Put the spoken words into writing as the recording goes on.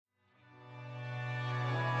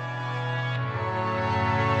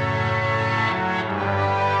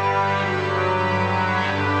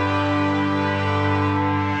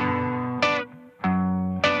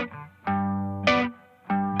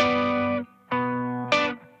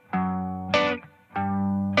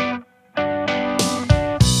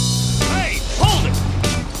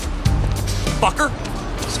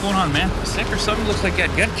going on, man? Sick or something? Looks like you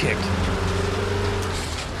got gut kicked.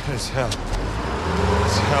 It's hell.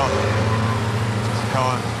 It's hell. It's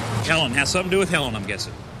Helen. Helen. Has something to do with Helen, I'm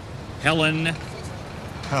guessing. Helen.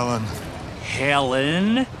 Helen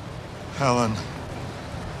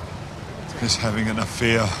is having an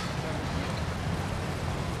affair.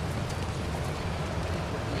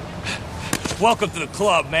 Welcome to the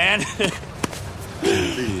club, man.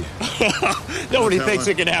 Nobody thinks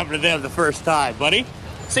it can happen to them the first time, buddy.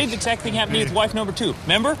 Same exact thing happened to me with wife number 2.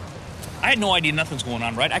 Remember? I had no idea nothing's going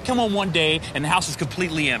on, right? I come home one day, and the house is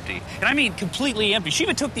completely empty. And I mean completely empty. She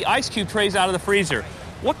even took the ice cube trays out of the freezer.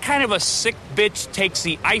 What kind of a sick bitch takes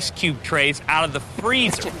the ice cube trays out of the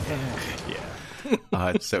freezer? Yeah. Oh,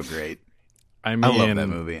 it's so great. I mean, I love that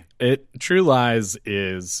movie. True Lies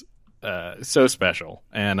is so special,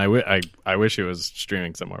 and I wish it was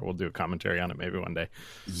streaming somewhere. We'll do a commentary on it maybe one day.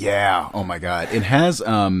 Yeah. Oh my God. It has.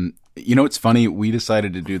 You know, it's funny. We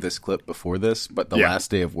decided to do this clip before this, but the last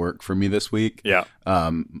day of work for me this week. Yeah.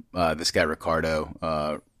 This guy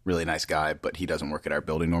Ricardo, really nice guy, but he doesn't work at our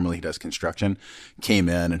building normally. He does construction. Came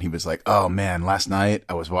in and he was like, "Oh man, last night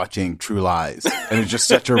I was watching True Lies," and it's just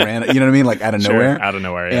such a random, you know what I mean, like out of nowhere. Out of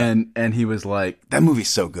nowhere. Yeah. And he was like, "That movie's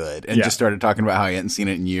so good," and just started talking about how he hadn't seen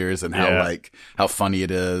it in years and how funny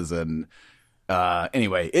it is and.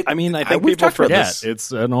 Anyway, I think people forget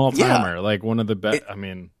it's an all-timer, like one of the best.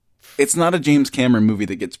 It's not a James Cameron movie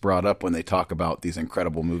that gets brought up when they talk about these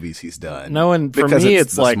incredible movies he's done. No, and for me,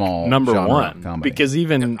 it's like number one comedy. Because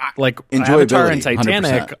even like Avatar and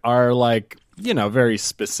Titanic 100%. Are like, you know, very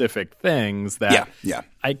specific things that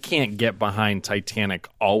I can't get behind Titanic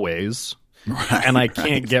always, and I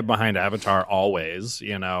can't get behind Avatar always.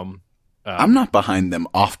 You know. I'm not behind them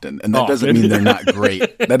often, and that doesn't mean they're not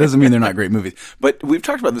great. That doesn't mean they're not great movies. But we've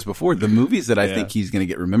talked about this before. The movies that I think he's going to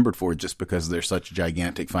get remembered for just because they're such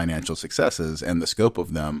gigantic financial successes and the scope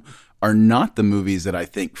of them are not the movies that I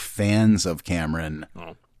think fans of Cameron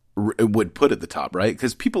would put at the top, right?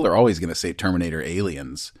 Because people are always going to say Terminator,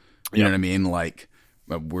 Aliens. You know what I mean? Like,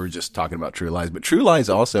 we're just talking about True Lies, but True Lies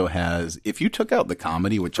also has, if you took out the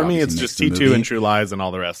comedy, which for me it's just T2 and True Lies and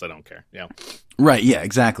all the rest, I don't care. Yeah. Right, yeah,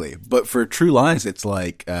 exactly. But for True Lies, it's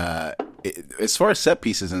like, as far as set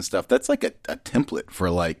pieces and stuff, that's like a template for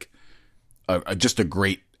like just a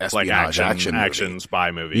great espionage action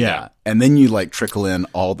spy movie. Yeah. And then you like trickle in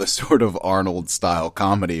all the sort of Arnold style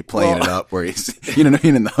comedy, playing it up where he's, you know what I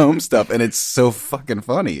mean, in the home stuff, and it's so fucking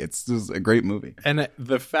funny. It's just a great movie. And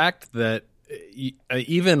the fact that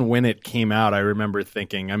even when it came out, I remember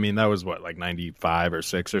thinking, I mean, that was what, like 95 or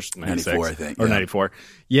 6 or 96? 94, I think. Or 94.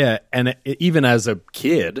 Yeah. And even as a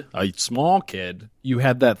kid, a small kid, you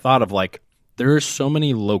had that thought of like, there are so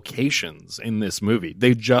many locations in this movie.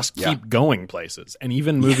 They just keep going places. And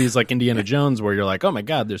even movies like Indiana Jones, where you're like, oh my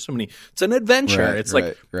God, there's so many. It's an adventure. It's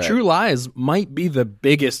like True Lies might be the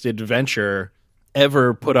biggest adventure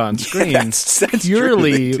ever put on screen that's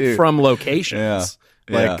purely from locations. Yeah.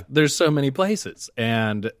 Like, there's so many places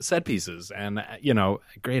and set pieces and, you know,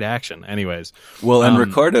 great action. Anyways. Well, and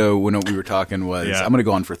Ricardo, when we were talking was, I'm going to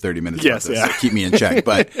go on for 30 minutes about this, so keep me in check.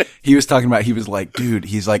 But he was talking about, he was like, dude,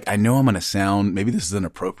 he's like, I know I'm going to sound, maybe this is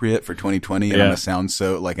inappropriate for 2020 and I'm going to sound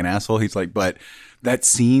so like an asshole. He's like, but that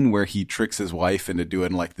scene where he tricks his wife into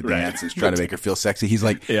doing like the dance and trying to make her feel sexy. He's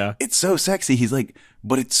like, it's so sexy. He's like,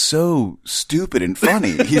 but it's so stupid and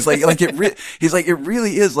funny. He's like it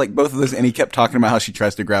really is like both of those. And he kept talking about how she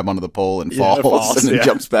tries to grab onto the pole and falls and then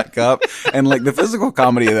jumps back up. And like the physical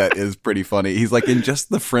comedy of that is pretty funny. He's like, in just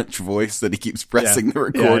the French voice that he keeps pressing the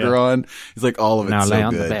recorder on. He's like, all of it's now so lay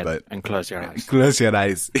on good. The bed but and close your eyes. Close your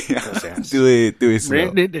eyes. Close your eyes. Do it slow.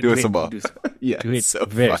 Do it some more. Yeah, do it so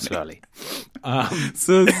very funny. slowly.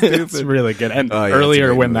 So stupid. It's really good. And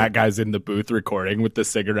earlier when that guy's in the booth recording with the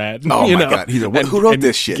cigarette. Oh my God. He's like, who wrote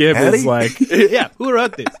this shit? Gibb is like, who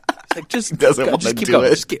wrote this? It's like, just keep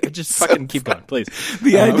going. Just fucking keep going, please.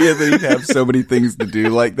 The idea that he'd have so many things to do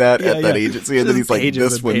like that at that agency, and then he's like,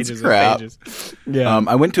 this one's crap.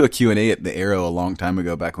 I went to a Q&A at the Arrow a long time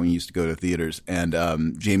ago, back when we used to go to theaters, and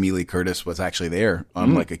Jamie Lee Curtis was actually there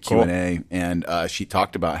on like a Q&A, and she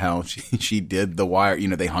talked about how she did The Wire. You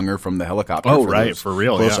know, they hung her from the helicopter. Oh, right, for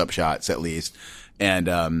real, close-up shots at least.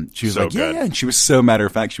 And she was so like, good. yeah. And she was so matter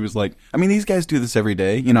of fact. She was like, I mean, these guys do this every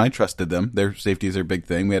day. You know, I trusted them. Their safety is their big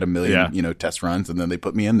thing. We had 1 million, you know, test runs, and then they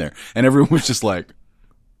put me in there. And everyone was just like,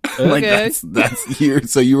 like that's here.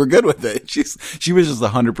 So you were good with it. She was just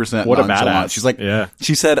 100% what nonchalant. A badass. She's like,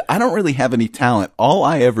 she said, I don't really have any talent. All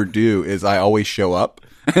I ever do is I always show up.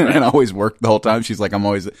 And I always work the whole time. She's like, I'm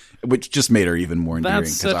always, which just made her even more endearing.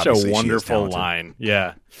 That's such a wonderful line.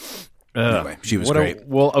 Yeah. Anyway, she was great.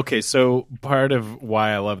 Okay, so part of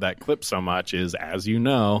why I love that clip so much is, as you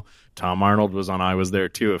know, Tom Arnold was on I Was There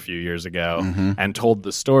Too a few years ago and told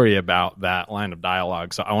the story about that line of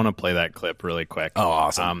dialogue. So I want to play that clip really quick. Oh,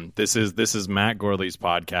 awesome. This is Matt Gorley's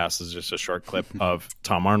podcast. It's just a short clip of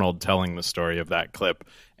Tom Arnold telling the story of that clip.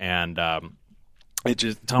 And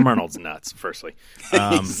Tom Arnold's nuts, firstly.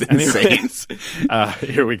 Anyways,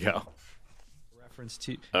 here we go. Reference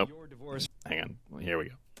to your divorce. Hang on. Here we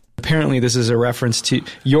go. Apparently, this is a reference to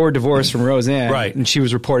your divorce from Roseanne, right? And she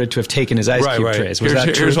was reported to have taken his ice cube trays. Was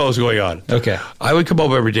that true? Here's what was going on. Okay, I would come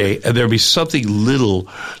home every day, and there'd be something little,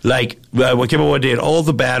 like we came home one day, and all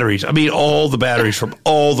the batteries from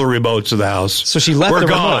all the remotes in the house. So she left were the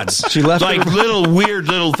gone. Remotes. She left like little weird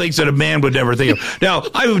little things that a man would never think of. Now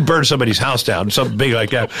I would burn somebody's house down, something big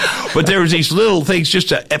like that, but there was these little things just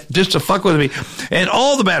to fuck with me, and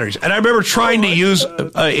all the batteries. And I remember trying to use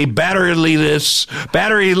a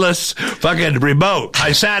batteryless fucking remote.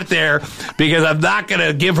 I sat there because I'm not going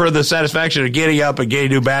to give her the satisfaction of getting up and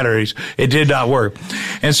getting new batteries. It did not work.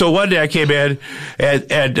 And so one day I came in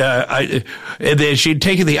and then she'd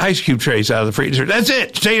taken the ice cube trays out of the freezer. That's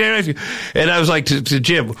it. And I was like to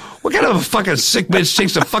Jim, what kind of a fucking sick bitch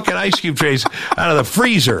takes the fucking ice cube trays out of the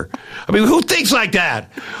freezer? I mean, who thinks like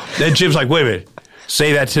that? Then Jim's like, wait a minute.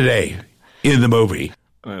 Say that today in the movie.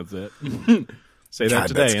 That's it. Say that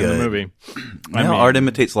today in the movie. Art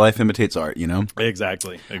imitates life, imitates art, you know?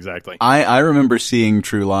 Exactly. I remember seeing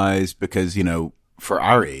True Lies because, you know, for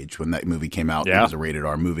our age, when that movie came out, it was a rated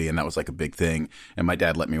R movie, and that was like a big thing. And my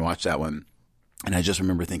dad let me watch that one. And I just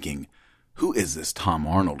remember thinking, who is this Tom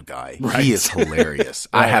Arnold guy? Right. He is hilarious.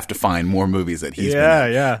 Right. I have to find more movies that he's been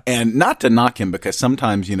in. Yeah. And not to knock him, because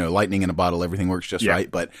sometimes, you know, lightning in a bottle, everything works just right.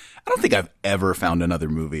 But I don't think I've ever found another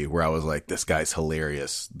movie where I was like, this guy's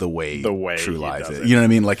hilarious the way True Lies is. You know what I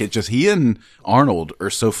mean? Like, it just, he and Arnold are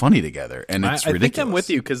so funny together, and it's ridiculous. I think I'm with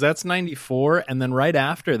you, because that's 94, and then right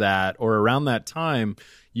after that, or around that time,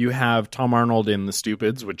 you have Tom Arnold in The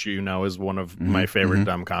Stupids, which you know is one of my favorite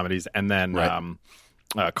dumb comedies, and then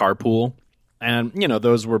Carpool. And, you know,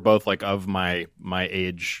 those were both like of my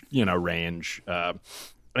age, you know, range.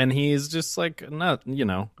 And he's just like, not, you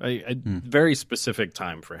know, a very specific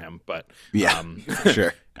time for him. But for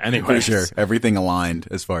sure. Anyway, for sure. Everything aligned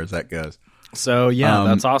as far as that goes. So,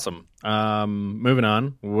 that's awesome. Moving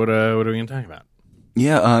on. What are we going to talk about?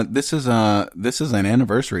 Yeah, this is an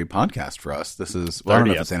anniversary podcast for us. This is, well, I don't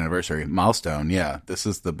know if it's an anniversary milestone. Yeah, this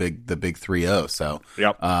is the big 3-0. So,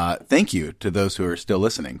 thank you to those who are still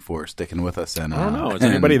listening for sticking with us. And I don't know, is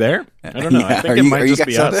anybody there? I don't know. I think it might just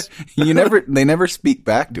be us. They never speak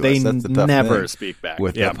back to us. That's the tough never thing speak back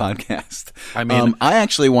with that podcast. I mean, I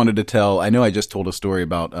actually wanted to tell. I know I just told a story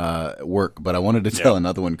about work, but I wanted to tell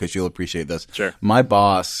another one because you'll appreciate this. Sure. My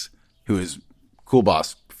boss, who is cool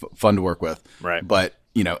boss. Fun to work with, right? But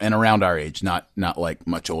you know, and around our age, not like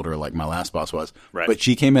much older, like my last boss was. Right. But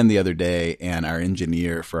she came in the other day, and our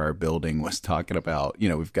engineer for our building was talking about, you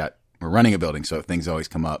know, we're running a building, so things always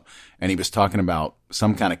come up, and he was talking about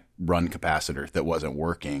some kind of run capacitor that wasn't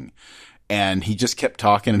working, and he just kept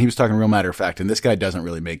talking, and he was talking real matter of fact, and this guy doesn't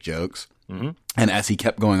really make jokes, and as he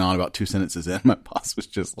kept going on about 2 sentences in, my boss was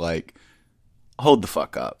just like, "Hold the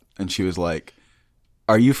fuck up," and she was like,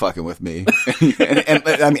 "Are you fucking with me?" and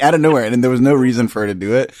I mean, out of nowhere, and there was no reason for her to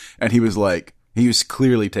do it. And he was like, he was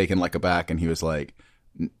clearly taken like aback, and he was like,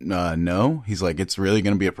 "No." He's like, "It's really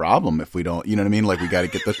going to be a problem if we don't." You know what I mean? Like, we got to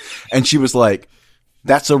get this. And she was like,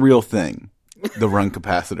 "That's a real thing, the run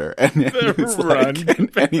capacitor." And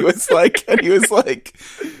he was like,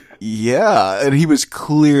 "Yeah." And he was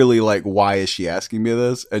clearly like, "Why is she asking me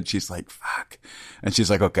this?" And she's like, "Fuck." And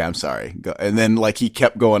she's like, "Okay, I'm sorry." And then like he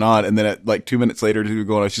kept going on, and then at like 2 minutes later,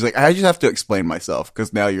 going on, she's like, "I just have to explain myself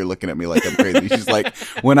because now you're looking at me like I'm crazy." She's like,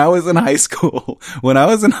 when I was in high school,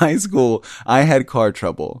 I had car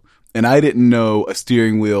trouble. And I didn't know a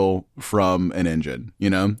steering wheel from an engine,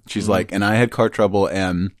 you know? She's like, and I had car trouble,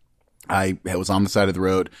 and I was on the side of the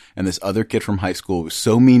road, and this other kid from high school was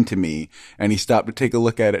so mean to me, and he stopped to take a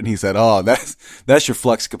look at it, and he said, "Oh, that's your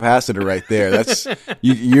flux capacitor right there. That's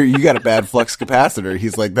you got a bad flux capacitor."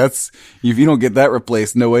 He's like, "That's if you don't get that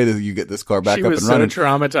replaced, no way that you get this car back up and running." She was so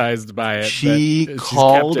traumatized by it. She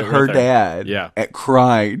called her dad at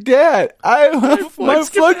crying, "Dad, I have my flux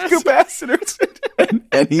capacitor,"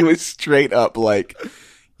 and he was straight up like,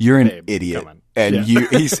 "You're an idiot. And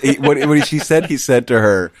she said, he said to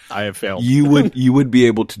her, I have failed. You would be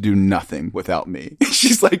able to do nothing without me.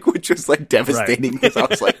 She's like, which was like devastating because I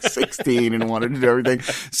was like 16 and wanted to do everything.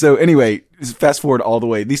 So anyway, fast forward all the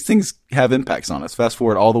way. These things have impacts on us. Fast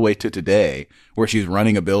forward all the way to today where she's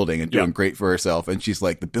running a building and doing great for herself. And she's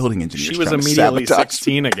like, the building engineer. She was immediately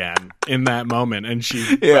 16 again in that moment. And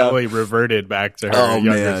she probably reverted back to her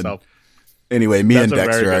younger self. Anyway, me and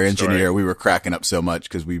Dexter, our engineer, we were cracking up so much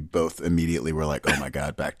because we both immediately were like, "Oh my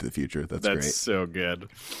god, Back to the Future! That's great." That's so good.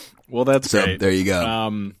 Well, that's great. There you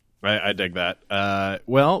go. I dig that.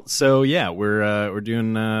 We're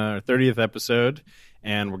doing our 30th episode,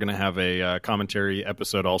 and we're gonna have a commentary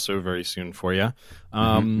episode also very soon for you.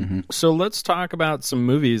 So let's talk about some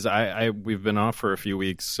movies. We've been off for a few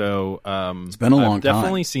weeks, so it's been a long time.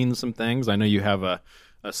 Definitely seen some things. I know you have a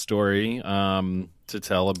story to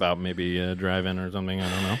tell about maybe a drive-in or something. I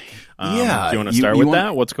don't know. Do you want to start with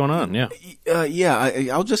that? What's going on?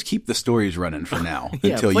 I'll just keep the stories running for now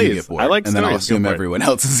until please. you get bored. I like and then I'll assume everyone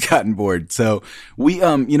else has gotten bored. So we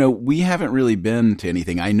haven't really been to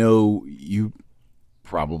anything. I know you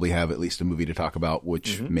probably have at least a movie to talk about,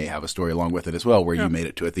 which may have a story along with it as well, where you made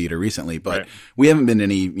it to a theater recently. But we haven't been to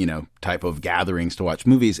any, type of gatherings to watch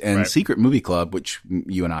movies. And Secret Movie Club, which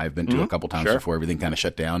you and I have been to a couple times before everything kind of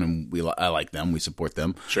shut down, and I like them. We support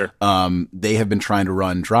them. Sure. They have been trying to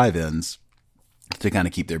run drive-ins to kind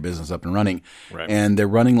of keep their business up and running. Right. And they're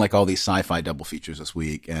running like all these sci-fi double features this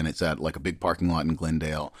week, and it's at like a big parking lot in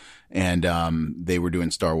Glendale. And they were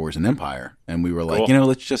doing Star Wars and Empire. And we were like,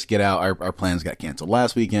 let's just get out. Our plans got canceled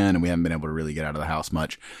last weekend, and we haven't been able to really get out of the house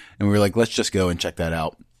much. And we were like, let's just go and check that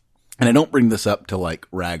out. And I don't bring this up to like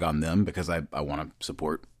rag on them because I want to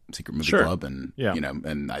support Secret Movie Club and,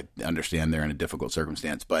 and I understand they're in a difficult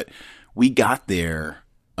circumstance. But we got there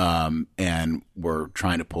and we're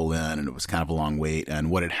trying to pull in, and it was kind of a long wait. And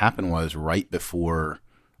what had happened was right before,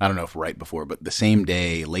 I don't know if right before, but the same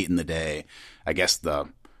day, late in the day, I guess the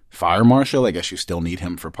fire marshal, I guess you still need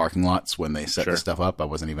him for parking lots when they set this stuff up. I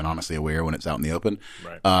wasn't even honestly aware when it's out in the open.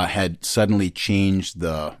 Had suddenly changed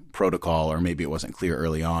the protocol, or maybe it wasn't clear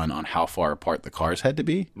early on how far apart the cars had to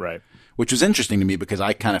be. Right. Which was interesting to me because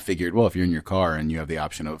I kind of figured, well, if you're in your car and you have the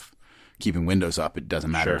option of keeping windows up, it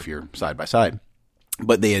doesn't matter if you're side by side.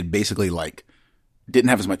 But they had basically didn't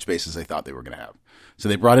have as much space as they thought they were going to have. So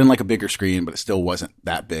they brought in like a bigger screen, but it still wasn't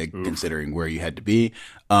that big considering where you had to be.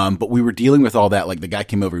 But we were dealing with all that. Like the guy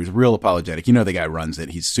came over, he was real apologetic. The guy runs it.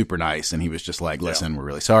 He's super nice. And he was just like, listen, we're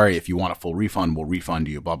really sorry. If you want a full refund, we'll refund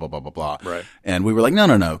you, blah, blah, blah, blah, blah. Right. And we were like, no,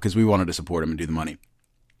 because we wanted to support him and do the money.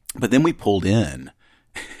 But then we pulled in.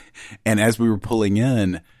 And as we were pulling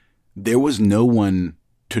in, there was no one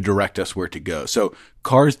to direct us where to go. So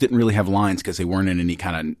cars didn't really have lines because they weren't in any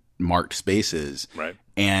kind of marked spaces. Right.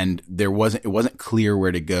 And it wasn't clear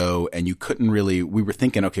where to go, and you couldn't really, we were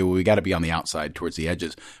thinking, okay, well, we got to be on the outside towards the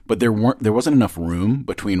edges, but there wasn't enough room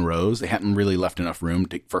between rows. They hadn't really left enough room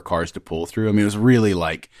for cars to pull through. I mean, it was really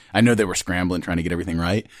I know they were scrambling, trying to get everything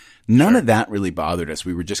right. None of that really bothered us.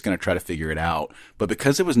 We were just going to try to figure it out. But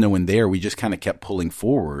because there was no one there, we just kind of kept pulling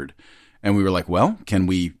forward, and we were like, well, can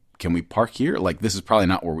we park here? Like, this is probably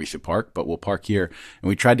not where we should park, but we'll park here. And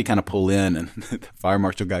we tried to kind of pull in, and the fire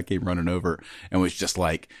marshal guy came running over and was just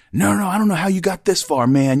like, no, I don't know how you got this far,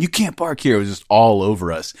 man. You can't park here. It was just all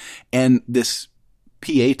over us. And this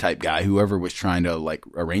PA type guy, whoever was trying to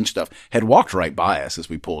arrange stuff, had walked right by us as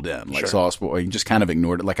we pulled in. Saw us, he just kind of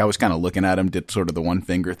ignored it. I was kind of looking at him, did sort of the one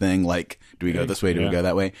finger thing. Do we go this way? Do we go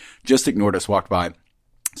that way? Just ignored us, walked by.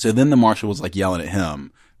 So then the marshal was yelling at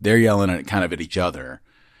him. They're yelling at kind of at each other.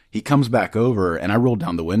 He comes back over, and I rolled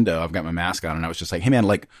down the window. I've got my mask on, and I was just like, hey, man,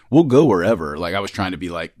 we'll go wherever. I was trying to be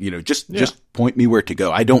just point me where to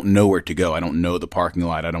go. I don't know where to go. I don't know the parking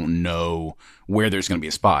lot. I don't know where there's going to be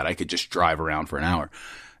a spot. I could just drive around for an hour.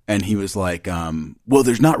 And he was like, well,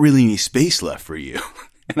 there's not really any space left for you.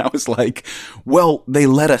 And I was like, well, they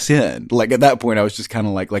let us in. At that point, I was just kind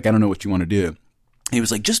of like, I don't know what you want to do. He was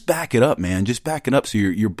like, just back it up, man. Just back it up so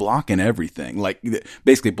you're blocking everything.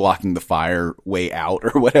 Basically blocking the fire way out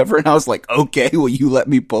or whatever. And I was like, okay, well, you let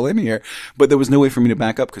me pull in here. But there was no way for me to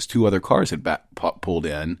back up because two other cars had pulled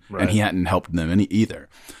in, and he hadn't helped them either.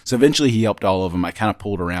 So eventually he helped all of them. I kind of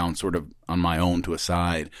pulled around sort of on my own to a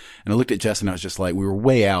side. And I looked at Jess, and I was just like, we were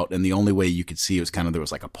way out, and the only way you could see was there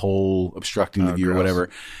was a pole obstructing the view or whatever.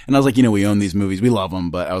 And I was like, we own these movies. We love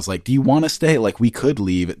them. But I was like, do you want to stay? We could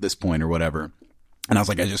leave at this point or whatever. And I was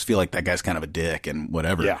like, I just feel like that guy's kind of a dick and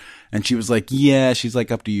whatever. Yeah. And she was like, yeah, she's like,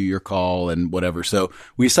 up to you, your call and whatever. So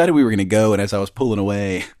we decided we were going to go. And as I was pulling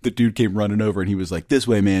away, the dude came running over and he was like, this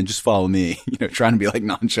way, man, just follow me, trying to be like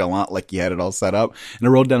nonchalant, like he had it all set up. And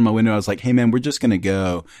I rolled down my window. I was like, hey man, we're just going to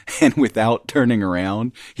go. And without turning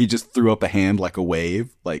around, he just threw up a hand like a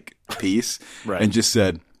wave, like peace, right. and just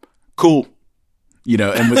said, cool,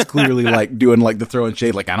 and was clearly like doing like the throwing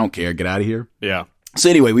shade, like, I don't care, get out of here. Yeah. So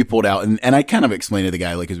anyway, we pulled out and I kind of explained to the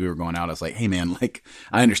guy, like, as we were going out, I was like, hey man, like,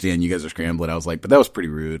 I understand you guys are scrambling. I was like, but that was pretty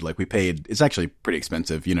rude. Like we paid, it's actually pretty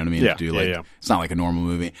expensive. You know what I mean? Yeah, to do like, yeah. It's not like a normal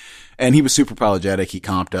movie. And he was super apologetic. He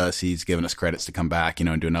comped us. He's given us credits to come back,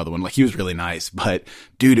 and do another one. Like he was really nice, but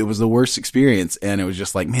dude, it was the worst experience. And it was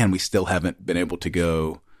just like, man, we still haven't been able to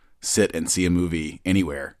go sit and see a movie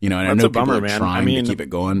anywhere, and I know people are trying to keep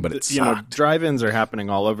it going, but it's drive-ins are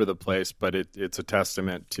happening all over the place, but it's a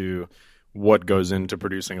testament to what goes into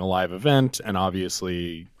producing a live event. And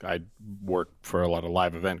obviously I work for a lot of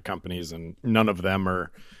live event companies, and none of them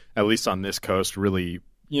are, at least on this coast, really,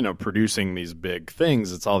 producing these big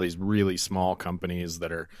things. It's all these really small companies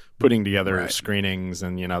that are putting together screenings,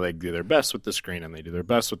 and, they do their best with the screen, and they do their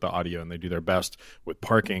best with the audio, and they do their best with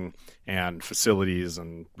parking and facilities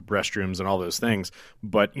and restrooms and all those things.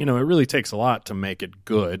 But, it really takes a lot to make it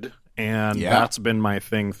good. And that's been my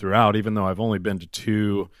thing throughout, even though I've only been to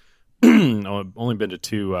two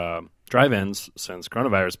drive-ins since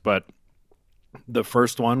coronavirus. But the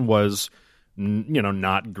first one was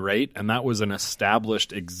not great, and that was an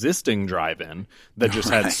established existing drive-in that just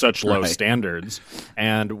had such low standards.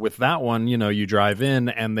 And with that one, you drive in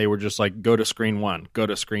and they were just like, go to screen 1, go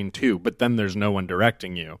to screen 2, but then there's no one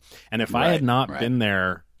directing you. And if I had not been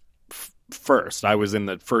there first, I was in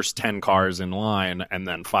the first 10 cars in line and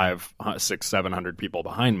then 500, 600, 700 people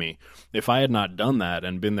behind me. If I had not done that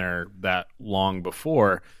and been there that long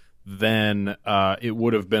before, then it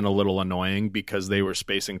would have been a little annoying because they were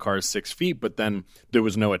spacing cars 6 feet, but then there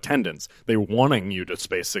was no attendance. They were wanting you to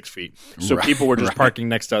space 6 feet. So people were just parking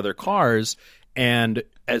next to other cars. And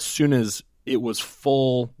as soon as it was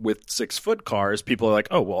full with 6-foot cars, people are like,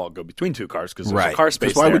 oh, well, I'll go between 2 cars because there's a car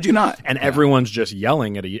space why would you not? And everyone's just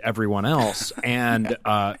yelling at everyone else. And,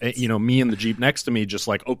 me and the Jeep next to me just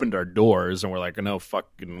like opened our doors and we're like, no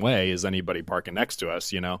fucking way is anybody parking next to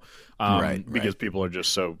us, because people are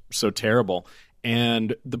just so terrible.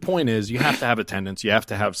 And the point is, you have to have attendance, you have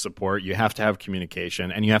to have support, you have to have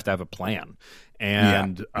communication, and you have to have a plan.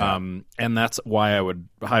 And and that's why I would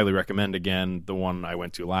highly recommend, again, the one I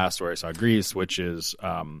went to last where I saw Grease, which is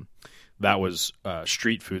that was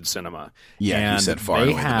Street Food Cinema. Yeah, and you said far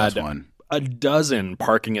away the best one. A dozen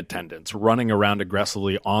parking attendants running around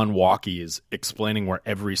aggressively on walkies explaining where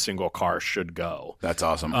every single car should go. That's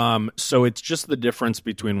awesome. So it's just the difference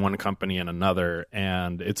between one company and another.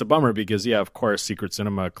 And it's a bummer because, of course, Secret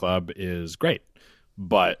Cinema Club is great.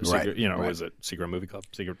 But, was it Secret Movie Club?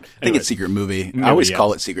 I think it's Secret Movie. I always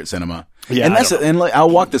call it Secret Cinema. Yeah, and I'll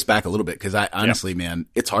walk this back a little bit because I honestly, man,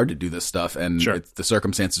 it's hard to do this stuff. And the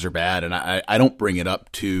circumstances are bad. And I don't bring it up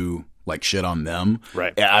to like shit on them.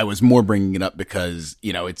 Right. I was more bringing it up because,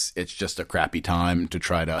 it's just a crappy time to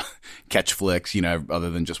try to catch flicks, other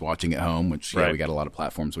than just watching at home, which we got a lot of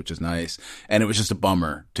platforms, which is nice. And it was just a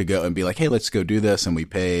bummer to go and be like, hey, let's go do this. And we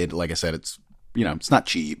paid, like I said, it's, it's not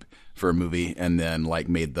cheap for a movie, and then like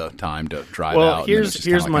made the time to drive out. Well,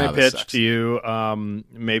 here's my pitch to you.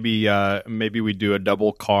 Maybe we do a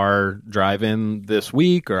double car drive-in this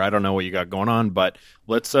week, or I don't know what you got going on, but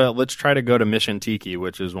let's try to go to Mission Tiki,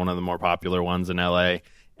 which is one of the more popular ones in LA,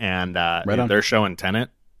 and they're showing Tenet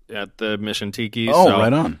at the Mission Tiki. Oh, so,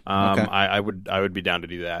 right on. Okay. I would be down to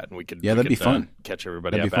do that, and we could that'd be fun. Catch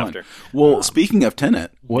everybody up after. Well, speaking of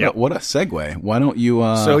Tenet, what a segue. Why don't you?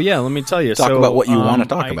 Let me tell you. Talk about what you want to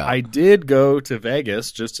talk about. I did go to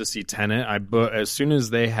Vegas just to see Tenet. As soon as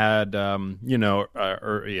they had,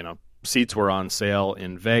 seats were on sale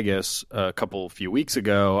in Vegas a few weeks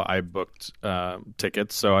ago, I booked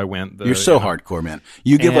tickets, so I went. You're so hardcore, man.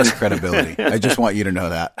 You give us credibility. I just want you to know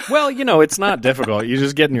that. Well, it's not difficult. You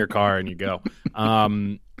just get in your car and you go.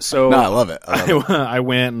 So I love it. I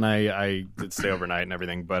went and I did stay overnight and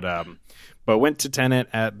everything, but went to Tenet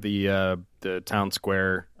at the Town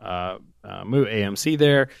Square AMC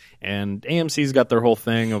there, and AMC's got their whole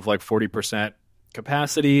thing of like 40%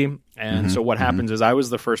 capacity. And so what happens is I was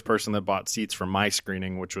the first person that bought seats for my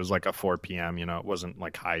screening, which was like a 4 p.m. It wasn't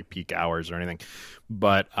like high peak hours or anything.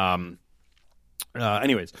 But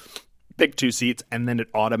anyways, pick 2 seats, and then it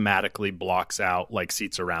automatically blocks out like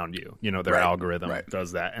seats around you. Their algorithm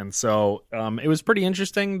does that. And so it was pretty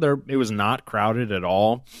interesting. It was not crowded at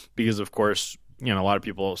all because, of course, a lot of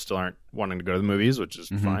people still aren't wanting to go to the movies, which is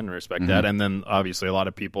fine. I respect that. And then obviously a lot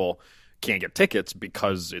of people can't get tickets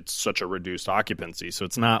because it's such a reduced occupancy. So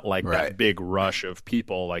it's not like that big rush of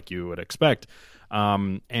people like you would expect.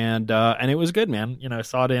 And it was good, man. I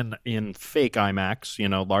saw it in fake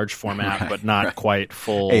IMAX, large format, but not quite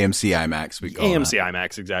full. AMC IMAX, we call it. AMC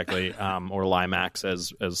IMAX, exactly. Or Limax,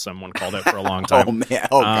 as someone called it for a long time. Oh, man.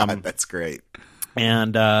 Oh, God, that's great.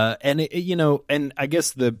 And and I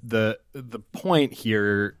guess the point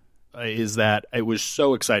here is that it was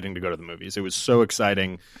so exciting to go to the movies. It was so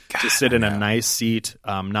exciting to sit in a nice seat,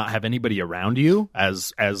 not have anybody around you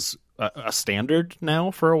as a standard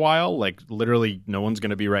now for a while. Like literally no one's going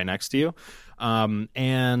to be right next to you.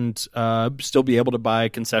 And still be able to buy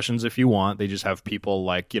concessions if you want. They just have people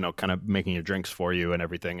kind of making your drinks for you and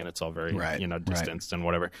everything. And it's all very, distanced and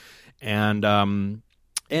whatever.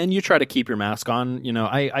 And you try to keep your mask on.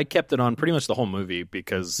 I kept it on pretty much the whole movie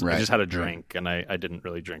because I just had a drink and I didn't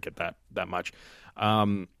really drink it that much.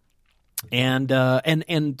 And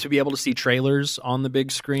to be able to see trailers on the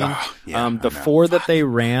big screen. The four that they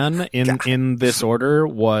ran in this order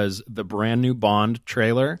was the brand new Bond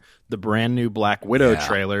trailer, the brand new Black Widow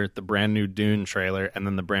trailer, the brand new Dune trailer, and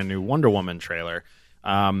then the brand new Wonder Woman trailer.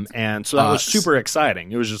 And so that was super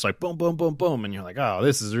exciting. It was just like boom, boom, boom, boom, and you're like, oh,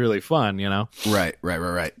 this is really fun, Right.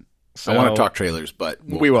 So, I want to talk trailers, but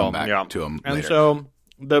we will come back to them later. And so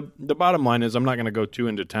the bottom line is, I'm not going to go too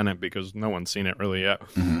into Tenet because no one's seen it really yet.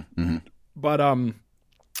 But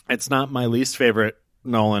it's not my least favorite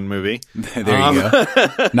Nolan movie. There you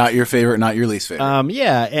go. Not your favorite, not your least favorite.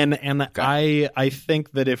 Yeah, and okay. I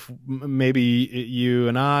think that if maybe you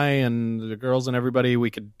and I and the girls and everybody, we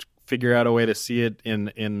could figure out a way to see it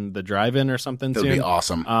in the drive-in or something soon. That would be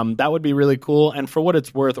awesome. That would be really cool. And for what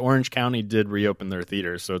it's worth, Orange County did reopen their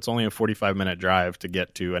theaters, so it's only a 45-minute drive to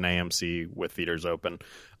get to an AMC with theaters open.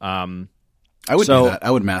 I would do that.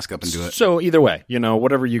 I would mask up and do it. So either way,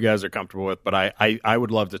 whatever you guys are comfortable with. But I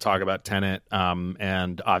would love to talk about Tenet.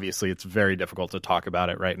 And obviously, it's very difficult to talk about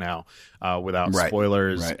it right now without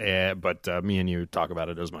spoilers. Right. But me and you talk about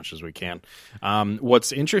it as much as we can.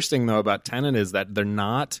 What's interesting though about Tenet is that they're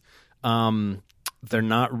not.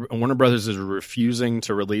 Warner Brothers is refusing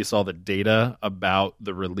to release all the data about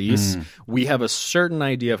the release. We have a certain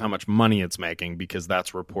idea of how much money it's making because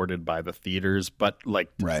that's reported by the theaters, but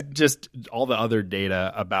just all the other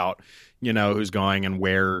data about who's going and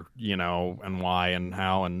where, and why and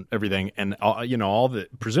how and everything, and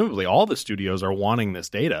presumably all the studios are wanting this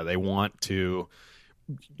data. They want to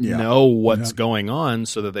know what's going on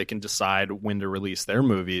so that they can decide when to release their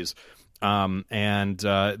movies. And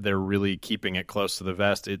they're really keeping it close to the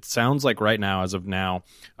vest. It sounds like right now, as of now,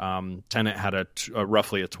 Tenet had a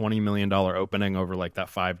roughly a $20 million opening over like that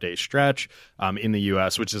 5-day stretch in the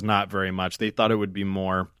U.S., which is not very much. They thought it would be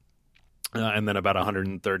more. And then about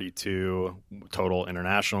 132 total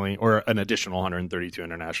internationally, or an additional 132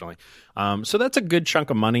 internationally. So that's a good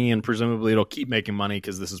chunk of money, and presumably it'll keep making money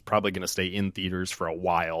because this is probably going to stay in theaters for a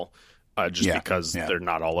while. Because they're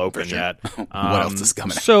not all open yet. What else is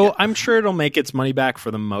coming out? So I'm sure it'll make its money back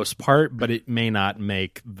for the most part, but it may not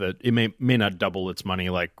may not double its money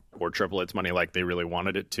or triple its money like they really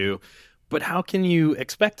wanted it to. But how can you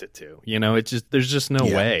expect it to? There's just no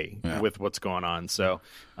way with what's going on. So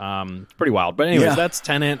it's pretty wild. But anyways, that's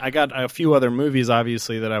Tenet. I got a few other movies,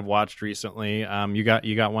 obviously, that I've watched recently. You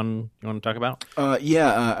got one you want to talk about?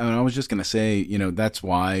 I was just going to say, that's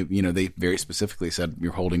why, they very specifically said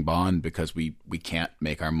you're holding bond because we can't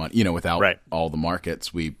make our money, without all the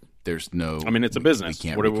markets. There's no. I mean, it's a business.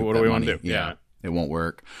 What do we want to do? Yeah. It won't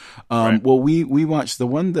work. Well, we watched the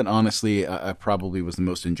one that honestly probably was the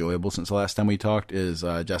most enjoyable since the last time we talked is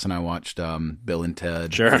Jess and I watched Bill and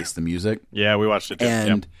Ted Face the Music. Yeah, we watched it too.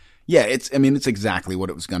 And it's exactly what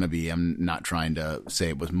it was going to be. I'm not trying to say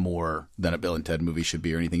it was more than a Bill and Ted movie should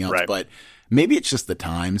be or anything else, but maybe it's just the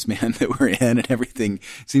times, man, that we're in, and everything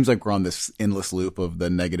seems like we're on this endless loop of the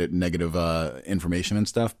negative information and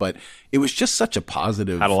stuff. But it was just such a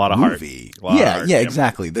positive Had a lot of movie. Heart.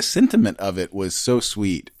 Exactly. The sentiment of it was so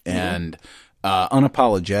sweet and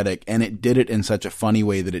unapologetic, and it did it in such a funny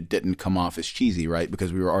way that it didn't come off as cheesy, right?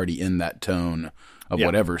 Because we were already in that tone of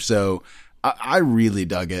whatever. So I really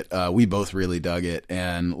dug it. We both really dug it,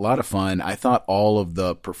 and a lot of fun. I thought all of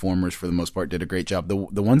the performers, for the most part, did a great job.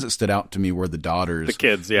 The ones that stood out to me were the daughters. The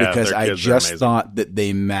kids, because I just thought that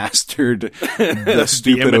they mastered the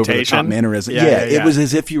stupid over-the-top mannerism. It was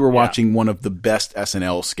as if you were watching one of the best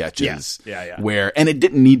SNL sketches. And it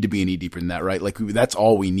didn't need to be any deeper than that, right? Like, that's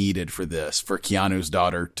all we needed for this, for Keanu's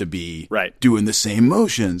daughter to be doing the same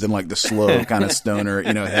motions and like the slow kind of stoner,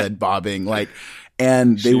 head bobbing, like.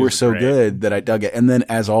 And they were so good that I dug it. And then,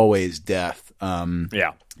 as always, death.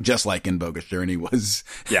 Yeah. Just like in Bogus Journey was,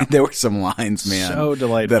 there were some lines, man, so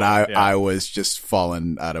delightful, that I was just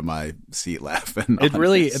falling out of my seat laughing. It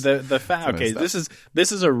really, the fact, okay, this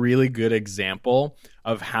is a really good example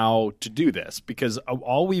of how to do this, because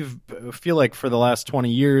all feel like for the last 20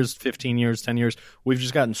 years, 15 years, 10 years, we've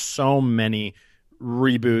just gotten so many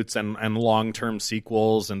reboots and long-term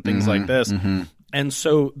sequels and things like this. Mm-hmm. And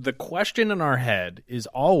so the question in our head is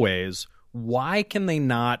always, why can they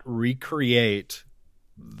not recreate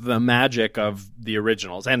the magic of the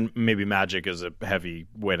originals? And maybe magic is a heavy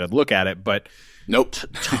way to look at it, but nope, tone,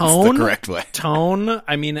 it's the correct way. Tone.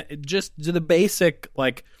 I mean, just the basic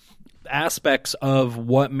like aspects of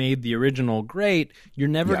what made the original great. You're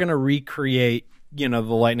never going to recreate, the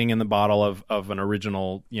lightning in the bottle of an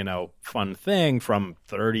original, fun thing from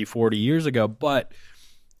 30, 40 years ago, but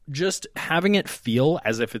just having it feel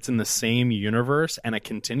as if it's in the same universe and a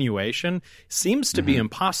continuation seems to be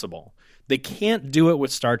impossible. They can't do it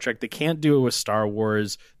with Star Trek. They can't do it with Star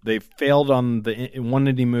Wars. They failed on the one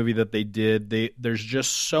indie movie that they did. There's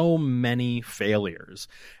just so many failures,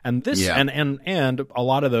 and this and a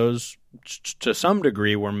lot of those, to some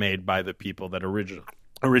degree, were made by the people that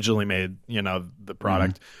originally made the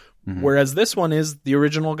product. Mm-hmm. Whereas this one is the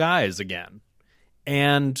original guys again,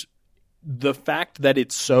 and the fact that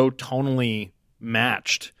it's so tonally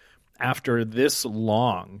matched after this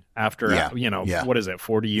long, what is it,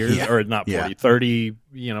 40 years or not 40, 30,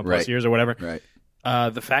 plus years or whatever. Right.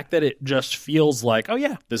 The fact that it just feels like, oh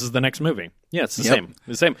yeah, this is the next movie. Yeah, it's the same.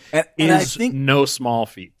 The same and is I think, no small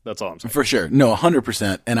feat. That's all I'm saying. For sure. No,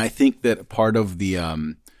 100%. And I think that part of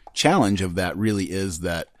the challenge of that really is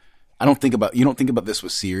that you don't think about this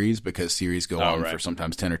with series, because series go on for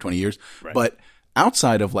sometimes 10 or 20 years. Right. But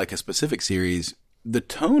outside of like a specific series, the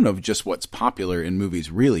tone of just what's popular in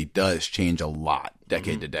movies really does change a lot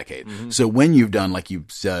decade to decade. Mm-hmm. So when you've done, like you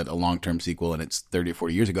said, a long-term sequel and it's 30 or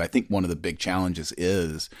 40 years ago, I think one of the big challenges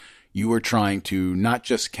is you are trying to not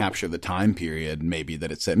just capture the time period, maybe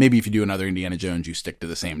that it's set. Maybe if you do another Indiana Jones, you stick to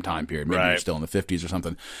the same time period. Maybe you're still in the 50s or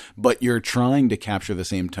something. But you're trying to capture the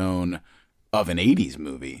same tone of an 80s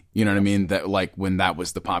movie. You know what I mean? That like when that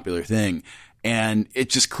was the popular thing. And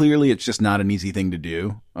it's just not an easy thing to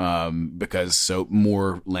do, because so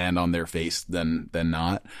more land on their face than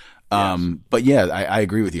not. But yeah, I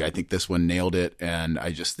agree with you. I think this one nailed it. And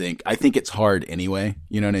I think it's hard anyway,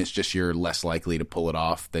 and it's just, you're less likely to pull it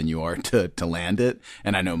off than you are to land it.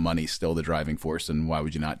 And I know money's still the driving force, and why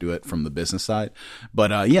would you not do it from the business side?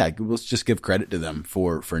 But, let's just give credit to them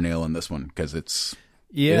for nailing this one, because it is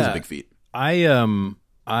a big feat.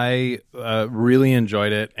 I really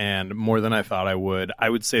enjoyed it, and more than I thought I would. I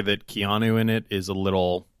would say that Keanu in it is a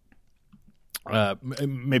little,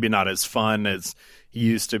 maybe not as fun as he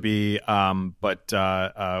used to be. But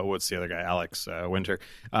what's the other guy? Alex Winter.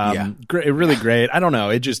 Really great. I don't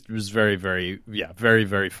know. It just was very, very, very,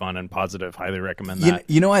 very fun and positive. Highly recommend that.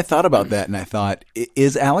 I thought about that, and I thought,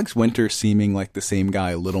 is Alex Winter seeming like the same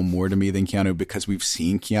guy a little more to me than Keanu, because we've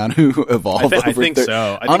seen Keanu evolve? I think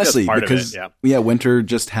so. I honestly, think that's part because of it, Winter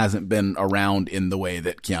just hasn't been around in the way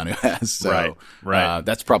that Keanu has. So, right.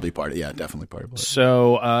 That's probably part of it. Yeah, definitely part of it.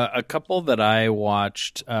 So a couple that I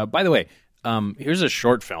watched. By the way. Here's a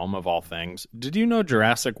short film of all things. Did you know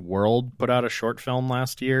Jurassic World put out a short film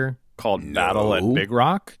last year called Battle at Big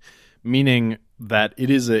Rock? Meaning that it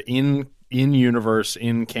is a in-universe,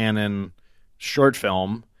 in-canon short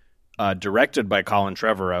film directed by Colin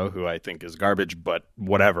Trevorrow, who I think is garbage, but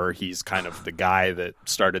whatever. He's kind of the guy that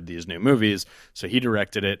started these new movies. So he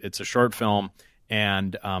directed it. It's a short film,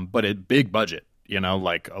 and but a big budget,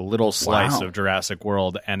 like a little slice of Jurassic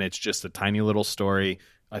World, and it's just a tiny little story.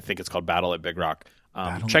 I think it's called Battle at Big Rock.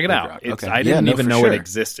 Check it out. I didn't even know it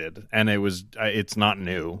existed, and it's not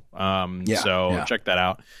new. Check that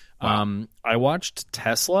out. Wow. I watched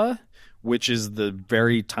Tesla, which is the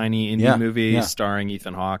very tiny indie movie starring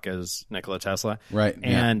Ethan Hawke as Nikola Tesla. Right.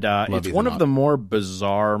 And it's one of the more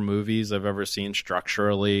bizarre movies I've ever seen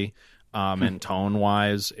structurally and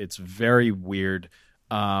tone-wise. It's very weird.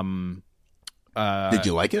 Did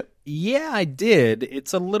you like it? Yeah, I did.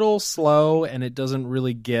 It's a little slow, and it doesn't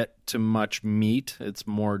really get to much meat. It's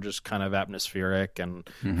more just kind of atmospheric and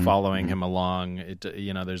following him along.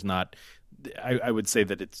 There's not. I would say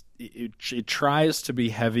that it tries to be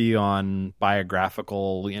heavy on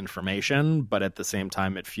biographical information, but at the same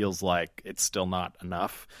time, it feels like it's still not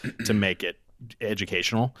enough to make it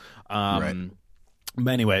educational. Right.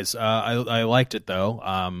 But anyways, I liked it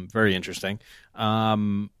though. Very interesting.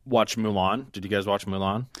 Watch Mulan. Did you guys watch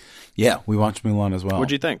Mulan? Yeah, we watched Mulan as well.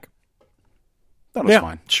 What'd you think? Thought it was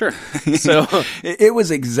fine. Sure. So it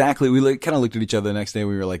was exactly. We kind of looked at each other the next day.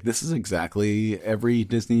 We were like, "This is exactly every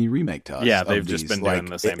Disney remake to us." Yeah, they've just been doing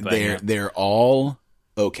the same thing. They're all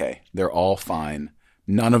okay. They're all fine.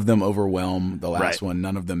 None of them overwhelm the last one.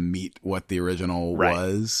 None of them meet what the original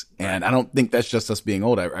was. And I don't think that's just us being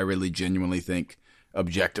old. I really genuinely think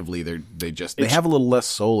objectively they have a little less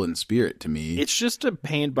soul and spirit to me. It's just a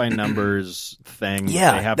paint by numbers thing they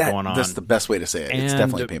have going on. That's the best way to say it. It's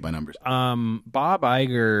definitely paint by numbers. Bob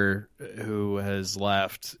Iger, who has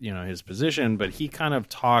left, his position, but he kind of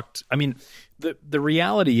talked. I mean, the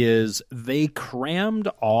reality is they crammed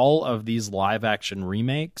all of these live action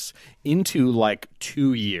remakes into like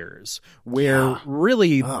 2 years, where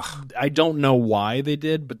really I don't know why they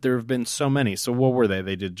did, but there have been so many. So what were they?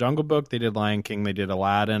 They did Jungle Book, they did Lion King, they did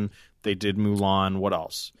Aladdin, they did Mulan. What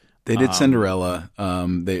else? They did Cinderella.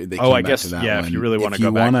 They came I back guess to that yeah. one. If you really want to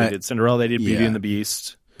go back, they did Cinderella. They did Beauty and the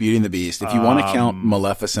Beast. Beauty and the Beast. If you want to count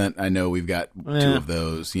Maleficent, I know we've got 2 of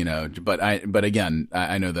those, but again,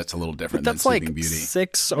 I know that's a little different than Sleeping like Beauty.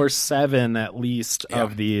 6 or 7 at least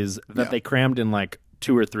of these that they crammed in like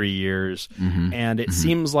 2 or 3 years, and it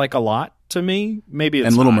seems like a lot to me. Maybe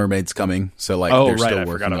it's Little not. Mermaid's coming, so they're still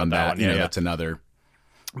working on that. That's another.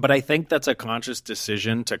 But I think that's a conscious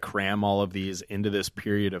decision to cram all of these into this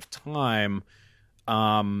period of time,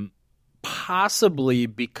 possibly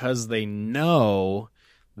because they know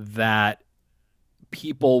that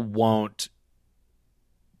people won't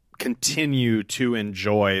continue to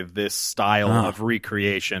enjoy this style of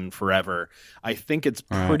recreation forever. I think it's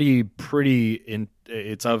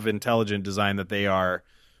it's of intelligent design that they are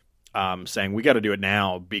saying we got to do it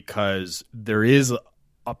now because there is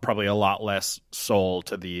probably a lot less soul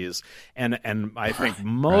to these, and I think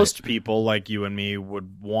most people like you and me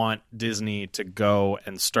would want Disney to go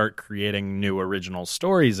and start creating new original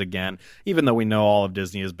stories again, even though we know all of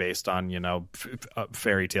Disney is based on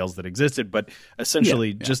fairy tales that existed, but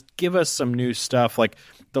essentially just give us some new stuff. Like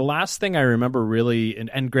the last thing I remember really,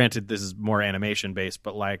 and granted this is more animation based,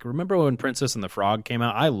 but like remember when Princess and the Frog came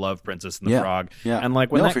out? I love Princess and the Frog, and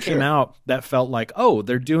like when that came out, that felt like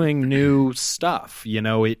they're doing new stuff.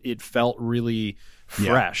 It felt really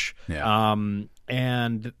fresh.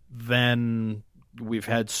 And then we've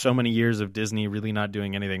had so many years of Disney really not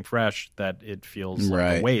doing anything fresh that it feels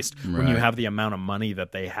like a waste when you have the amount of money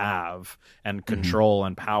that they have and control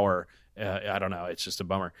and power. I don't know. It's just a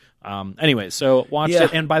bummer. Anyway, so watched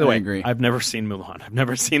it. And by the way, I've never seen Mulan. I've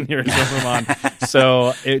never seen the original Mulan.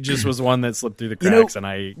 So it just was one that slipped through the cracks. And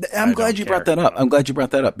I'm glad you brought that up. I'm glad you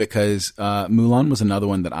brought that up because Mulan was another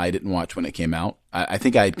one that I didn't watch when it came out. I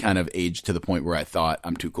think I'd kind of aged to the point where I thought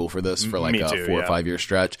I'm too cool for this for like a 4 or 5 year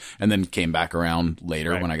stretch, and then came back around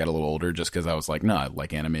later when I got a little older, just because I was like, no, I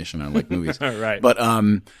like animation, I like movies. But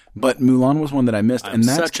Mulan was one that I missed, and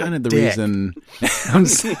that's kind of the reason.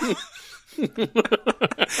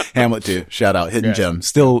 Hamlet 2, shout out, hidden gem,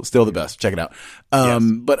 still the best. Check it out.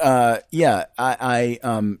 But I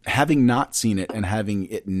having not seen it and having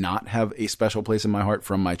it not have a special place in my heart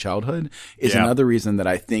from my childhood is another reason that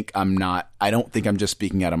I think I don't think I'm just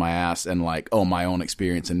speaking out of my ass and like, my own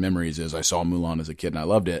experience and memories is I saw Mulan as a kid and I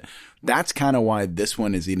loved it. That's kind of why this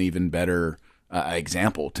one is an even better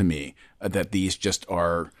example to me, that these just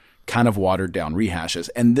are kind of watered down rehashes.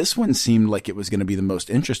 And this one seemed like it was going to be the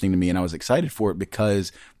most interesting to me, and I was excited for it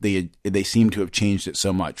because they seemed to have changed it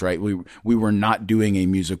so much, right? We were not doing a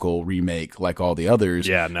musical remake like all the others.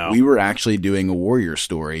 Yeah, no. We were actually doing a warrior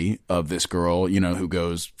story of this girl, who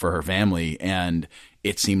goes for her family, and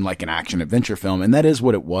it seemed like an action adventure film, and that is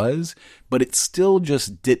what it was, but it still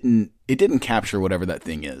just didn't capture whatever that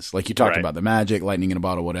thing is. Like you talked about the magic, lightning in a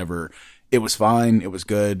bottle, whatever. It was fine. It was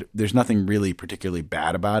good. There's nothing really particularly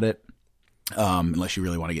bad about it, unless you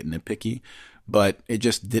really want to get nitpicky. But it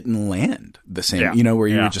just didn't land the same, where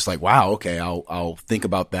you were just like, wow, okay, I'll think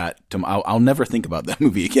about that. I'll never think about that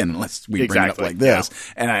movie again unless we bring it up like this.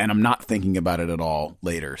 And I'm not thinking about it at all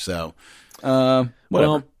later. So, whatever.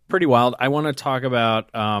 Well, pretty wild. I want to talk about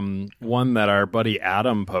one that our buddy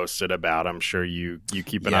Adam posted about. I'm sure you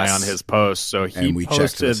keep an eye on his post. So he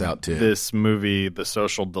posted this movie, The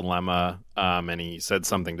Social Dilemma, and he said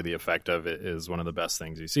something to the effect of it is one of the best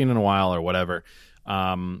things he's seen in a while or whatever.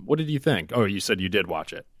 What did you think? Oh, you said you did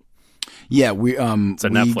watch it. Yeah, it's a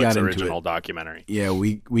Netflix original documentary. Yeah,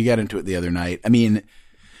 we got into it the other night. I mean,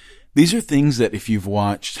 These are things that if you've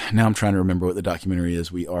watched, now I'm trying to remember what the documentary is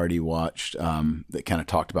we already watched that kind of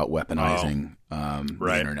talked about weaponizing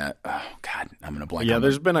the internet. Oh, God, I'm going to blank on Yeah,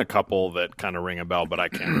 there's been a couple that kind of ring a bell, but I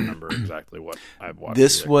can't remember exactly what I've watched.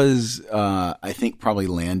 This was, I think, probably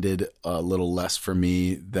landed a little less for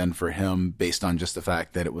me than for him based on just the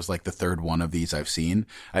fact that it was like the third one of these I've seen.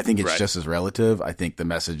 I think it's just as relative. I think the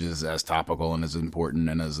message is as topical and as important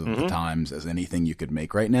and as of the times as anything you could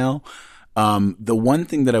make right now. The one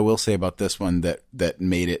thing that I will say about this one that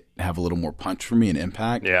made it have a little more punch for me and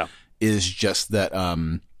impact is just that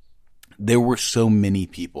there were so many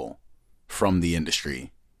people from the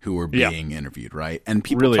industry who were being interviewed, right? And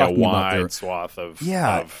people really talking a wide about their swath of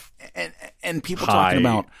and people talking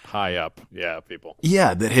about high up people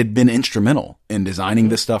that had been instrumental in designing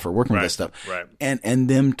this stuff or working with this stuff, right? And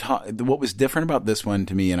them what was different about this one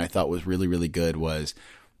to me, and I thought was really really good was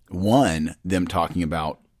one, them talking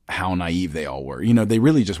about how naive they all were. You know, they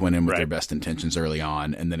really just went in with their best intentions early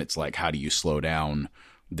on. And then it's like, how do you slow down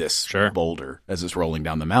this boulder as it's rolling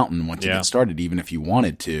down the mountain once you get started, even if you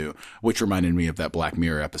wanted to, which reminded me of that Black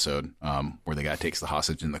Mirror episode where the guy takes the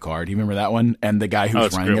hostage in the car. Do you remember that one? And the guy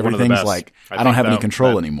who's running everything's like, I don't have any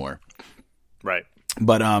control anymore. Right.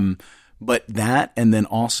 But that, and then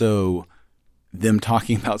also them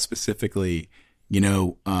talking about specifically, you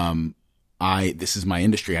know, this is my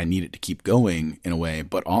industry. I need it to keep going in a way,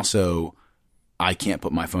 but also I can't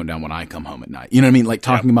put my phone down when I come home at night. You know what I mean? Like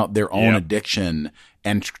talking about their own addiction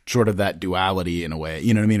and sort of that duality in a way,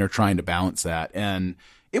 you know what I mean? Or trying to balance that. And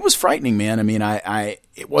it was frightening, man. I mean,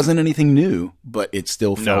 it wasn't anything new, but it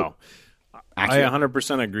still felt accurate. I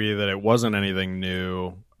 100% agree that it wasn't anything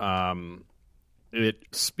new. It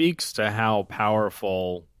speaks to how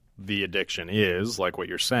powerful the addiction is, like what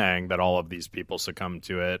you're saying, that all of these people succumb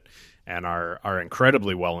to it and are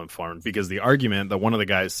incredibly well informed, because the argument that one of the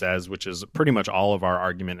guys says, which is pretty much all of our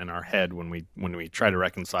argument in our head when we try to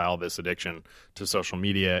reconcile this addiction to social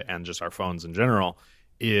media and just our phones in general,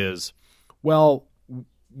 is, well,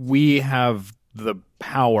 we have the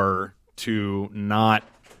power to not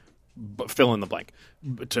fill in the blank,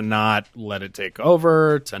 to not let it take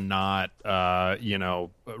over, to not,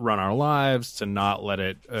 run our lives, to not let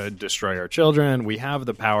it destroy our children. We have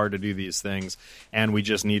the power to do these things, and we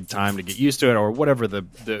just need time to get used to it, or whatever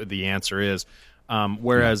the answer is.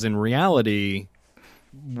 Whereas in reality,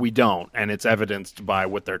 we don't, and it's evidenced by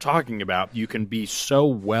what they're talking about. You can be so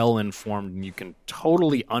well informed, and you can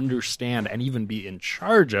totally understand and even be in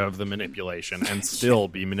charge of the manipulation and still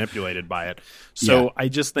be manipulated by it. So I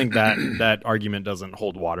just think that argument doesn't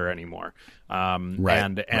hold water anymore. What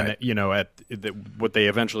they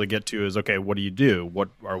eventually get to is, okay, what do you do? What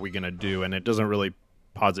are we going to do? And it doesn't really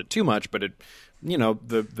posit too much, but it,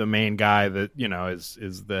 the main guy that,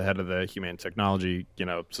 is the head of the Humane Technology,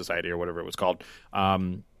 Society or whatever it was called,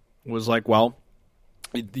 was like, well,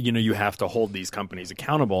 you have to hold these companies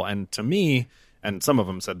accountable. And to me, and some of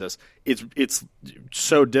them said this, it's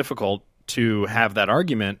so difficult to have that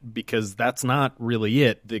argument because that's not really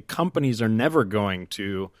it. The companies are never going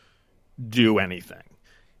to do anything.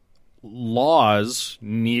 Laws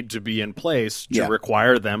need to be in place to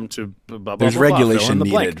require them to There's regulation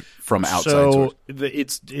needed from outside source.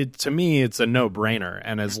 To me, it's a no-brainer.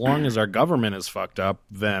 And as long as our government is fucked up,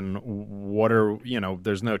 then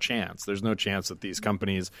there's no chance. There's no chance that these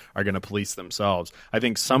companies are going to police themselves. I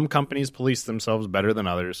think some companies police themselves better than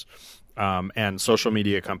others. And social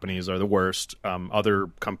media companies are the worst. Other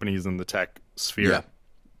companies in the tech sphere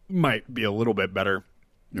might be a little bit better.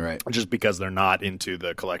 Right. Just because they're not into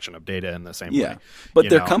the collection of data in the same way. But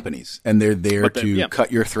they're companies, and they're there to cut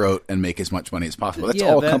your throat and make as much money as possible. That's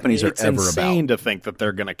all companies are ever about. It's insane to think that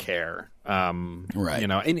they're going to care. Right.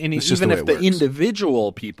 And even if the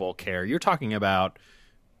individual people care, you're talking about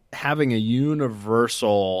having a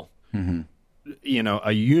universal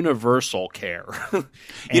a universal care.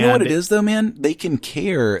 You know what it is, though, man? They can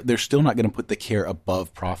care. They're still not going to put the care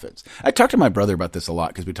above profits. I talk to my brother about this a lot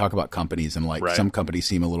because we talk about companies and some companies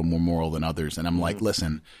seem a little more moral than others. And I'm like,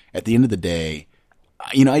 listen, at the end of the day,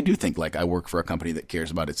 I do think I work for a company that cares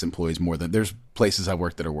about its employees more than there's places I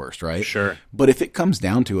work that are worse, right? Sure. But if it comes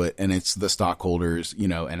down to it and it's the stockholders,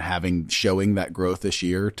 and showing that growth this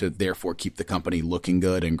year to therefore keep the company looking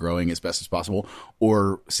good and growing as best as possible,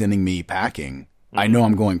 or sending me packing I know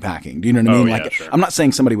I'm going packing. Do you know what I mean? Yeah, like, sure. I'm not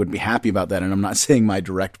saying somebody would be happy about that, and I'm not saying my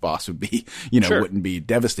direct boss would be, Sure. wouldn't be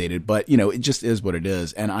devastated, but it just is what it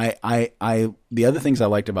is. And the other things I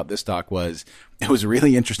liked about this doc was it was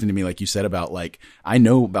really interesting to me, like you said about like, I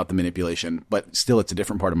know about the manipulation, but still it's a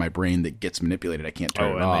different part of my brain that gets manipulated. I can't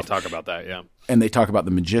turn it off. And they talk about that, yeah. And they talk about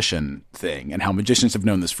the magician thing and how magicians have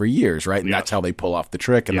known this for years, right? And that's how they pull off the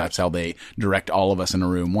trick, and that's how they direct all of us in a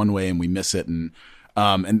room one way and we miss it. And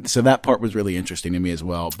so that part was really interesting to me as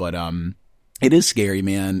well. But it is scary,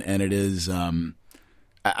 man, and it is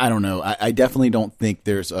I don't know. I definitely don't think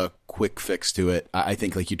there's a quick fix to it. I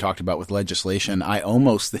think, like you talked about with legislation, I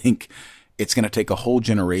almost think it's going to take a whole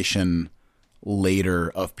generation later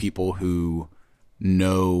of people who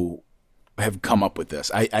have come up with this.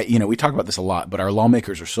 We talk about this a lot, but our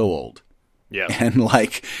lawmakers are so old. Yeah. And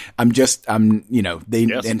like,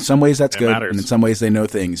 in some ways that's good. And in some ways they know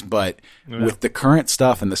things, but with the current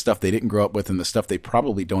stuff and the stuff they didn't grow up with and the stuff they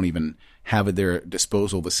probably don't even have at their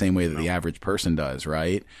disposal the same way that the average person does,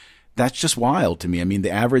 right? That's just wild to me. I mean,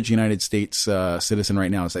 the average United States citizen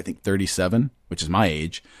right now is, I think, 37, which is my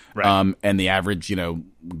age. Right. And the average,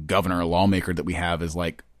 governor or lawmaker that we have is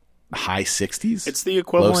like high 60s. It's the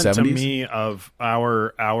equivalent to me of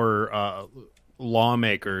our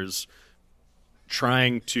lawmakers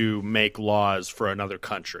trying to make laws for another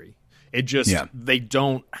country. It just, they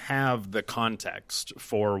don't have the context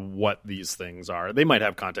for what these things are. They might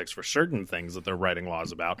have context for certain things that they're writing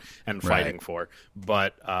laws about and fighting for.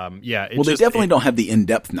 But, they definitely don't have the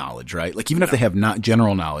in-depth knowledge, right? Like, even if they have not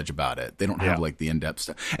general knowledge about it, they don't have like the in-depth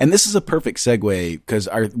stuff. And this is a perfect segue because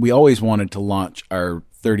we always wanted to launch our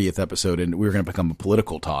 30th episode, and we were going to become a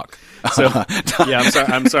political talk. So,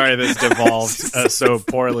 I'm sorry this devolved so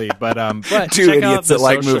poorly, but two idiots that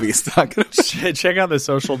like movies. Check out The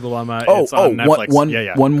Social Dilemma. It's on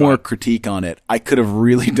Netflix. One more critique on it. I could have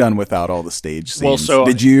really done without all the stage scenes. Well, so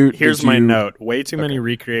here's my note. Way too many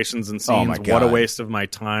recreations and scenes. Oh my God. What a waste of my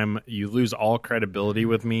time. You lose all credibility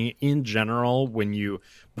with me in general when you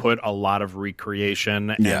put a lot of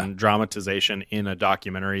recreation and dramatization in a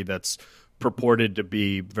documentary that's purported to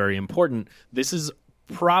be very important. This is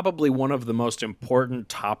probably one of the most important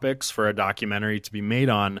topics for a documentary to be made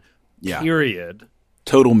on, period.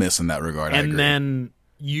 Total miss in that regard. And then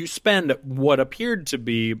you spend what appeared to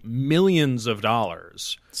be millions of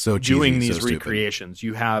dollars doing these recreations.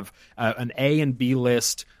 You have an A and B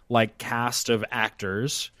list like cast of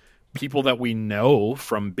actors, people that we know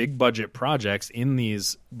from big budget projects in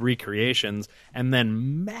these recreations, and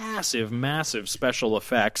then massive special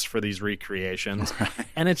effects for these recreations. Right.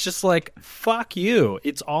 And it's just like, fuck you.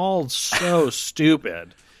 It's all so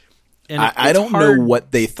stupid. And I don't know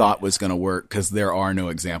what they thought was going to work because there are no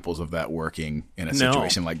examples of that working in a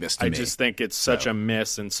situation like this to me. I just think it's such a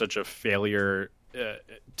miss and such a failure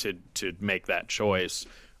to make that choice.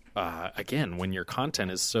 Again, when your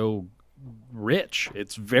content is so rich,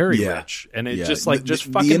 it's very rich, and it's just like just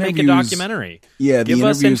fucking make a documentary. Give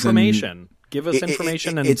us information. Give us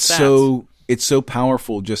information, and it's stats. It's so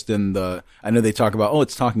powerful. Just in the, I know they talk about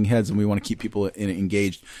it's talking heads, and we want to keep people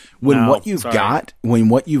engaged. When what you've got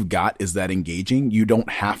is that engaging, you don't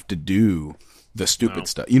have to do the stupid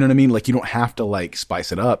stuff. You know what I mean? Like, you don't have to like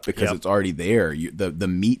spice it up because it's already there. The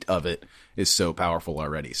meat of it is so powerful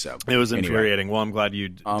already. So it was infuriating. Well, I'm glad you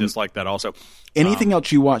disliked that also. Anything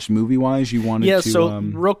else you watched movie-wise you wanted to... Yeah, so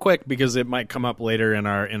real quick, because it might come up later in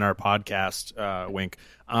our podcast, Wink.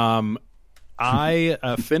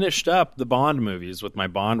 I finished up the Bond movies with my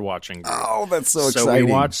Bond watching group. Oh, that's so exciting. So we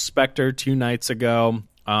watched Spectre 2 nights ago,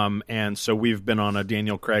 and so we've been on a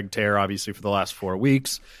Daniel Craig tear, obviously, for the last 4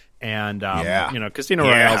 weeks. And Casino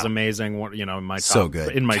Royale is amazing. In my top, so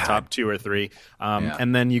good. In my top 2 or 3.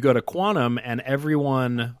 And then you go to Quantum, and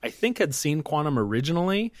everyone I think had seen Quantum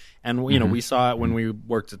originally, and we saw it when we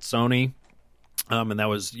worked at Sony, and that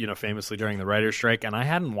was famously during the writer's strike. And I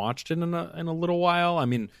hadn't watched it in a little while. I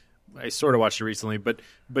mean, I sort of watched it recently, but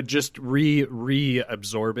just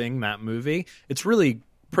re-absorbing that movie, it's really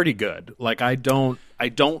pretty good. Like, I don't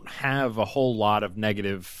have a whole lot of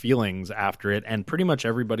negative feelings after it, and pretty much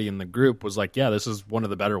everybody in the group was like, yeah, this is one of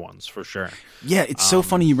the better ones for sure. Yeah, it's so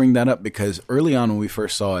funny you bring that up because early on when we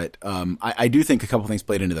first saw it, I do think a couple things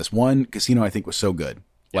played into this. One, Casino I think was so good.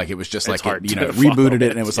 Like, it was just like, rebooted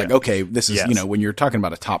it, and it was like, okay, this is, when you're talking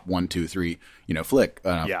about a top 1, 2, 3, flick,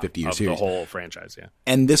 50 year series. The whole franchise,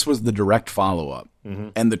 And this was the direct follow-up.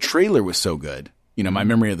 Mm-hmm. And the trailer was so good. My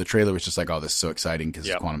memory of the trailer was just like, oh, this is so exciting because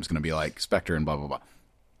Quantum's going to be like Spectre and blah, blah, blah.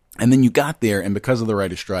 And then you got there, and because of the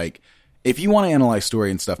writer's strike, If you want to analyze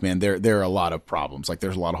story and stuff, man, there are a lot of problems. Like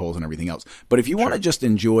there's a lot of holes and everything else. But if you want to just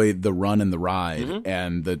enjoy the run and the ride,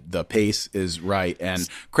 and the pace is right, and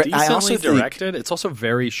decently I also directed, it's also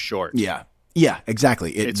very short. Yeah,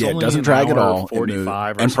 exactly. It doesn't drag at all.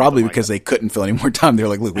 45 and probably because they couldn't fill any more time. They're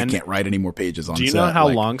like, look, we can't write any more pages on set. Do you know how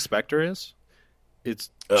long Spectre is?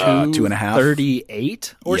 It's 2.5,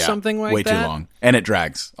 38 or something like way that. Way too long, and it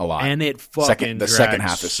drags a lot. And it fucking the second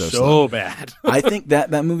half is so slow. bad. I think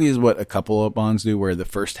that movie is what a couple of Bonds do, where the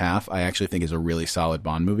first half I actually think is a really solid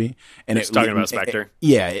Bond movie. And it's talking about Spectre.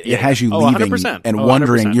 It has you leaving 100%. and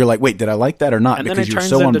wondering. 100%. You're like, wait, did I like that or not? And because then it you're turns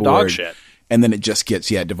so on into board. Dog shit. And then it just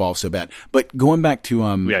gets it devolves so bad. But going back to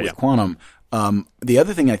with Quantum, the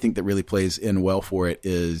other thing I think that really plays in well for it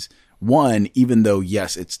is. One, even though,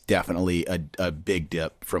 yes, it's definitely a big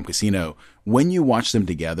dip from Casino, when you watch them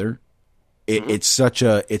together, it's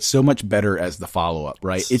so much better as the follow-up,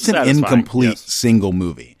 right? It's an incomplete single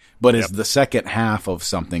movie, but as the second half of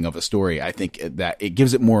something, of a story, I think that it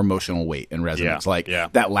gives it more emotional weight and resonance.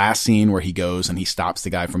 That last scene where he goes and he stops the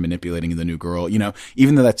guy from manipulating the new girl,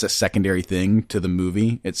 even though that's a secondary thing to the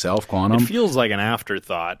movie itself, Quantum. It feels like an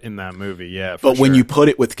afterthought in that movie, But when you put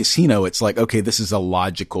it with Casino, it's like, okay, this is a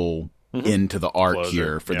logical into the arc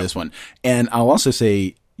here for this one. And I'll also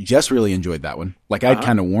say, Jess really enjoyed that one. Like I'd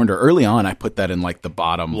kind of warned her early on. I put that in like the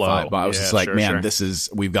bottom 5. I was just like,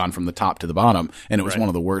 we've gone from the top to the bottom, and it was one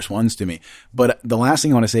of the worst ones to me. But the last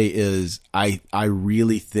thing I want to say is I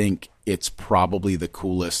really think it's probably the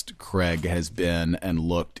coolest Craig has been and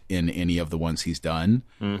looked in any of the ones he's done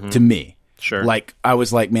to me. Sure. Like, I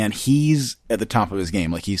was like, man, he's at the top of his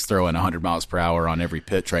game. Like, he's throwing 100 miles per hour on every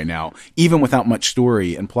pitch right now, even without much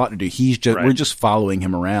story and plot to do. We're just following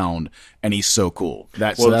him around, and he's so cool.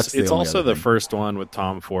 It's also the first one with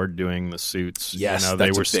Tom Ford doing the suits. Yes, they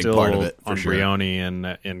were still part of it, on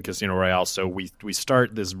Brioni in Casino Royale. So we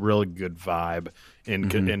start this really good vibe in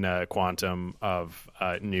Quantum of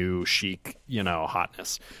new chic,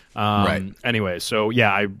 hotness. Anyway, so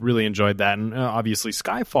I really enjoyed that, and obviously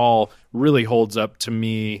Skyfall really holds up to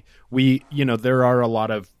me. There are a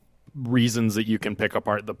lot of reasons that you can pick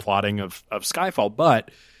apart the plotting of Skyfall,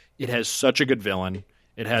 but it has such a good villain.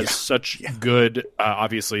 It has such good.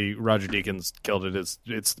 Obviously, Roger Deakins killed it.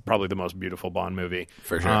 It's probably the most beautiful Bond movie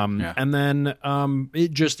for sure. And then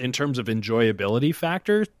it just in terms of enjoyability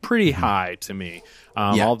factor, pretty high to me.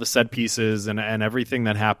 All the set pieces and everything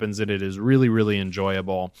that happens in it is really, really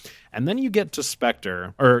enjoyable. And then you get to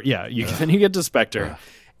Spectre, then you get to Spectre,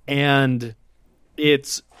 and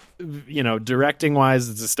it's. Directing wise,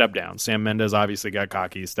 it's a step down. Sam Mendes obviously got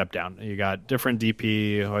cocky, step down. You got different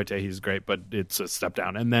DP. Hoyte, he's great, but it's a step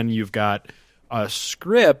down. And then you've got a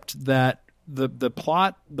script that the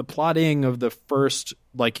plotting of the first,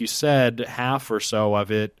 like you said, half or so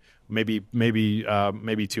of it, maybe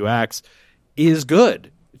 2 acts, is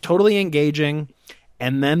good, totally engaging.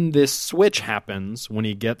 And then this switch happens when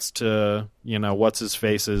he gets to what's his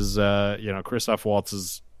face's Christoph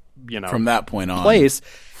Waltz's from that point on place.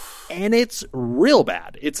 And it's real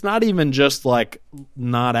bad. It's not even just like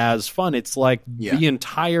not as fun. It's like the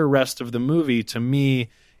entire rest of the movie to me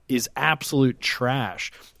is absolute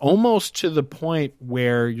trash. Almost to the point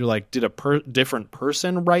where you're like, did a different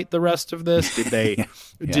person write the rest of this? Did they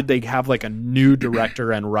did they have like a new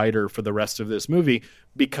director and writer for the rest of this movie?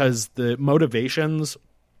 Because the motivations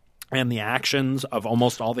and the actions of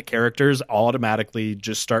almost all the characters automatically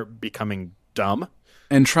just start becoming dumb.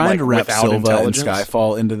 And trying to wrap Silva and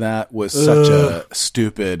Skyfall into that was such a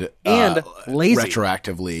stupid and lazy.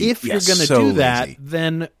 Retroactively. If you're going to do that,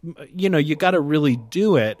 then you got to really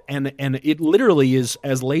do it. And it literally is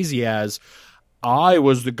as lazy as I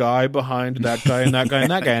was the guy behind that guy and that guy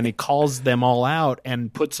and that guy, and he calls them all out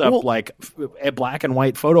and puts up like black and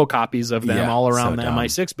white photocopies of them all around the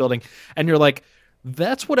MI6 building, and you're like,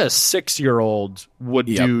 that's what a 6-year-old would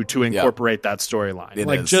do to incorporate that storyline.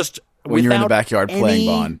 Like just. When you're in the backyard playing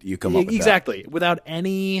Bond, you come up with that. Without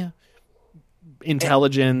any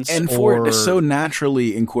intelligence. And for it to so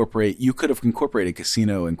naturally incorporate, you could have incorporated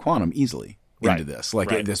Casino and Quantum easily into this.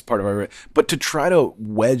 This part of our... But to try to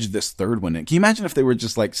wedge this third one in... Can you imagine if they were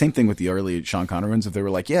just like... Same thing with the early Sean Connery ones. If they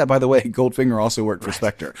were like, yeah, by the way, Goldfinger also worked for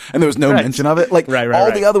Spectre. And there was no mention of it. Like,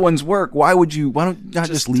 all the other ones work. Why don't you not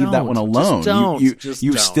just leave that one alone?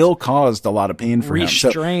 You've still caused a lot of pain for him.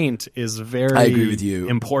 Restraint is very I agree with you.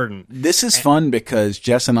 Important. This is fun because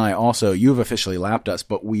Jess and I also... You have officially lapped us,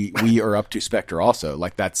 but we are up to Spectre also.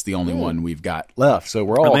 Like, that's the only one we've got left. So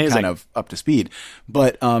we're all kind of up to speed.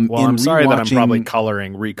 But I'm sorry that I'm probably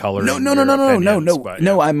recoloring.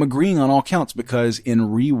 No. I'm agreeing on all counts because in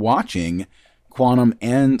rewatching Quantum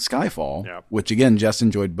and Skyfall, which again Jess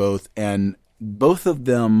enjoyed both, and both of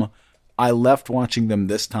them I left watching them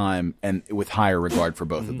this time and with higher regard for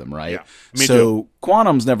both of them, right? Yeah. Me so too.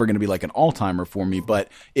 Quantum's never going to be like an all-timer for me, but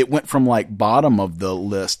it went from like bottom of the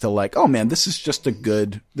list to like, oh man, this is just a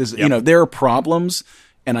good, you know, there are problems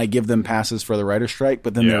and I give them passes for the writer's strike,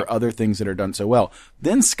 but then there are other things that are done so well.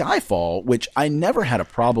 Then Skyfall, which I never had a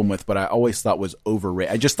problem with, but I always thought was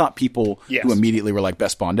overrated. I just thought people who immediately were like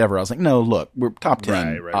best Bond ever. I was like, no, look, we're top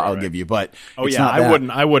 10. I'll give you, but it's not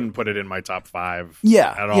that. I wouldn't put it in my top 5.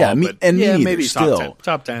 At all. Yeah, maybe still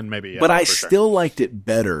top 10, maybe. But I still liked it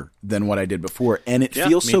better than what I did before, and it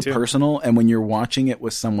feels so personal. And when you're watching it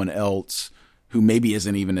with someone else who maybe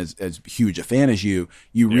isn't even as huge a fan as you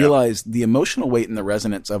realize the emotional weight and the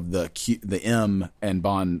resonance of the M and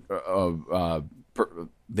Bond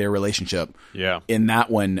their relationship in that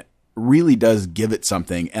one really does give it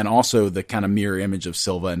something, and also the kind of mirror image of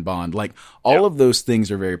Silva and Bond. Like all of those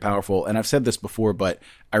things are very powerful, and I've said this before, but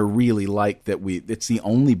I really like that it's the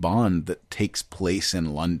only Bond that takes place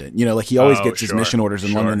in London. You know, like he always gets his mission orders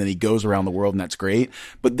in London, and then he goes around the world, and that's great.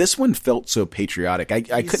 But this one felt so patriotic. I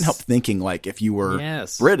couldn't help thinking, like, if you were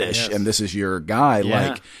British and this is your guy,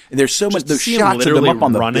 like there's so much, those shots of them up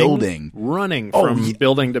on the building. Running from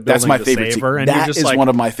building to building. That's my favorite. That is like, one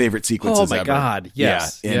of my favorite sequences ever. Oh my God,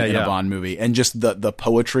 yes. In a Bond movie. And just the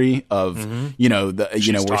poetry of, you know,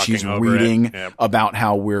 where she's reading about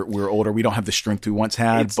how we're older. We don't have the strength we once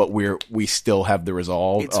had, but we still have the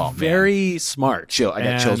resolve. It's very smart. I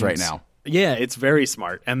got chills right now. Yeah, it's very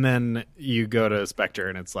smart. And then you go to Spectre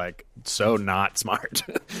and it's like so not smart.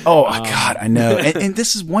 God, I know. And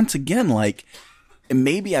this is once again like, and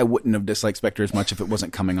maybe I wouldn't have disliked Spectre as much if it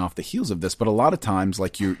wasn't coming off the heels of this, but a lot of times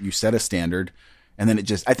like you set a standard and then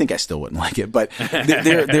I think I still wouldn't like it, but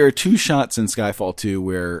there are two shots in Skyfall 2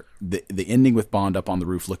 where the ending with Bond up on the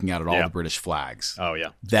roof looking out at all the British flags. Oh yeah.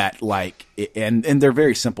 That like, and they're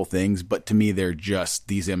very simple things, but to me they're just,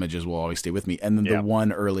 these images will always stay with me. And then the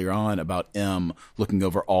one earlier on about M looking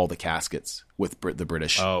over all the caskets with the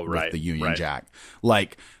British, with the Union Jack.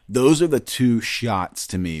 Like those are the two shots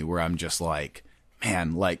to me where I'm just like,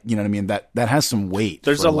 man, like, you know what I mean? That has some weight.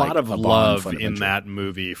 There's a lot of love in that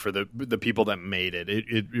movie for the people that made it.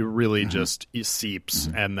 It really just seeps,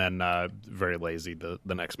 and then very lazy the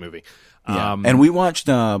next movie. And we watched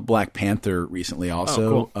Black Panther recently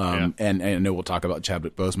also. Oh, cool. And I know we'll talk about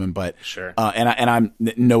Chadwick Boseman, but sure. And I'm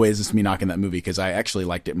no way is this me knocking that movie because I actually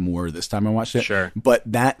liked it more this time I watched it. Sure. But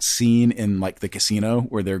that scene in like the casino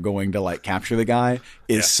where they're going to like capture the guy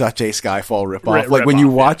is such a Skyfall ripoff. Like when you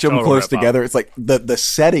watch them close together, it's like the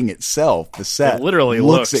setting itself, the set it literally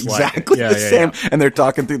looks exactly the same. Yeah. And they're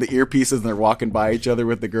talking through the earpieces and they're walking by each other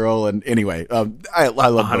with the girl. And anyway, I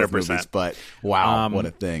love 100%. Both movies, but wow, what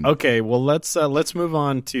a thing. Okay, well let's move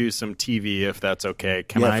on to some TV if that's okay.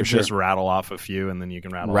 Can I just rattle off a few and then you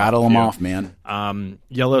can rattle them off, man.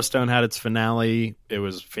 Yellowstone had its finale. It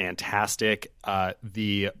was fantastic.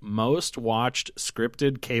 The most watched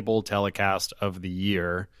scripted cable telecast of the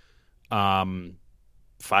year.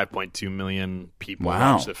 5.2 million people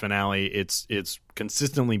watched the finale. It's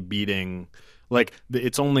consistently beating, like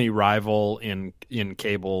its only rival in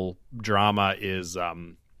cable drama is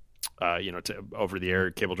over the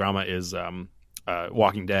air cable drama is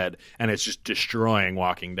Walking Dead, and it's just destroying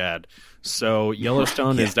Walking Dead. So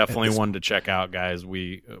Yellowstone is definitely one to check out, guys.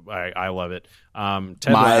 I love it.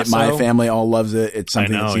 Ted Lasso, my family all loves it. It's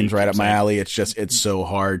something that seems right up my alley. It's just it's so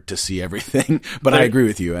hard to see everything, but I agree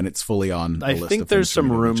with you, and it's fully on the list. I think there's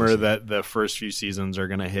some rumor that the first few seasons are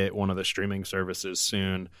going to hit one of the streaming services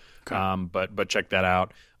soon. Okay. But check that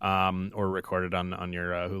out. Or record it on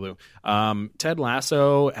your Hulu. Ted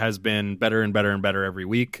Lasso has been better and better and better every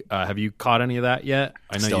week. Have you caught any of that yet?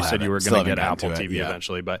 I know you said you were going to get Apple TV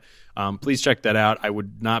eventually, but please check that out. I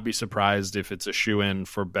would not be surprised if it's a shoo-in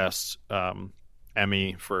for Best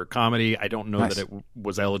Emmy for comedy. I don't know that it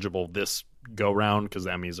was eligible this go-round because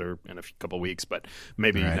the Emmys are in a couple weeks, but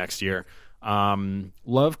maybe next year.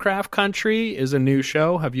 Lovecraft Country is a new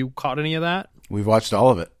show. Have you caught any of that? We've watched all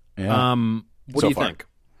of it. Yeah. What do you think?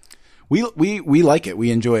 We like it.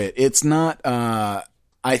 We enjoy it. It's not.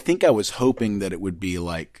 I think I was hoping that it would be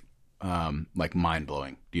like mind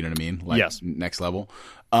blowing. Do you know what I mean? Like next level.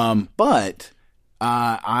 But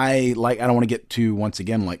I don't want to get too once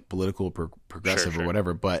again like political progressive or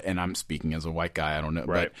whatever. But and I'm speaking as a white guy. I don't know.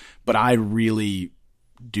 Right. But I really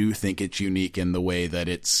do think it's unique in the way that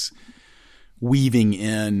it's weaving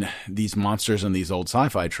in these monsters and these old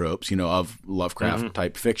sci-fi tropes, you know, of Lovecraft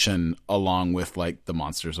type fiction, along with like the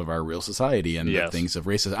monsters of our real society and the things of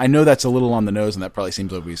racism. I know that's a little on the nose, and that probably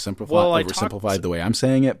seems like we oversimplified the way I'm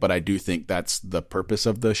saying it, but I do think that's the purpose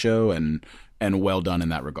of the show, and well done in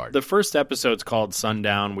that regard. The first episode's called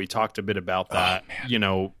Sundown. We talked a bit about that, you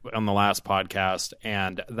know, on the last podcast,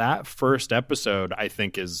 and that first episode I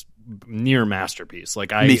think is near masterpiece.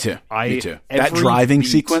 Like Me too. That driving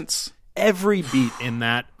sequence. Every beat in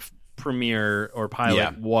that premiere or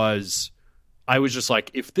pilot was, I was just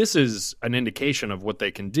like, if this is an indication of what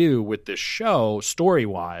they can do with this show story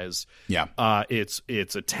wise, it's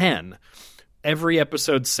a 10. Every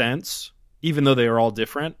episode since, even though they are all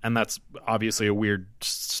different, and that's obviously a weird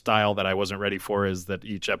style that I wasn't ready for, is that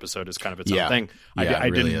each episode is kind of its own thing. I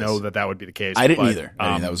didn't know that would be the case. I didn't either.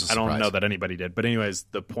 That was a surprise. I don't know that anybody did. But anyways,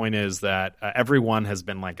 the point is that everyone has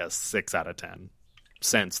been like a 6 out of 10.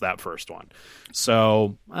 Since that first one.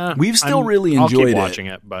 So we've still really enjoyed keep watching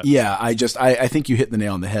it. But yeah, I think you hit the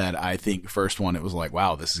nail on the head. I think first one, it was like,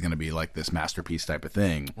 wow, this is going to be like this masterpiece type of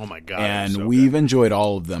thing. Oh my God. And we've enjoyed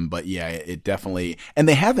all of them, but yeah, it definitely, and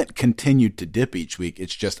they haven't continued to dip each week.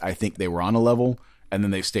 It's just, I think they were on a level and then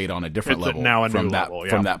they've stayed on a different level from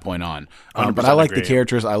that point on. But I like the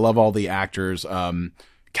characters. I love all the actors. God, I'm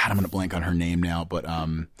going to blank on her name now, but,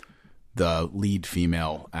 the lead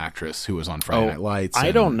female actress who was on Friday Night Lights.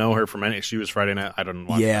 I don't know her from any. She was Friday Night. I don't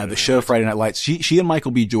watch. Yeah, the show Friday Night Lights. She and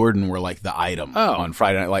Michael B. Jordan were like the item on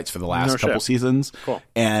Friday Night Lights for the last couple seasons. Cool.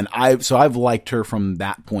 And I've liked her from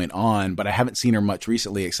that point on, but I haven't seen her much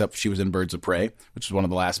recently, except she was in Birds of Prey, which was one of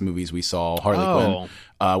the last movies we saw. Harley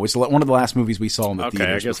Quinn, which is one of the last movies we saw in the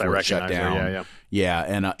theaters before it shut down. Her, yeah.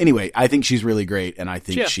 And anyway, I think she's really great, and I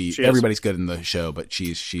think everybody's good in the show, but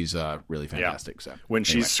she's really fantastic. Yeah. So when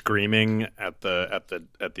she's screaming at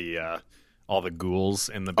the all the ghouls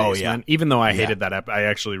in the basement, even though I hated that I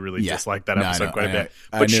actually really disliked that episode quite a bit.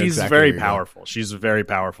 But she's very powerful. She's a very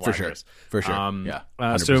powerful actress. For sure.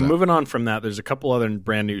 100%. So moving on from that, there's a couple other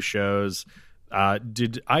brand new shows.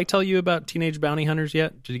 Did I tell you about Teenage Bounty Hunters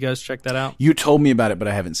yet? Did you guys check that out? You told me about it, but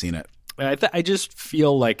I haven't seen it. I just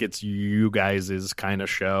feel like it's you guys' kind of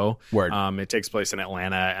show. Word. It takes place in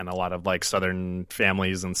Atlanta and a lot of like Southern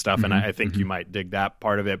families and stuff, and I think you might dig that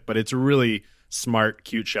part of it. But it's a really smart,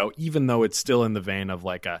 cute show, even though it's still in the vein of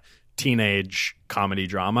like a teenage comedy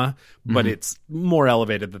drama, but it's more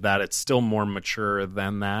elevated than that. It's still more mature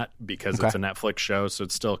than that because it's a Netflix show, so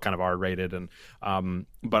it's still kind of R-rated. And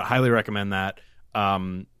but highly recommend that.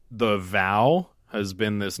 The Vow has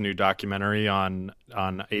been this new documentary on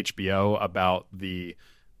HBO about the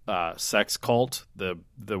sex cult, the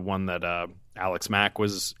one that Alex Mack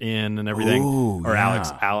was in and everything. Ooh, or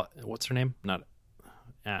what's her name? Not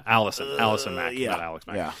Allison Mack, not Alex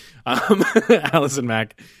Mack. Yeah. Allison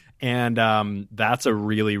Mack. And that's a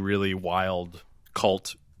really, really wild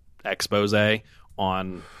cult expose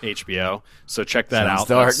on HBO. So check that out.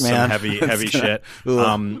 Dark, that's man. Some heavy shit.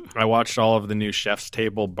 I watched all of the new Chef's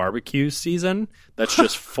Table barbecue season. That's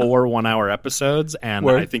just 4 1-hour episodes, and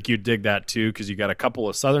I think you dig that too because you got a couple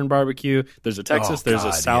of Southern barbecue. There's a Texas. There's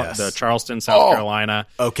a the Charleston, South Carolina.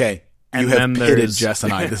 Okay. You have pitted Jess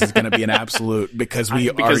and I. This is going to be an absolute because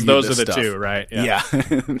those are the two, right? Yeah.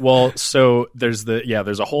 Well, so there's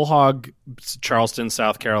a whole hog Charleston,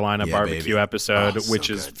 South Carolina barbecue episode, which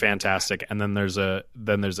is fantastic, and then there's a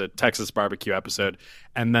Texas barbecue episode,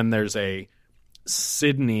 and then there's a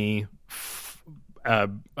Sydney,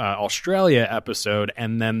 Australia episode,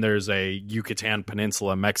 and then there's a Yucatan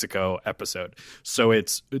Peninsula, Mexico episode. So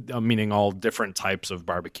it's meaning all different types of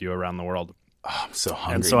barbecue around the world. Oh, I'm so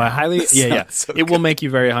hungry. And so I highly, so it will make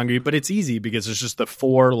you very hungry, but it's easy because it's just the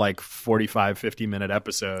 4 like 45, 50-minute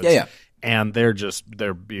episodes. Yeah. And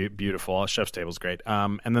they're beautiful. Chef's Table's great.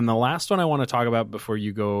 And then the last one I want to talk about before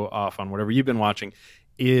you go off on whatever you've been watching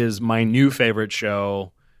is my new favorite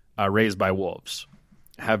show, Raised by Wolves.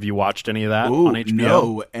 Have you watched any of that on HBO?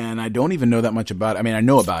 No, and I don't even know that much about it. I mean, I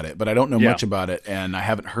know about it, but I don't know much about it, and I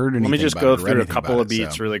haven't heard anything about it. Let me just go through a couple of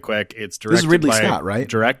beats really quick. It's directed this is Ridley Scott, right?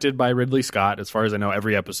 Directed by Ridley Scott. As far as I know,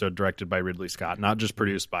 every episode directed by Ridley Scott. Not just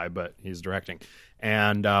produced by, but he's directing.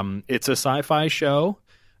 And it's a sci-fi show,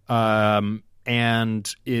 and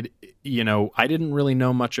it, I didn't really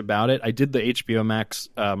know much about it. I did the HBO Max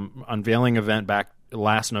unveiling event back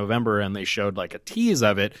last November, and they showed like a tease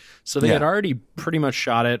of it, so they had already pretty much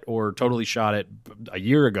shot it or totally shot it a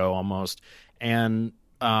year ago almost, and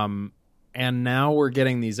now we're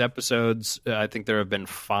getting these episodes. I think there have been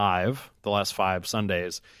 5 the last 5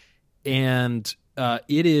 Sundays, and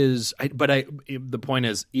It is, the point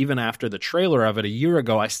is, even after the trailer of it a year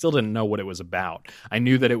ago, I still didn't know what it was about. I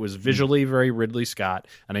knew that it was visually very Ridley Scott,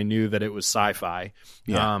 and I knew that it was sci-fi,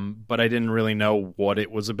 but I didn't really know what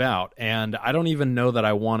it was about. And I don't even know that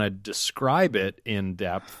I want to describe it in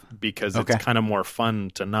depth because it's kind of more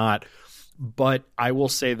fun to not. But I will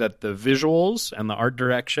say that the visuals and the art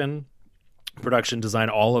direction, production design,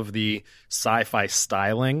 all of the sci-fi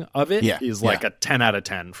styling of it is like a 10 out of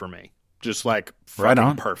 10 for me. Just like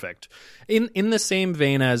fucking perfect. In the same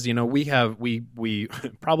vein as, you know, we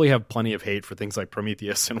probably have plenty of hate for things like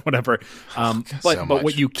Prometheus and whatever. But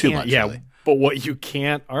what you can't but what you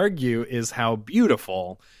can't argue is how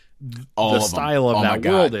beautiful the style of that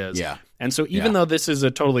world is. Yeah. And so even though this is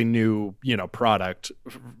a totally new, you know, product,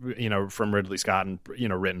 you know, from Ridley Scott and, you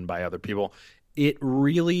know, written by other people, it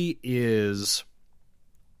really is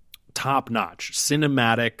top notch,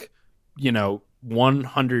 cinematic, you know,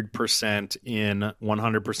 100% in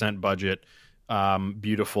 100% budget,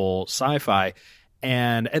 beautiful sci-fi.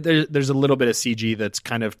 And there's a little bit of CG that's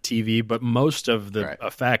kind of TV, but most of the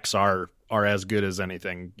effects are as good as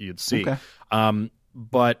anything you'd see. Okay.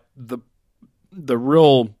 But the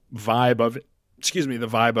real vibe of it, the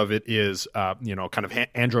vibe of it is, you know, kind of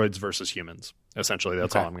androids versus humans. Essentially,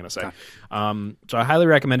 that's all I'm going to say. Okay. So I highly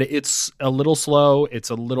recommend it. It's a little slow. It's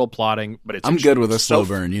a little plotting, but it's. I'm good with a slow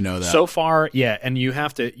burn. You know that. So far, yeah, and you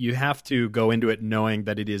have to go into it knowing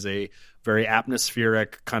that it is a very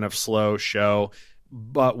atmospheric kind of slow show.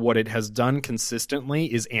 But what it has done consistently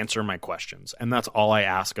is answer my questions. And that's all I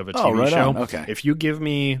ask of a TV show. On. Okay. If you give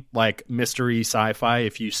me like mystery sci-fi,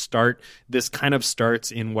 this kind of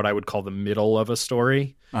starts in what I would call the middle of a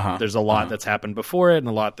story. There's a lot that's happened before it and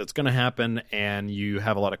a lot that's going to happen. And you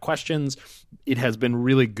have a lot of questions. It has been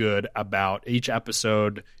really good about each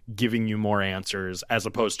episode giving you more answers as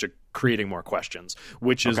opposed to creating more questions,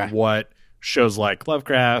 which is what shows like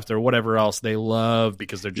Lovecraft or whatever else they love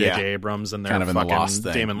because they're J.J. Abrams and they're kind of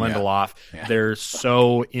fucking Damon Lindelof. Yeah. They're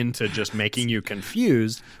so into just making you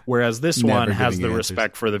confused, whereas this one has the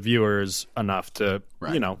respect for the viewers enough to,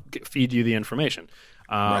 you know, feed you the information.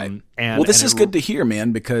 And this is good to hear,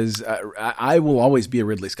 man, because I will always be a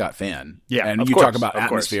Ridley Scott fan. Yeah, and you talk about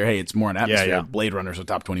atmosphere. Hey, it's more an atmosphere. Yeah. Blade Runner's a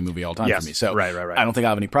top 20 movie all time for me. So I don't think I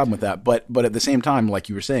have any problem with that. But at the same time, like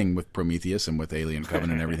you were saying with Prometheus and with Alien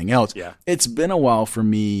Covenant and everything else, it's been a while for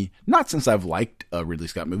me. Not since I've liked a Ridley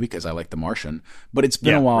Scott movie because I like The Martian, but it's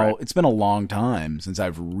been a while. Right. It's been a long time since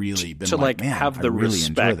I've really been to man, have the really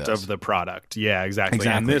respect of the product. Yeah, exactly.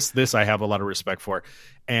 And this I have a lot of respect for.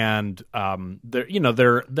 And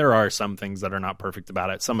there are some things that are not perfect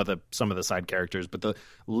about it. Some of the side characters, but the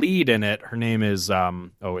lead in it, her name is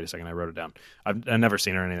oh wait a second, I wrote it down. I've never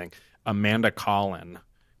seen her in anything. Amanda Collin.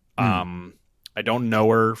 I don't know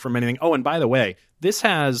her from anything. Oh, and by the way, this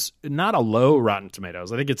has not a low Rotten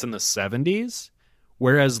Tomatoes. I think it's in the 70s,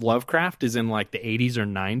 whereas Lovecraft is in like the 80s or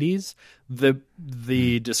 90s.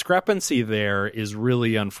 The discrepancy there is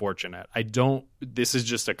really unfortunate. This is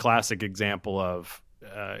just a classic example of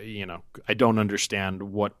I don't understand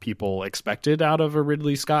what people expected out of a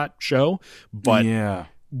Ridley Scott show, but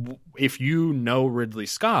if you know Ridley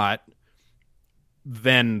Scott,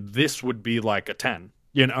 then this would be like a 10,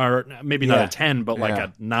 or maybe not a 10, but like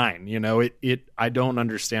a 9. I don't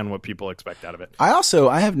understand what people expect out of it.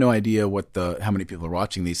 I have no idea how many people are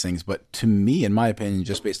watching these things, but to me, in my opinion,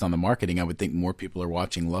 just based on the marketing, I would think more people are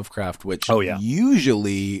watching Lovecraft, which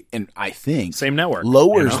usually, and I think same network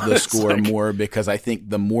lowers the score more because I think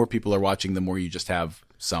the more people are watching, the more you just have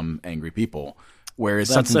some angry people. Whereas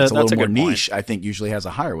something that's a little more niche, I think usually has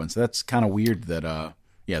a higher one. So that's kind of weird that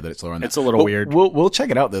that it's lower on that. It's a little weird. We'll check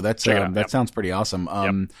it out though. That sounds pretty awesome.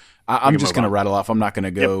 I'm just going to rattle off. I'm not going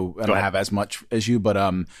to go. I don't have as much as you, but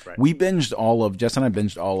we binged Jess and I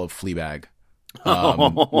binged all of Fleabag,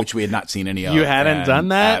 which we had not seen any of. You hadn't done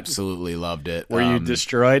that? Absolutely loved it. Were you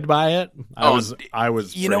destroyed by it? I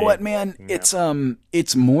was. You know what, man? Yeah.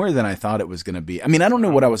 It's more than I thought it was going to be. I mean, I don't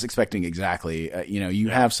know what I was expecting exactly. You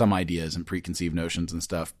have some ideas and preconceived notions and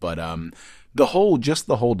stuff, but the whole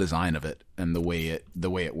design of it and the way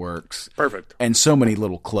it works, perfect, and so many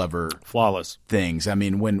little clever, flawless things. I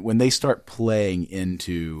mean, when they start playing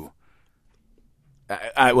into,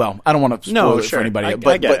 I don't want to spoil it for anybody,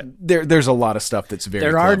 but there's a lot of stuff that's very.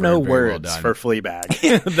 There are no words for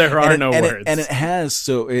Fleabag. There are no words, and it has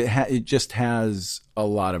it just has a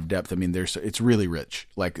lot of depth. I mean, it's really rich.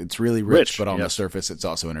 Like, it's really rich, but on the surface, it's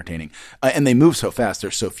also entertaining. And they move so fast.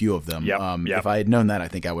 There's so few of them. If I had known that, I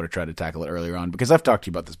think I would have tried to tackle it earlier on, because I've talked to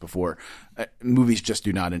you about this before. Movies just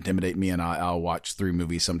do not intimidate me, and I'll watch 3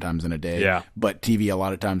 movies sometimes in a day. Yeah. But TV, a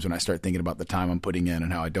lot of times when I start thinking about the time I'm putting in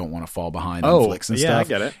and how I don't want to fall behind on flicks and stuff, I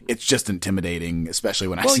get it. It's just intimidating, especially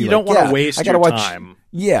when I see, well, you don't want to waste your time.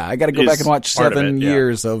 Yeah, I got to go back and watch 7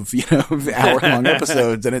 years of hour-long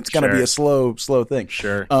episodes, and it's going to be a slow thing.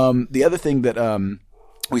 Sure. The other thing that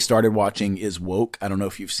we started watching is Woke. I don't know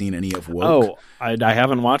if you've seen any of Woke. Oh, I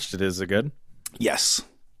haven't watched it. Is it good? Yes,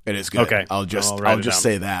 it is good. Okay, I'll just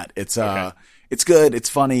say that it's it's good. It's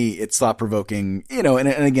funny. It's thought provoking. And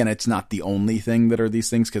again, it's not the only thing that are these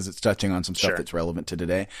things, because it's touching on some stuff that's relevant to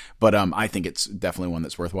today. But I think it's definitely one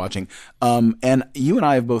that's worth watching. And you and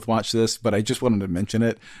I have both watched this, but I just wanted to mention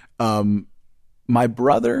it. My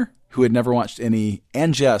brother, who had never watched any,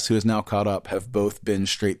 and Jess, who is now caught up, have both been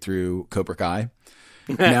straight through Cobra Kai.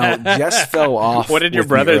 Now, Jess fell off. What did your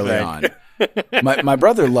brother think? My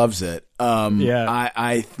brother loves it.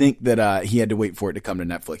 I think that he had to wait for it to come to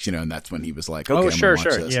Netflix, and that's when he was like, okay, I'm gonna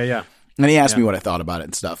watch this. Yeah. And he asked me what I thought about it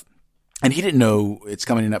and stuff. And he didn't know it's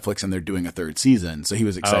coming to Netflix and they're doing a 3rd season, so he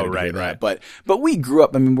was excited to hear that. But we grew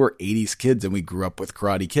up, we're 80s kids, and we grew up with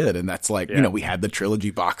Karate Kid, and that's like, we had the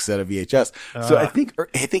trilogy box set of VHS. So I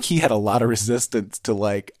think he had a lot of resistance to,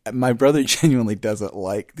 like, my brother genuinely doesn't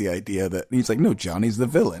like the idea that he's like, no, Johnny's the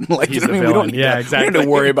villain. Like, he's the villain. We don't need to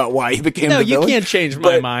worry about why he became the villain. No, you can't change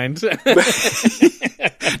my mind.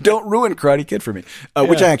 Don't ruin Karate Kid for me,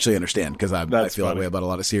 which I actually understand, because I feel that way about a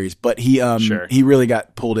lot of series. But he really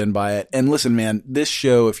got pulled in by it. And listen, man, this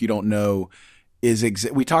show, if you don't know,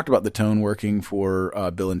 we talked about the tone working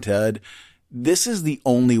for Bill and Ted. This is the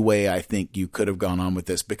only way I think you could have gone on with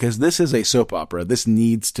this, because this is a soap opera. This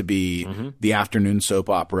needs to be the afternoon soap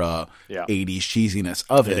opera, 80s cheesiness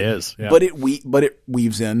of it. It is. Yeah. But it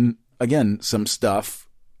weaves in, again, some stuff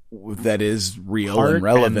that is real and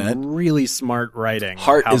relevant. And really smart writing.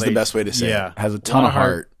 Heart is the best way to say it. Has a ton of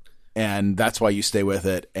heart. And that's why you stay with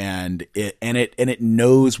it. And it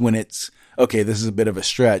knows when it's, okay, this is a bit of a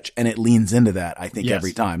stretch, and it leans into that, I think,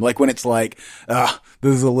 every time. Like, when it's like,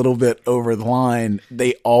 this is a little bit over the line,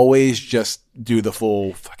 they always just do the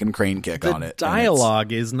full fucking crane kick on it. The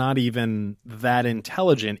dialogue is not even that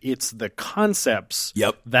intelligent. It's the concepts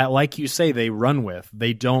that, like you say, they run with.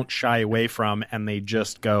 They don't shy away from, and they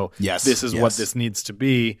just go, this is what this needs to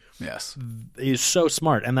be. Yes. Is so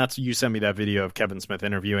smart. And you sent me that video of Kevin Smith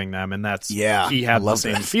interviewing them, and he had the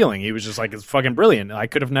same feeling. He was just like, it's fucking brilliant. I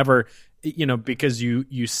could have never, because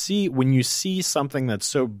you see, when you see something that's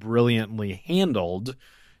so brilliantly handled,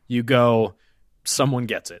 you go, someone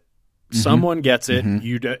gets it. Someone gets it.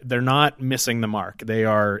 They're not missing the mark. They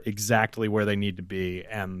are exactly where they need to be,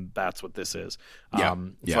 and that's what this is.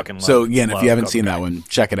 Fucking so again, if you haven't seen that one,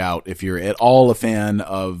 check it out. If you're at all a fan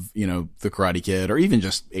of the Karate Kid, or even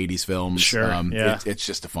just 80s films, it's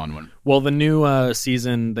just a fun one. Well, the new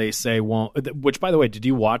season, they say won't. Which, by the way, did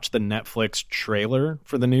you watch the Netflix trailer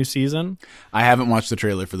for the new season? I haven't watched the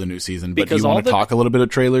trailer for the new season, but do you want to talk a little bit of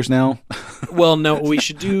trailers now? Well, no, we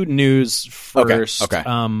should do news first. Okay.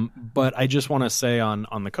 But I just want to say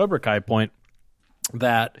on the Cobra Kai point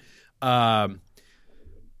that,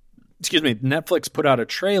 Netflix put out a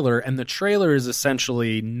trailer, and the trailer is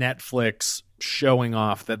essentially Netflix showing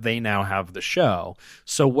off that they now have the show.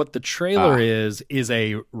 So what the trailer is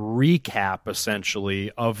a recap,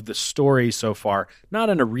 essentially, of the story so far,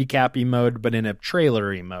 not in a recap-y mode, but in a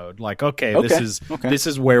trailer-y mode. Like, this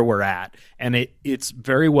is where we're at. And it's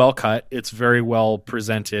very well cut. It's very well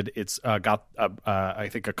presented. It's got, I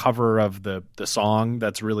think, a cover of the song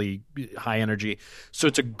that's really high energy. So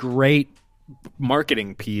it's a great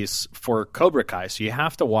marketing piece for Cobra Kai, so you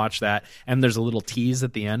have to watch that. And there's a little tease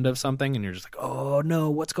at the end of something, and you're just like, oh no,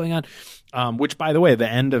 what's going on? Which, by the way, the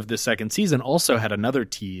end of the 2nd season also had another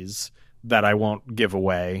tease that I won't give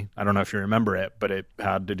away. I don't know if you remember it, but it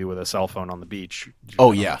had to do with a cell phone on the beach.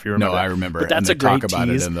 I remember. But that's a great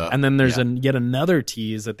tease. And then there's yet another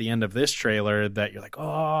tease at the end of this trailer that you're like,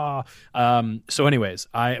 oh. So anyways,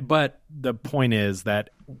 but the point is that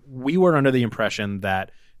we were under the impression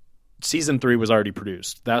that Season 3 was already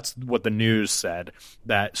produced. That's what the news said,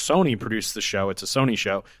 that Sony produced the show. It's a Sony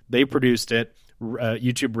show. They produced it.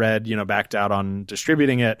 YouTube Red, backed out on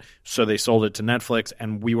distributing it, so they sold it to Netflix.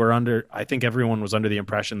 And I think everyone was under the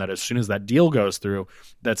impression that as soon as that deal goes through,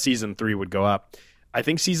 that Season 3 would go up. I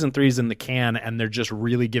think Season 3 is in the can, and they're just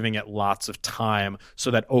really giving it lots of time so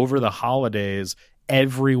that over the holidays,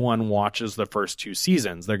 everyone watches the first 2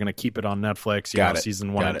 seasons. They're going to keep it on Netflix,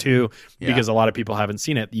 season 1 and 2, because a lot of people haven't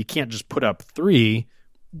seen it. You can't just put up 3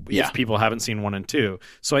 if people haven't seen 1 and 2.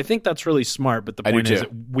 So I think that's really smart. But the point is,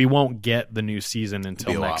 we won't get the new season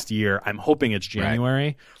until next year. I'm hoping it's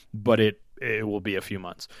January, but it will be a few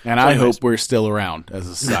months. And so I hope we're still around as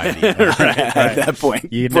a society at that point.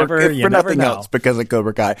 For nothing else, because of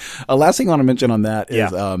Cobra Kai. Last thing I want to mention on that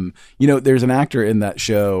is, there's an actor in that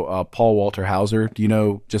show, Paul Walter Hauser. Do you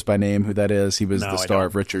know just by name who that is? He was the star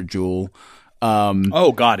of Richard Jewell.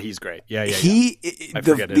 Oh God, he's great. Yeah.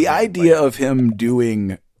 The idea of him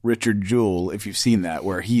doing Richard Jewell, if you've seen that,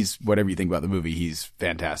 where he's, whatever you think about the movie, he's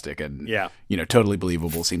fantastic and totally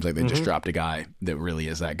believable. Seems like they just dropped a guy that really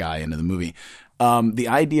is that guy into the movie. The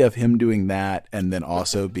idea of him doing that and then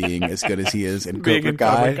also being as good as he is in Cobra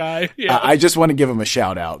Kai, I just want to give him a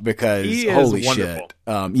shout out because holy shit.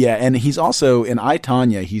 And he's also in I,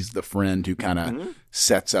 Tonya, he's the friend who kind of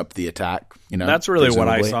sets up the attack. That's really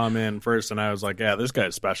presumably what I saw him in first, and I was like, yeah, this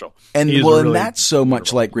guy's special. And and that's so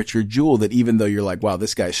much like Richard Jewell that even though you're like, wow,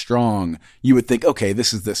 this guy's strong, you would think, okay,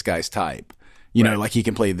 this is this guy's type. Like he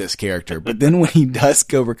can play this character. But then when he does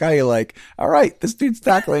Cobra Kai, you're like, all right, this dude's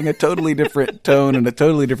tackling a totally different tone and a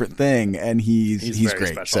totally different thing. And he's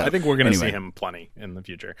great. Special. So, I think we're going to see him plenty in the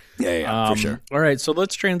future. Yeah, for sure. All right. So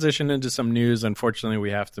let's transition into some news. Unfortunately,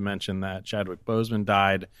 we have to mention that Chadwick Boseman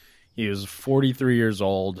died. He was 43 years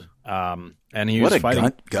old. And he was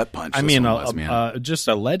fighting gut punch. I mean, just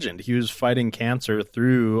a legend. He was fighting cancer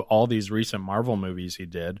through all these recent Marvel movies he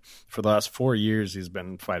did. For the last 4 years, he's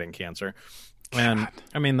been fighting cancer. And,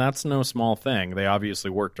 I mean, that's no small thing. They obviously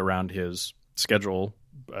worked around his schedule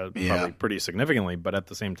probably pretty significantly, but at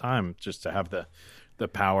the same time, just to have the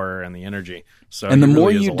power and the energy. So, and the more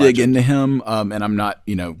you dig into him, and I'm not,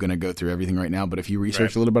 going to go through everything right now, but if you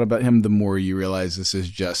research a little bit about him, the more you realize this is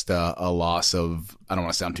just a loss of, I don't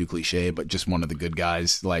want to sound too cliche, but just one of the good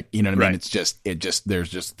guys. Like, you know what I mean? It's just, there's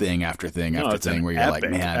just thing after thing after thing where you're like,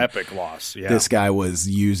 man, epic loss. Yeah. This guy was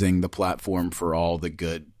using the platform for all the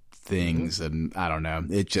good things, and I don't know.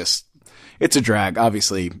 It's a drag.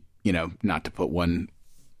 Obviously, not to put one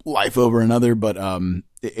life over another, but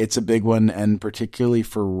it's a big one, and particularly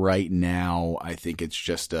for right now, I think it's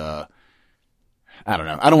just I don't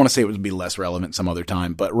know. I don't want to say it would be less relevant some other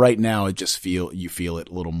time, but right now it just you feel it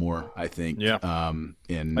a little more, I think. Yeah. I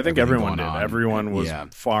think everyone did. Everyone was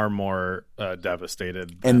far more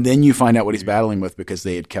devastated. And then you find out what he's battling with because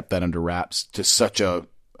they had kept that under wraps to such a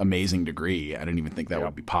amazing degree. I didn't even think that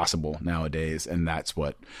would be possible nowadays, and that's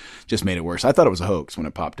what just made it worse. I thought it was a hoax when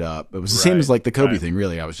it popped up. It was the same as like the Kobe thing,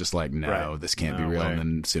 really. I was just like, no, this can't be real. And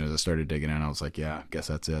then as soon as I started digging in, I was like, yeah, I guess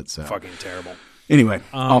that's it. So fucking terrible. Anyway,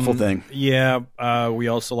 awful thing. Yeah, we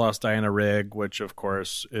also lost Diana Rigg, which of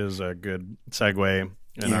course is a good segue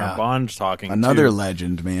in our Bond talking. Another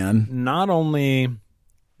legend, man. Not only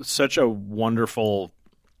such a wonderful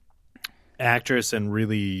actress and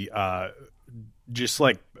really just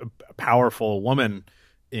like a powerful woman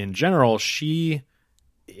in general, she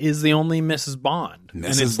is the only Mrs. Bond.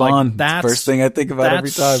 Mrs. Bond. Like, that's first thing I think about every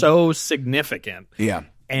time. So significant. Yeah.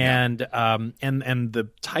 And the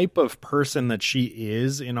type of person that she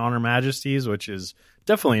is in On Her Majesty's, which is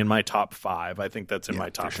definitely in my top 5. I think that's in my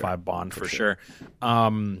top 5 Bond for sure.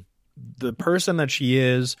 The person that she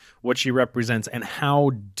is, what she represents, and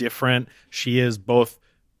how different she is, both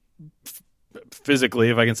physically,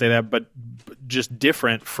 if I can say that, but just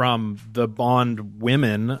different from the Bond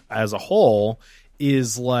women as a whole,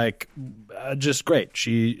 is like just great.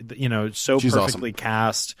 She, she's perfectly awesome.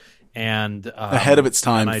 Cast and ahead of its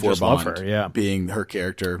time for Bond, her, being her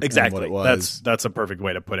character. Exactly, what it was. That's a perfect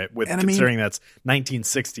way to put it. Considering that's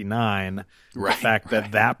 1969, the fact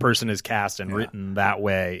that person is cast and written that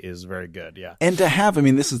way is very good. Yeah, and to have,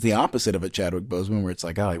 this is the opposite of a Chadwick Boseman, where it's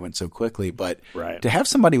like, oh, he went so quickly, but to have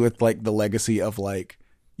somebody with like the legacy of like,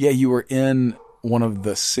 you were in one of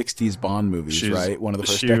the 60s Bond movies, right? One of the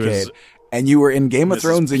first decade. And you were in Game of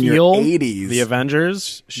Thrones in your 80s. The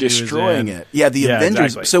Avengers. Destroying it. Yeah, the Avengers.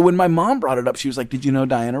 Exactly. So when my mom brought it up, she was like, did you know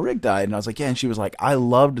Diana Rigg died? And I was like, yeah. And she was like, I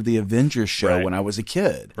loved the Avengers show when I was a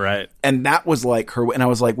kid. Right. And that was like her. And I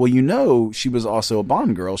was like, well, she was also a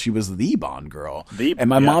Bond girl. She was the Bond girl. And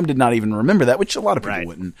my mom did not even remember that, which a lot of people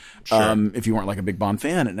wouldn't, if you weren't like a big Bond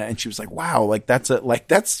fan. And she was like, wow, like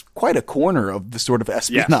that's quite a corner of the sort of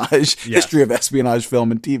espionage, history of espionage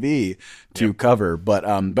film and TV to cover. But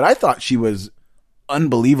I thought she was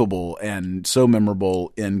unbelievable and so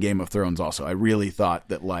memorable in Game of Thrones also. I really thought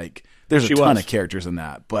that like there's a ton of characters in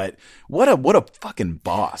that, but what a fucking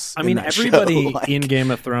boss. Everybody in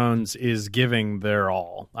Game of Thrones is giving their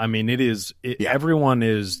all. Everyone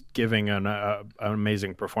is giving an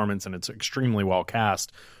amazing performance, and it's extremely well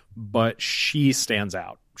cast, but she stands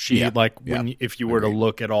out. If you were to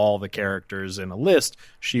look at all the characters in a list,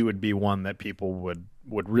 she would be one that people would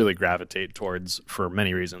would really gravitate towards for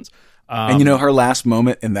many reasons. And her last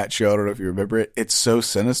moment in that show, I don't know if you remember it, it's so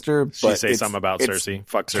sinister. But she say something about Cersei.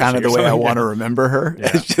 Fuck Cersei. Kind of the way I want to remember her.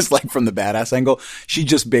 Yeah. It's just like from the badass angle. She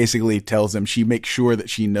just basically tells him, she makes sure that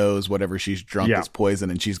she knows whatever she's drunk is poison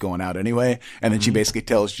and she's going out anyway. And then she basically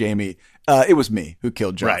tells Jaime, it was me who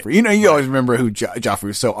killed Joffrey. Right. You always remember who Joffrey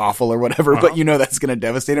was so awful or whatever, but that's going to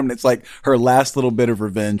devastate him. And it's like her last little bit of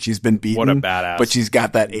revenge. She's been beaten. What a badass. But she's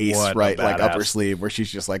got that ace like up her sleeve where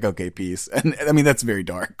she's just like, okay, peace. And I mean, that's very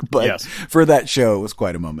dark, but for that show, it was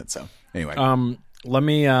quite a moment. So anyway, let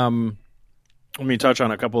me touch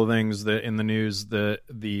on a couple of things that in the news.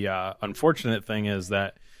 The unfortunate thing is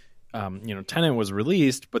that, Tenet was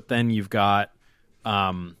released, but then you've got,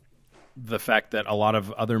 the fact that a lot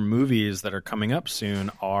of other movies that are coming up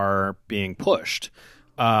soon are being pushed.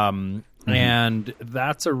 And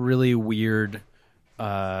that's a really weird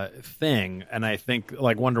thing. And I think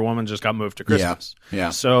like Wonder Woman just got moved to Christmas. Yeah.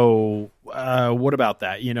 So what about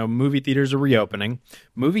that? Movie theaters are reopening.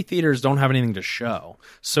 Movie theaters don't have anything to show.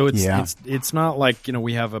 So it's not like,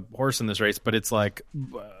 we have a horse in this race, but it's like,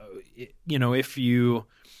 if you,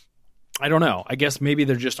 I don't know, I guess maybe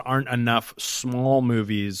there just aren't enough small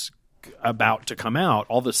movies about to come out.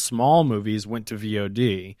 All the small movies went to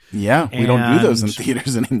VOD. Yeah, we don't do those in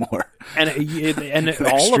theaters anymore. And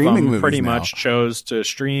all of them pretty much chose to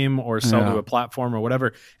stream or sell to a platform or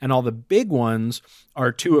whatever. And all the big ones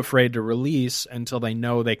are too afraid to release until they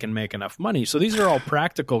know they can make enough money. So these are all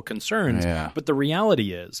practical concerns. Yeah. But the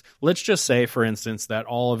reality is, let's just say, for instance, that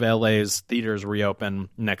all of LA's theaters reopen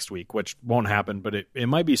next week, which won't happen, but it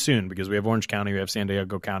might be soon because we have Orange County, we have San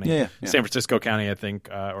Diego County, San Francisco County, I think,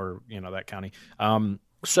 or that county.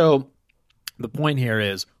 So the point here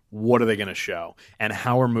is, what are they going to show? And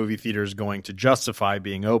how are movie theaters going to justify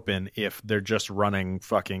being open if they're just running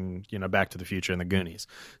fucking, Back to the Future and the Goonies?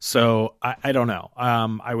 So I don't know.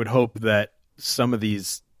 I would hope that some of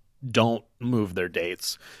these don't move their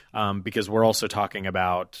dates because we're also talking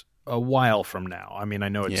about a while from now. I mean, I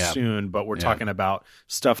know it's soon, but we're talking about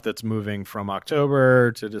stuff that's moving from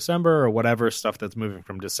October to December or whatever, stuff that's moving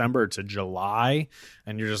from December to July.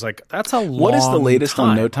 And you're just like, that's a long What is the latest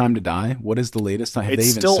on No Time to Die? What is the latest time? Have it's they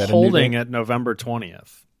even still set holding at November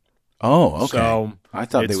 20th. Oh, okay. So I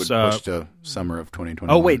thought they would push to summer of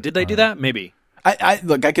 2020. Oh, wait, did they do that? Maybe. I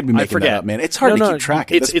could be making that up, man. It's hard to keep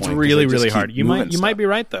track. It's really, really hard. You might be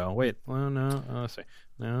right though. Wait, well, no, let's see.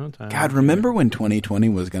 No time. God, remember when 2020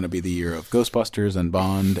 was going to be the year of Ghostbusters and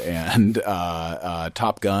Bond and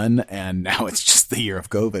Top Gun, and now it's just the year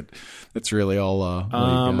of COVID. That's really all.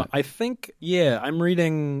 I think, I'm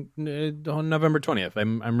reading on November 20th.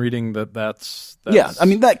 I'm reading that's. Yeah, I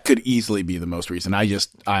mean that could easily be the most recent. I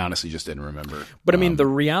honestly just didn't remember. But I mean, the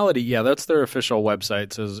reality, that's their official website.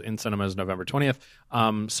 It says in cinemas November 20th.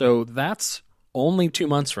 So that's only 2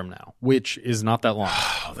 months from now, which is not that long.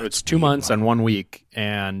 It's 2 months and 1 week,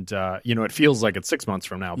 and it feels like it's 6 months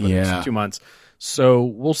from now, but it's 2 months. So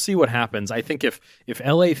we'll see what happens. I think if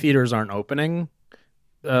LA theaters aren't opening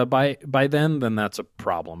by then that's a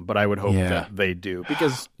problem. But I would hope that they do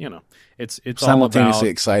because it's simultaneously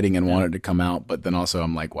exciting and want it to come out, but then also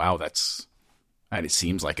I'm like, wow, it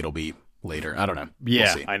seems like it'll be later. I don't know.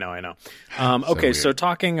 Yeah, we'll see. I know. Okay, so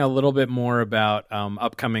talking a little bit more about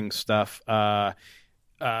upcoming stuff.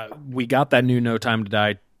 We got that new No Time to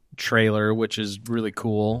Die trailer, which is really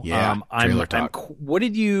cool. Yeah, trailer talk. What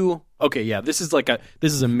did you? Okay, yeah, this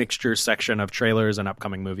is a mixture section of trailers and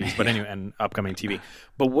upcoming movies, but anyway, and upcoming TV.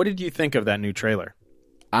 But what did you think of that new trailer?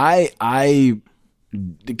 I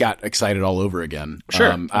got excited all over again.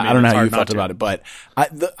 Sure. I don't know how you felt about it, but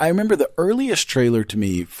I remember the earliest trailer to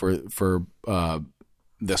me for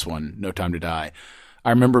this one, No Time to Die. I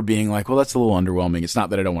remember being like, well, that's a little underwhelming. It's not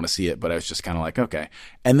that I don't want to see it, but I was just kind of like, okay.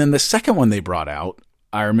 And then the second one they brought out,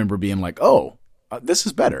 I remember being like, oh, this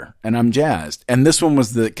is better, and I'm jazzed. And this one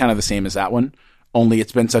was the kind of the same as that one. Only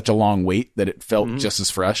it's been such a long wait that it felt just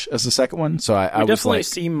as fresh as the second one. So I was definitely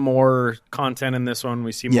see more content in this one.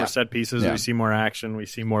 We see more set pieces. We see more action. We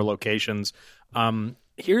see more locations.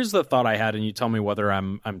 Here's the thought I had, and you tell me whether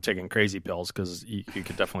I'm taking crazy pills because you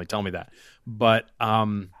could definitely tell me that. But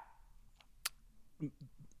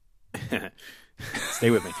stay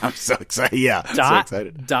with me. I'm so excited. Yeah, I'm so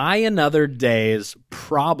excited. Die Another Day's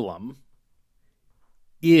problem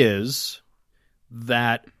is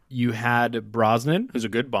that you had Brosnan, who's a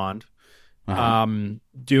good Bond,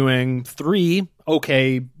 doing 3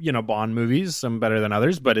 okay, Bond movies, some better than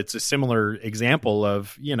others, but it's a similar example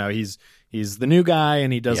of, he's the new guy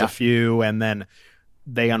and he does a few, and then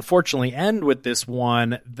they unfortunately end with this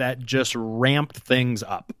one that just ramped things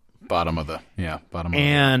up. Bottom of the.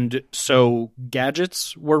 And so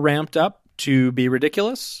gadgets were ramped up to be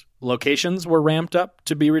ridiculous. Locations were ramped up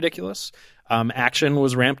to be ridiculous. Action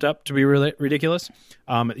was ramped up to be ridiculous.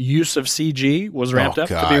 Use of CG was ramped up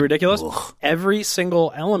to be ridiculous. Ugh. Every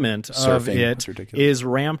single element of it is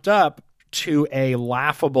ramped up to a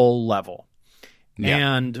laughable level.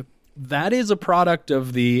 Yeah. And that is a product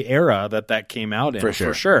of the era that came out in,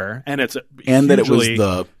 for sure. And it's that it was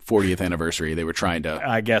the 40th anniversary. They were trying to...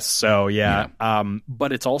 I guess so, yeah.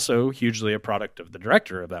 But it's also hugely a product of the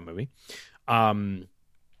director of that movie.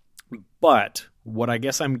 But what I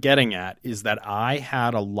guess I'm getting at is that I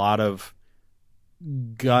had a lot of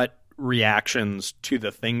gut reactions to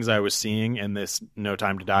the things I was seeing in this No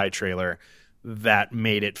Time to Die trailer that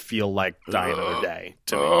made it feel like Die Another Day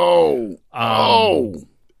to me.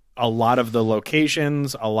 A lot of the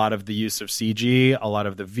locations, a lot of the use of CG, a lot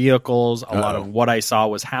of the vehicles, a lot of what I saw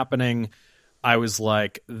was happening. I was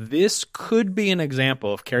like, this could be an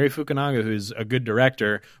example of Cary Fukunaga, who's a good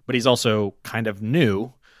director, but he's also kind of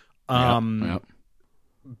new,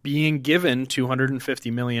 being given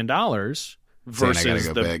 $250 million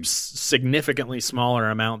versus the significantly smaller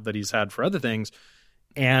amount that he's had for other things,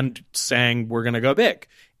 and saying, we're going to go big.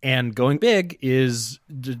 And going big is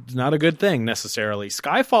not a good thing necessarily.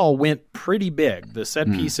 Skyfall went pretty big. The set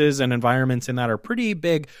pieces and environments in that are pretty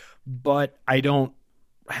big, but I don't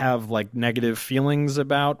have like negative feelings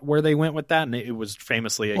about where they went with that. And it was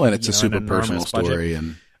famously and it's a super personal story.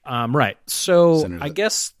 And right. So I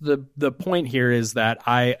guess the point here is that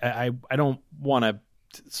I don't want to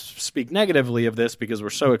speak negatively of this because we're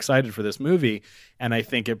so excited for this movie, and I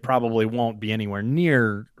think it probably won't be anywhere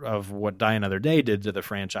near of what Die Another Day did to the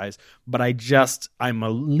franchise, but I'm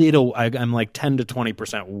like 10 to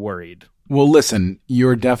 20% worried. Well, listen,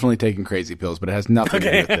 you're definitely taking crazy pills, but it has nothing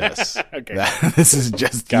to do with this. This is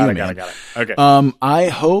just got it. Okay. I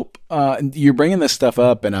hope you're bringing this stuff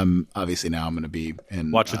up, and I'm going to be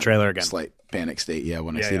in watch the trailer again. Slight panic state,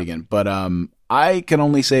 when I see it again. But I can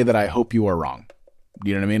only say that I hope you are wrong.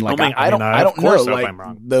 You know what I mean? Like I don't know. Like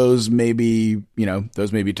those may be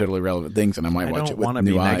totally relevant things, and I might watch it with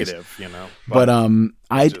new eyes. Negative, but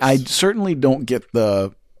I certainly don't get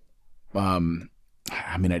the. I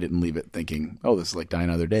mean, I didn't leave it thinking, oh, this is like Die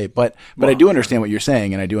Another Day, but I do understand what you're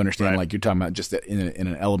saying, and I do understand like you're talking about just in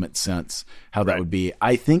an element sense how that would be.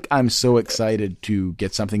 I think I'm so excited to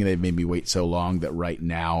get something that they've made me wait so long that right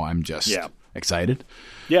now I'm just excited.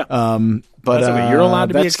 Yeah. But okay. You're allowed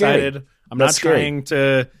to be excited. Scary. I'm not trying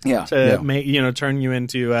to make turn you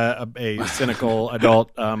into a cynical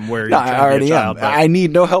adult where you're I already am. I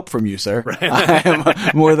need no help from you, sir. Right. I am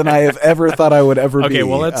more than I have ever thought I would ever be. Okay,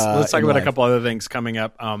 well let's talk about a couple other things coming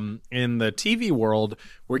up. In the TV world,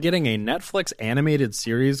 we're getting a Netflix animated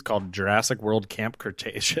series called Jurassic World Camp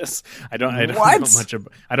Cretaceous. I don't know much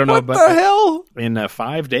about. I don't know about what the hell. In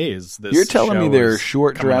 5 days, this you're telling me there are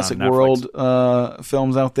short Jurassic World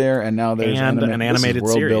films out there, and now there's an animated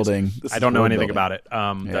world series. Building. I don't know anything about it.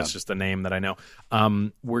 That's just the name that I know.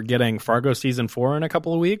 We're getting Fargo season 4 in a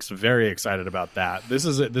couple of weeks. Very excited about that. This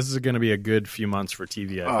is going to be a good few months for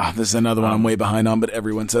TV. This is another one I'm way behind on, but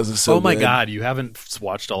everyone says it's so good. Oh my God, you haven't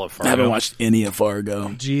watched all of Fargo? I haven't watched any of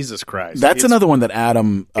Fargo. Jesus Christ. That's another one that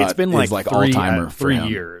Adam it's been like all-timer 3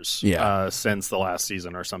 years since the last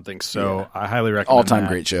season or something. So I highly recommend all-time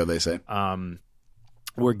great show, they say.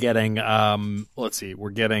 We're getting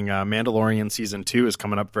Mandalorian season 2 is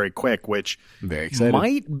coming up very quick, which very excited.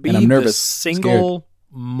 Might be the single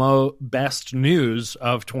best news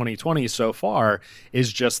of 2020 so far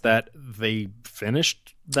is just that they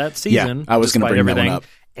finished that season. Yeah, I was going to bring that one up.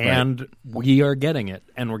 And we are getting it,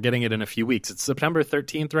 and we're getting it in a few weeks. It's September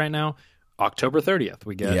 13th right now. October 30th,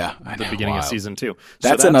 we get the beginning of season 2.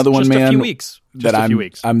 That's another one, just man. A few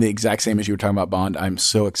weeks. I'm the exact same as you were talking about Bond. I'm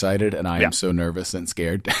so excited, and I am so nervous and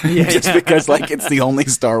scared. Just because like it's the only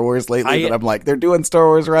Star Wars lately that I'm like, they're doing Star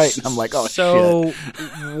Wars right. And I'm like, oh, shit.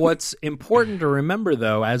 What's important to remember,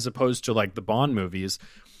 though, as opposed to like the Bond movies,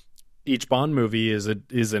 each Bond movie is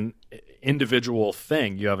an individual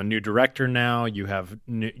thing. You have a new director now. You have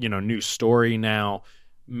new story now.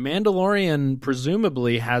 Mandalorian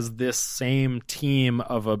presumably has this same team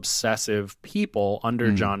of obsessive people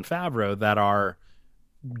under Jon Favreau that are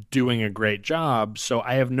doing a great job. So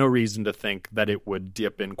I have no reason to think that it would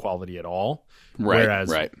dip in quality at all.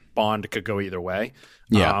 Whereas Bond could go either way.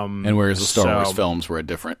 Yeah, and whereas the Star Wars films were a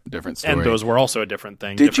different story. And those were also a different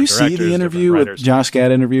thing. Did you see the interview with Josh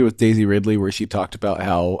Gad interview with Daisy Ridley where she talked about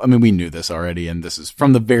how, I mean, we knew this already, and this is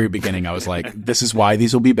from the very beginning. I was like, this is why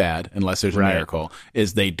these will be bad unless there's a miracle,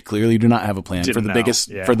 is they clearly do not have a plan for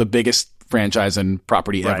the biggest franchise and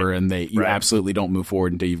property ever, and you absolutely don't move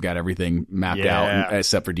forward until you've got everything mapped out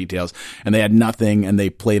except for details. And they had nothing, and they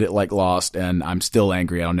played it like Lost, and I'm still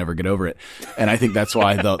angry. I'll never get over it. And I think that's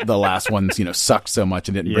why the last ones, sucked so much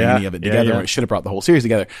and didn't bring any of it together. It should have brought the whole series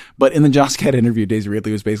together. But in the Joss Gad interview, Daisy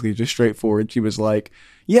Ridley was basically just straightforward. She was like,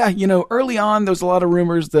 yeah, early on, there was a lot of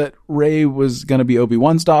rumors that Rey was going to be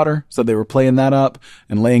Obi-Wan's daughter. So they were playing that up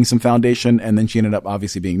and laying some foundation. And then she ended up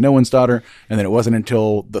obviously being no one's daughter. And then it wasn't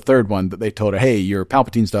until the third one that they told her, hey, you're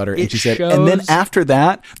Palpatine's daughter. And she said, and then after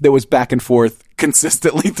that, there was back and forth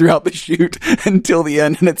consistently throughout the shoot until the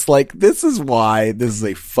end. And it's like, this is why this is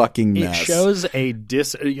a fucking mess. It shows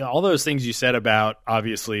all those things you said about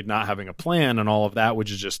obviously not having a plan and all of that,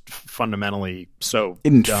 which is just fundamentally so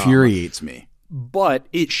It infuriates me. But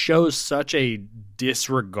it shows such a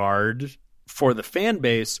disregard for the fan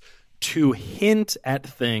base to hint at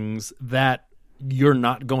things that you're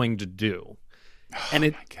not going to do.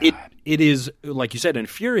 And it is, like you said,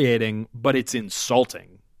 infuriating, but it's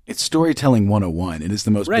insulting. It's storytelling 101. It is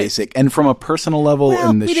the most basic. And from a personal level,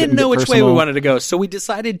 and we didn't know which way we wanted to go, so we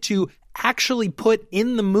decided to actually put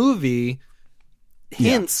in the movie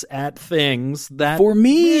hints at things that for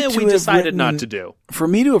me we decided not to do. For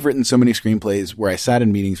me to have written so many screenplays where I sat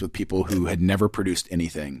in meetings with people who had never produced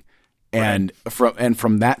anything, and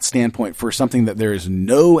from that standpoint, for something that there is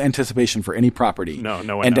no anticipation for any property, no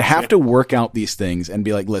one and knows, to have to work out these things and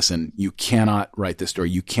be like, listen, you cannot write this story,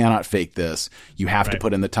 you cannot fake this, you have to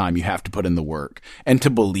put in the time, you have to put in the work, and to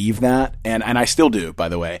believe that, and I still do, by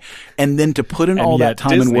the way, and then to put in all that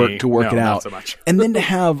time Disney, and work to work it out, so much. and then to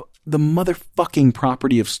have the motherfucking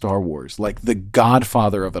property of Star Wars, like the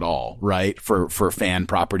godfather of it all, right? For fan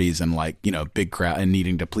properties and big crowd and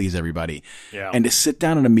needing to please everybody. Yeah. And to sit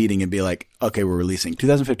down in a meeting and be like, okay, we're releasing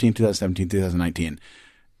 2015, 2017, 2019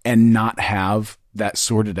 and not have that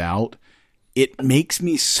sorted out. It makes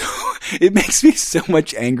me so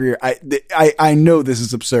much angrier. I know this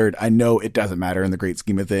is absurd. I know it doesn't matter in the great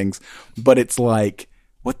scheme of things, but it's like,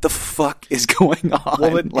 what the fuck is going on?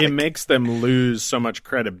 Well, it makes them lose so much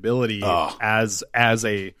credibility as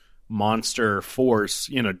a monster force.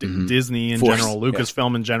 Disney in general,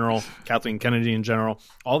 Lucasfilm in general, Kathleen Kennedy in general,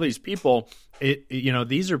 all these people.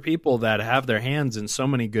 These are people that have their hands in so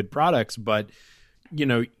many good products, but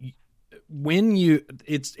it's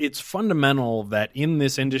fundamental that in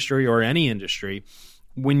this industry or any industry,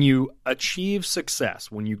 when you achieve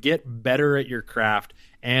success, when you get better at your craft,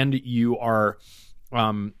 and you are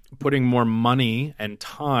putting more money and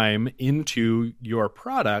time into your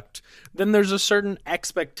product, then there's a certain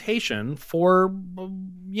expectation for,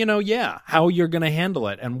 how you're going to handle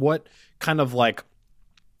it and what kind of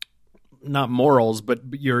not morals, but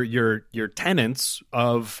your tenets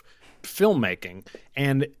of filmmaking.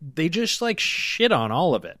 And they just shit on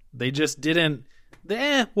all of it. They just didn't.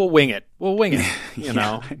 We'll wing it. We'll we'll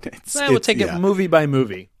take it movie by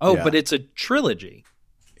movie. But it's a trilogy.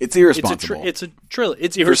 It's irresponsible. It's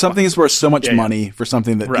irresponsible. For something that's worth so much money, for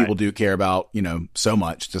something that people do care about, so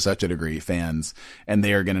much, to such a degree, fans, and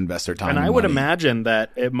they are going to invest their time. And I would imagine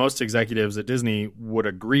that most executives at Disney would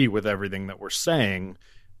agree with everything that we're saying.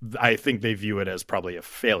 I think they view it as probably a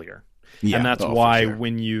failure. Yeah, and that's why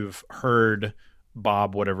when you've heard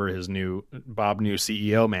Bob, new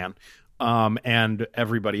CEO man, and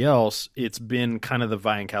everybody else, it's been kind of the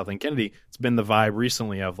vibe, and Kathleen Kennedy, it's been the vibe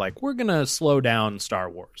recently of we're going to slow down Star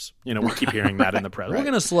Wars. We keep hearing that in the press. We're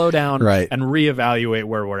going to slow down and reevaluate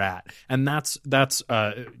where we're at. And that's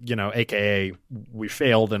AKA we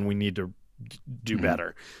failed and we need to do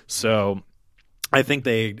better. So I think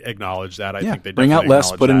they acknowledge that. I think they bring out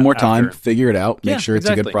less, put in more time, figure it out, make sure it's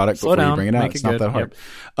a good product before you bring it out. It's not that hard.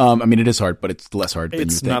 It is hard, but it's less hard than you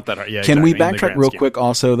think. It's not that hard. Yeah, Can we backtrack real quick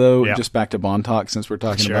also, though, just back to Bond Talk, since we're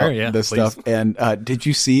talking about this stuff? And did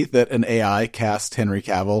you see that an AI cast Henry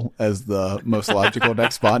Cavill as the most logical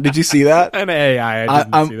next Bond? Did you see that? An AI. I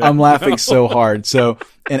didn't see that. I'm laughing so hard. So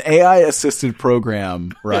an AI-assisted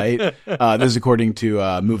program, right? This is according to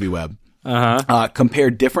MovieWeb.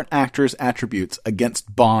 Compare different actors' attributes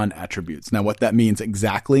against Bond attributes. Now, what that means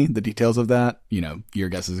exactly, the details of that, your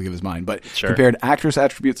guess is as good as mine. But compared actors'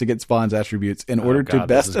 attributes against Bond's attributes in order to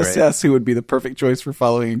best assess who would be the perfect choice for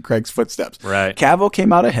following in Craig's footsteps. Right. Cavill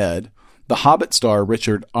came out ahead. The Hobbit star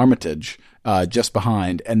Richard Armitage just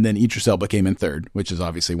behind, and then Idris Elba came in third, which is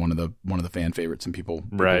obviously one of the fan favorites and people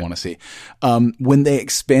want to see. When they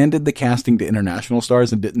expanded the casting to international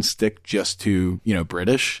stars and didn't stick just to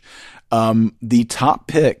British. The top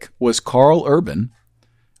pick was Carl Urban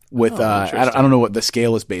with, I don't know what the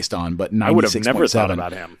scale is based on, but 96.7. I would have never thought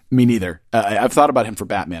about him. Me neither. I've thought about him for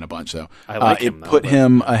Batman a bunch, though. I like him, put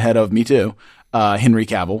him ahead of me too. Henry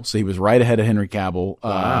Cavill. So he was right ahead of Henry Cavill.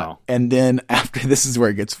 Wow. And then after, this is where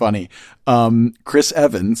it gets funny. Chris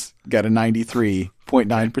Evans got a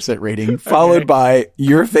 93.9% rating, followed by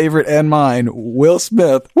your favorite and mine, Will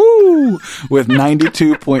Smith, with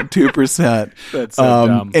 92.2%. That's so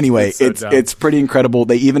dumb. Anyway, It's so it's pretty incredible.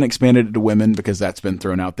 They even expanded it to women because that's been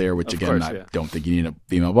thrown out there, which again, I don't think you need a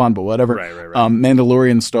female Bond, but whatever. Right.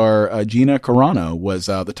 Mandalorian star Gina Carano was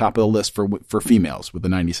the top of the list for females with a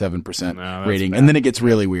 97% rating. bad. And then it gets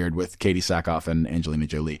really weird with Katie Sackhoff and Angelina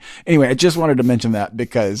Jolie. Anyway, I just wanted to mention that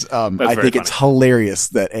because I think it's hilarious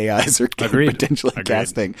that AIs are potentially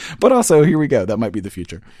casting. But also, here we go. That might be the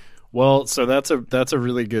future. Well, so that's a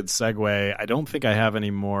really good segue. I don't think I have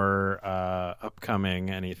any more upcoming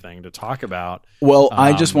anything to talk about. Well,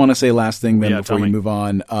 I just want to say last thing then before we move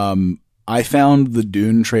on. I found the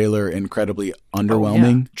Dune trailer incredibly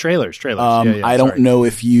underwhelming. Trailers. I don't know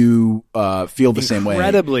if you feel the same way.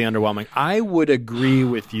 Incredibly underwhelming. I would agree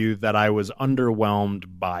with you that I was underwhelmed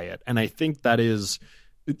by it. And I think that is,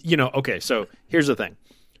 okay, so here's the thing.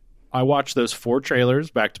 I watched those 4 trailers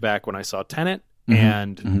back to back when I saw Tenet.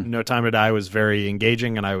 And No Time to Die was very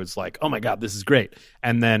engaging, and I was like, oh my God, this is great.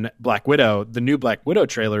 And then Black Widow, the new Black Widow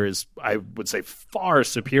trailer is, I would say, far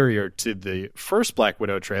superior to the first Black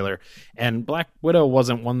Widow trailer. And Black Widow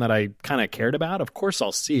wasn't one that I kind of cared about. Of course,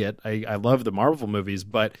 I'll see it. I love the Marvel movies,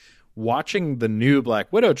 but watching the new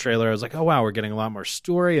Black Widow trailer, I was like, oh, wow, we're getting a lot more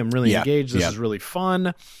story. I'm really engaged. This is really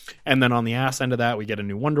fun. And then on the ass end of that, we get a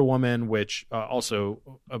new Wonder Woman, which also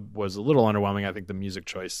was a little underwhelming. I think the music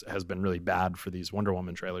choice has been really bad for these Wonder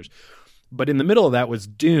Woman trailers. But in the middle of that was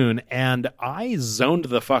Dune, and I zoned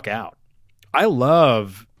the fuck out. I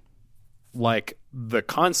love, the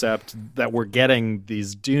concept that we're getting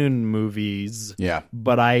these Dune movies. Yeah.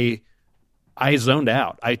 But I zoned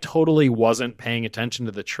out. I totally wasn't paying attention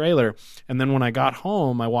to the trailer. And then when I got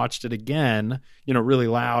home, I watched it again, really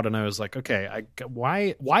loud. And I was like, okay,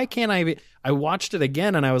 why can't I watched it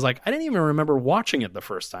again. And I was like, I didn't even remember watching it the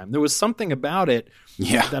first time. There was something about it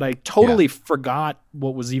that I totally forgot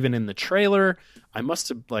what was even in the trailer. I must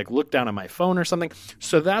have looked down at my phone or something.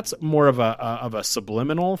 So that's more of a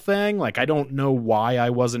subliminal thing. I don't know why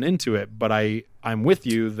I wasn't into it, but I'm with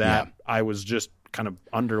you that I was just kind of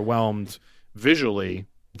underwhelmed visually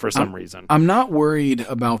for some reason. I'm not worried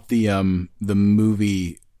about the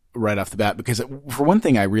movie right off the bat because for one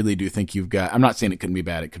thing, I really do think you've got, I'm not saying it couldn't be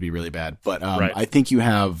bad. It could be really bad, but I think you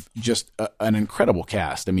have just an incredible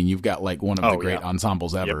cast. I mean, you've got one of the great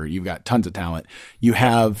ensembles ever. You've got tons of talent. You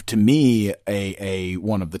have, to me, a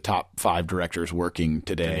one of the top 5 directors working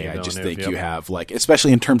today. I just think you have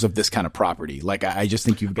especially in terms of this kind of property. I just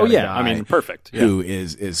think you've got a guy perfect. Who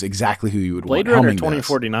is exactly who you would want. Blade Runner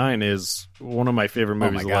 2049 is one of my favorite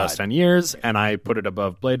movies of the last 10 years, and I put it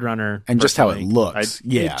above Blade Runner. And just how it looks.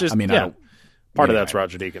 Part of that's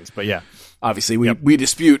Roger Deakins, but obviously we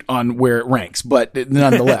dispute on where it ranks, but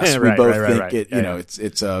nonetheless, we both think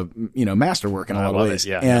it's a masterwork in a lot of ways.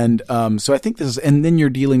 And so I think this is, and then you're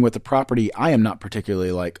dealing with a property. I am not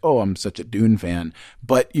particularly I'm such a Dune fan,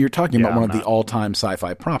 but you're talking about one of the all-time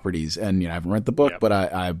sci-fi properties. And I haven't read the book, but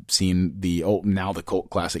I've seen the cult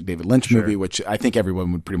classic David Lynch movie, which I think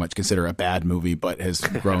everyone would pretty much consider a bad movie, but has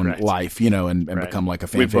grown life, and become a fan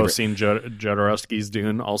favorite. We've both seen Jodorowsky's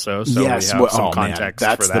Dune also, so we have some context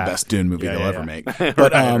that's for that. The best Dune movie they'll ever make.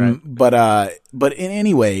 But in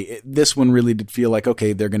any way, this one really did feel like,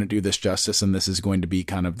 okay, they're going to do this justice, and this is going to be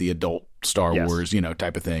kind of the adult Star Wars,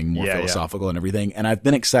 type of thing, more philosophical and everything. And I've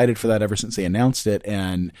been excited for that ever since they announced it,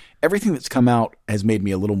 and everything that's come out has made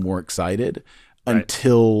me a little more excited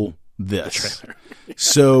until this.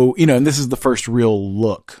 So, and this is the first real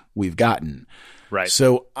look we've gotten. Right.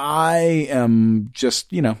 So I am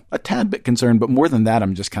just, a tad bit concerned, but more than that,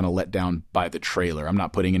 I'm just kind of let down by the trailer. I'm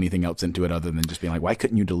not putting anything else into it other than just being like, why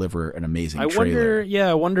couldn't you deliver an amazing trailer?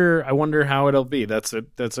 I wonder how it'll be. That's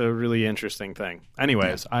a really interesting thing.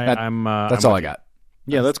 Anyways, that's all I got.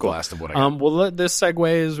 Yeah, that's cool. Last of what I got. Well, this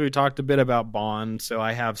segues. We talked a bit about Bond, so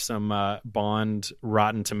I have some Bond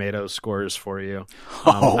Rotten Tomatoes scores for you.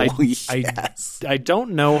 Yes. I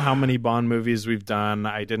don't know how many Bond movies we've done.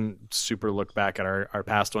 I didn't super look back at our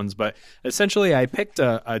past ones, but essentially, I picked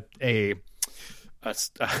a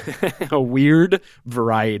weird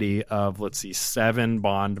variety of 7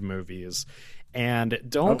 Bond movies, and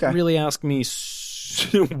don't really ask me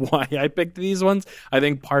why I picked these ones. I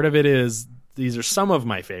think part of it is these are some of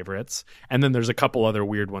my favorites, and then there's a couple other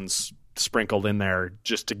weird ones sprinkled in there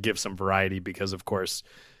just to give some variety because, of course,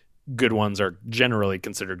 good ones are generally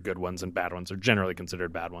considered good ones and bad ones are generally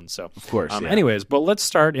considered bad ones. So, of course, anyways, but let's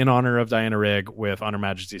start in honor of Diana Rigg with On Her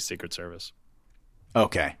Majesty's Secret Service.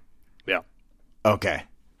 Okay. Yeah. Okay.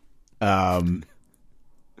 Her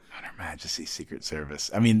Majesty's Secret Service.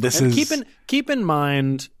 I mean, this is... Keep in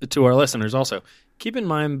mind, to our listeners also, keep in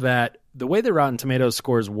mind that the way the Rotten Tomatoes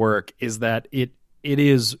scores work is that it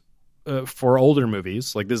is for older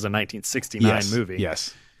movies, like this is a 1969 movie.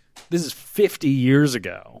 Yes. This is 50 years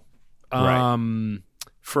ago. Right.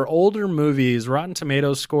 For older movies, Rotten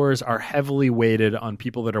Tomatoes scores are heavily weighted on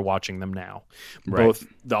people that are watching them now. Right. Both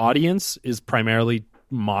the audience is primarily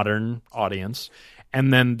modern audience,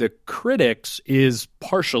 and then the critics is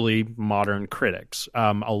partially modern critics.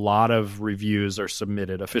 A lot of reviews are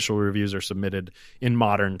submitted, official reviews are submitted in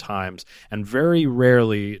modern times, and very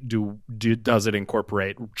rarely does it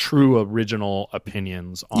incorporate true original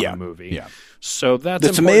opinions on a movie. Yeah. So that's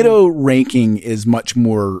the tomato ranking is much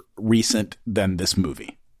more recent than this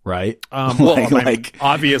movie, right?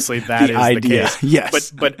 Obviously that is idea. The case.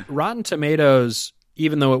 Yes. But Rotten Tomatoes,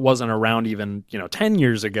 even though it wasn't around even 10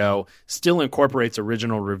 years ago, still incorporates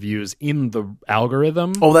original reviews in the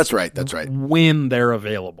algorithm. Oh, that's right. That's right. When they're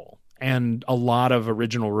available. And a lot of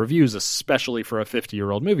original reviews, especially for a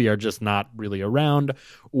 50-year-old movie, are just not really around,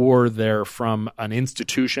 or they're from an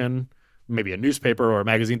institution, maybe a newspaper or a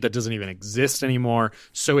magazine that doesn't even exist anymore.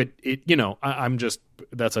 So I'm just,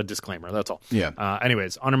 that's a disclaimer. That's all. Yeah.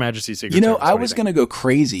 Anyways, On Her Majesty's Secret Service. I was going to go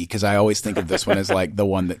crazy because I always think of this one as like the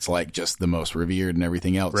one that's like just the most revered and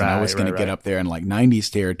everything else. And I was going to get up there in like 90s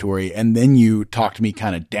territory. And then you talked me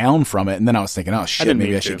kind of down from it. And then I was thinking, oh shit,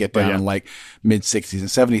 maybe I should get down in like mid 60s and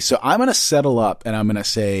 70s. So I'm going to settle up and I'm going to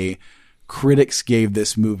say critics gave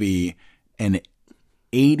this movie an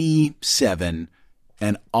 87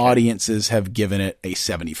 and audiences have given it a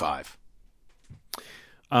 75.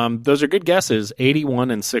 Those are good guesses, 81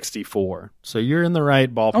 and 64. So you're in the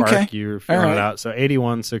right ballpark. Okay. You're figuring it out. So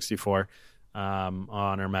 81, 64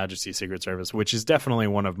 on Her Majesty's Secret Service, which is definitely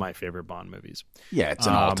one of my favorite Bond movies. Yeah, it's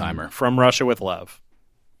an all-timer. From Russia with Love.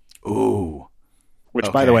 Ooh.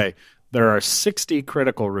 Which, by the way, there are 60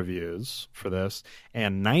 critical reviews for this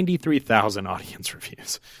and 93,000 audience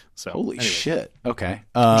reviews. So, holy shit. Okay.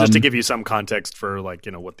 Just to give you some context for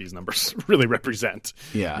what these numbers really represent.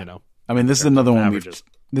 Yeah. I mean, this is another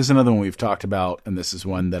one we've talked about, and this is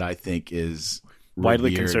one that I think is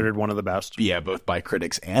widely considered one of the best. Yeah, both by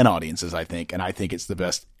critics and audiences, I think. And I think it's the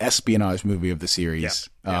best espionage movie of the series,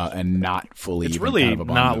 and not fully it's even really kind of a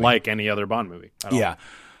Bond not movie. like any other Bond movie at all.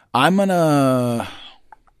 I'm going to...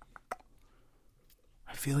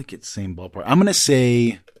 I feel like it's same ballpark. I'm going to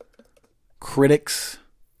say critics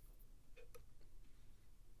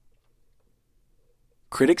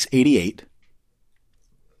 88,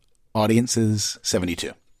 audiences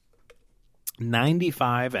 72.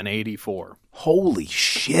 95 and 84. Holy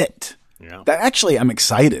shit. Yeah. That actually, I'm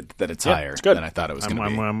excited that it's higher it's good. than I thought it was going to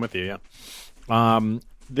be. I'm with you, yeah.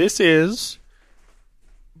 This is,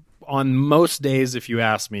 on most days, if you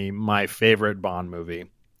ask me, my favorite Bond movie.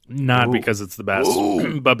 Not because it's the best,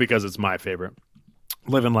 but because it's my favorite.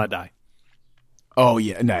 Live and Let Die. Oh,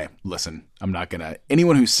 yeah. No, listen, I'm not going to...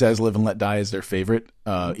 Anyone who says Live and Let Die is their favorite,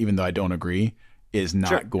 even though I don't agree, is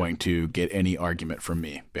not going to get any argument from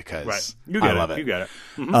me because I love it. You get it.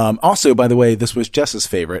 Mm-hmm. Also, by the way, this was Jess's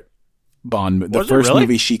favorite Bond. The first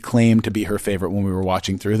movie she claimed to be her favorite when we were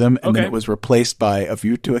watching through them, and then it was replaced by A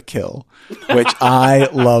View to a Kill, which I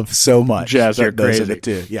love so much. Jess, you're those crazy. are the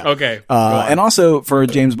two. Yeah. Okay. And also for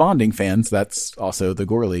James Bonding fans, that's also the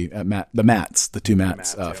Gorley, the two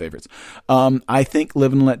Matts favorites. I think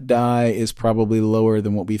Live and Let Die is probably lower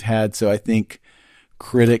than what we've had, so I think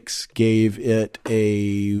critics gave it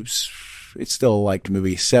it's still a liked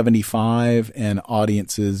movie, 75, and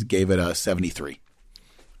audiences gave it a 73.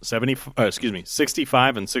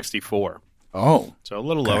 65 and 64. Oh. So a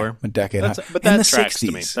little lower. A decade higher. But that in the tracks 60s.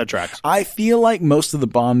 to me. That tracks. I feel like most of the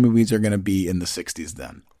Bond movies are going to be in the 60s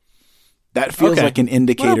then. That feels like an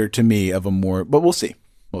indicator to me of a more... But we'll see.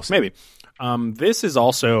 Maybe. This is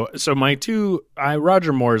also... So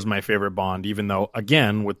Roger Moore is my favorite Bond, even though,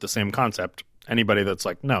 again, with the same concept, anybody that's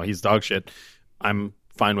like, no, he's dog shit, I'm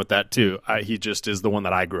fine with that too. He just is the one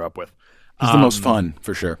that I grew up with. He's the most fun,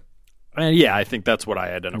 for sure. And yeah, I think that's what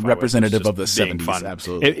I identify representative with. of the 70s, fun.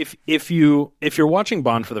 absolutely. If you're watching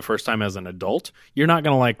Bond for the first time as an adult, you're not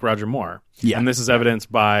going to like Roger Moore. Yeah. And this is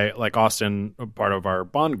evidenced by, like, Austin, part of our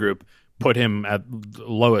Bond group, put him at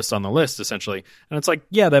lowest on the list, essentially. And it's like,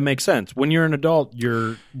 yeah, that makes sense. When you're an adult,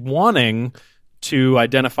 you're wanting to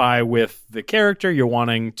identify with the character. You're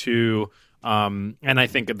wanting to... and I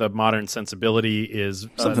think the modern sensibility is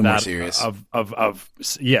something more serious.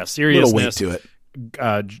 Seriousness. A little weight to it.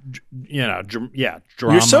 Drama.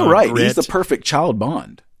 You're so right. Grit. He's the perfect child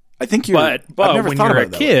Bond. I think you're. But I've never when thought you're a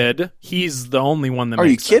about that kid, he's the only one that. Are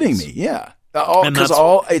you makes kidding sense. me? Yeah. Because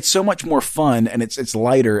it's so much more fun, and it's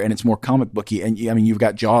lighter, and it's more comic booky. And I mean, you've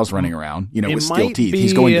got Jaws running around, with steel teeth.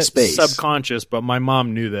 He's going to space. Subconscious, but my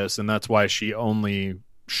mom knew this, and that's why she only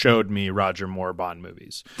showed me Roger Moore Bond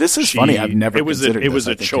movies. This is funny. I've never considered it was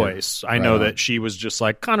a choice. I know that she was just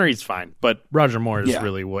like, Connery's fine, but Roger Moore is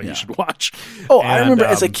really what you should watch. I remember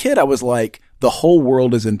as a kid, I was like, the whole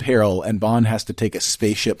world is in peril, and Bond has to take a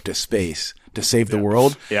spaceship to space to save the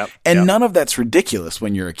world. None of that's ridiculous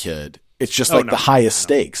when you're a kid. It's just the highest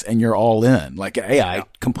stakes, and you're all in. Like, hey, I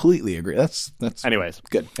completely agree. That's anyways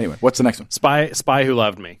good. Anyway, what's the next one? Spy Who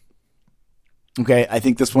Loved Me. Okay, I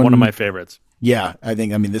think this one of my favorites. Yeah, I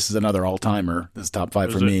mean, this is another all timer. This is top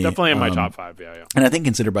 5 for me. Definitely in my top 5. Yeah. And I think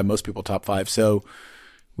considered by most people top 5. So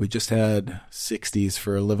we just had 60s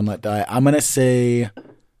for Live and Let Die. I'm gonna say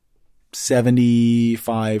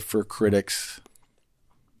 75 for critics.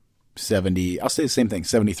 70. I'll say the same thing.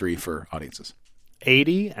 73 for audiences.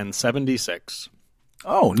 80 and 76.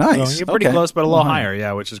 Oh, nice. So you're pretty close, but a little higher.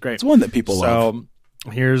 Yeah, which is great. It's one that people love.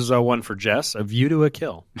 So here's one for Jess: A View to a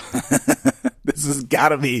Kill. This has got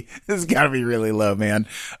to be really low, man.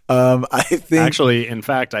 I think actually, in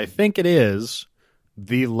fact, I think it is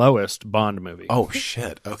the lowest Bond movie. Oh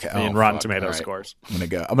shit! Okay, in Rotten Tomatoes scores. I'm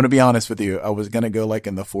gonna be honest with you. I was gonna go like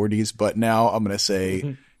in the 40s, but now I'm gonna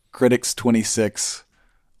say critics 26,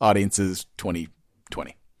 audiences 20.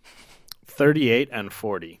 38 and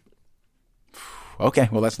 40. Okay,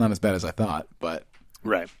 well that's not as bad as I thought, but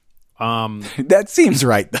right. That seems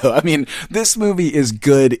right though. I mean, this movie is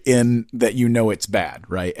good in that it's bad,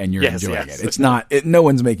 right? And you're enjoying it. It's not. No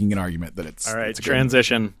one's making an argument that it's. All right,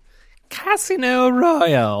 transition. Casino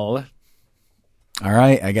Royale. All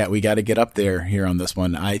right, we got to get up there here on this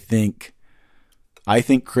one. I think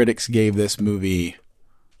critics gave this movie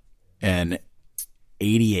an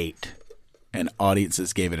 88, and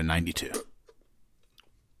audiences gave it a 92.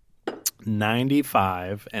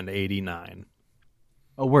 95 and 89.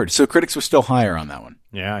 Oh, word. So critics were still higher on that one.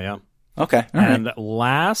 Yeah. Okay. All and right.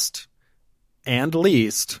 last and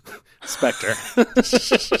least, Spectre.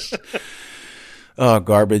 Oh,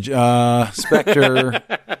 garbage. Spectre,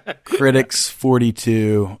 critics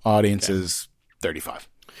 42, audiences 35.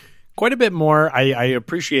 Quite a bit more. I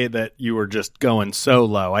appreciate that you were just going so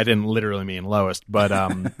low. I didn't literally mean lowest, but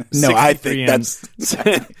no, I think that's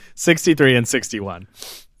 63 and 61.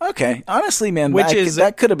 Okay, honestly, man,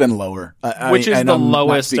 that could have been lower. Which is the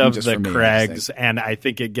lowest of the Craigs, and I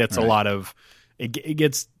think it gets a lot of it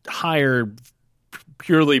gets higher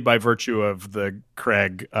purely by virtue of the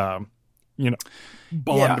Craig,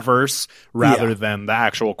 Bond verse rather than the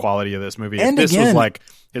actual quality of this movie. And if this was like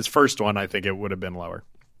his first one, I think it would have been lower.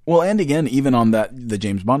 Well, and again, even on the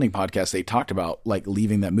James Bonding podcast, they talked about like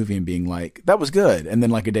leaving that movie and being like, that was good. And then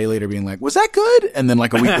like a day later being like, was that good? And then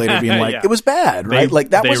like a week later being like, it was bad, right? It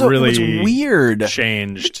was weird.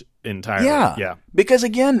 Changed entirely. Yeah. Because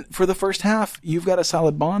again, for the first half, you've got a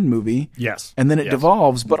solid Bond movie. Yes. And then it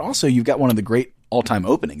devolves, but also you've got one of the great all-time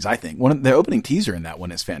openings, I think. The opening teaser in that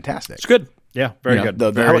one is fantastic. It's good. Yeah, very good.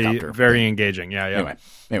 The helicopter. Very engaging. Yeah.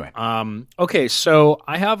 Anyway. Okay, so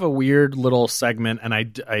I have a weird little segment, and I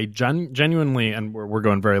genuinely, and we're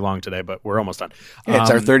going very long today, but we're almost done.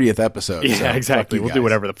 It's our 30th episode. Yeah, so exactly. We'll do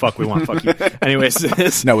whatever the fuck we want. Fuck you.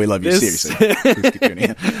 Anyways. No, we love you. Seriously. Please keep tuning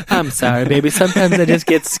in. I'm sorry, baby. Sometimes I just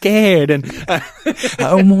get scared, and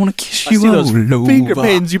I want to kiss you all over. Those finger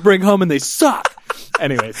pains you bring home, and they suck.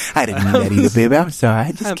 Anyways, I didn't mean that either, baby. I'm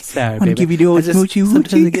sorry. I'm sorry, baby. Give you the old smoochy woochie.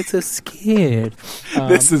 Sometimes I get so scared.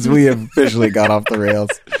 We have officially got off the rails.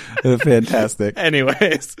 Fantastic.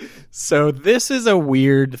 Anyways, so this is a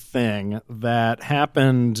weird thing that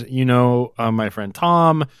happened. My friend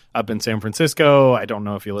Tom up in San Francisco. I don't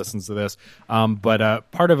know if he listens to this,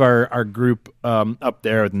 but part of our group up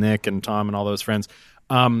there with Nick and Tom and all those friends.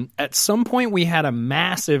 At some point, we had a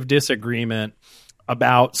massive disagreement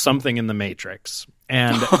about something in the Matrix.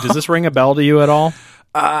 And does this ring a bell to you at all?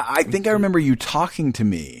 I think I remember you talking to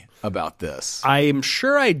me about this. I'm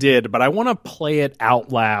sure I did, but I want to play it out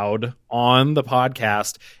loud on the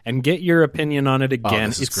podcast and get your opinion on it again.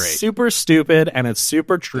 This is it's great. Super stupid and it's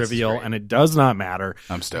super trivial and it does not matter.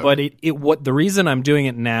 I'm stoked. But the reason I'm doing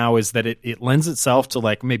it now is that it lends itself to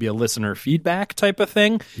like maybe a listener feedback type of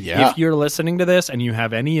thing. Yeah. If you're listening to this and you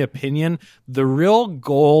have any opinion, the real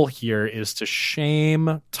goal here is to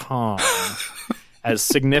shame Tom as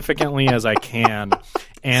significantly as I can.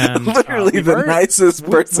 And literally the nicest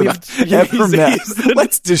person I've ever met.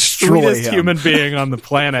 Let's destroy sweetest him. Human being on the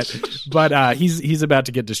planet. But he's about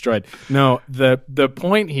to get destroyed. No, the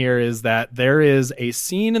point here is that there is a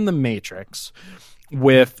scene in The Matrix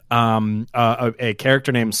with a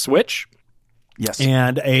character named Switch. Yes.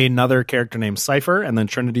 And another character named Cypher, and then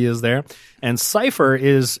Trinity is there. And Cypher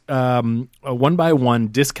is one by one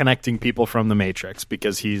disconnecting people from the Matrix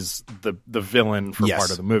because he's the villain for part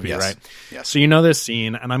of the movie, right? Yes. So you know this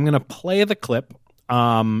scene, and I'm going to play the clip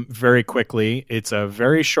very quickly. It's a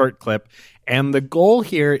very short clip, and the goal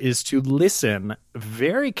here is to listen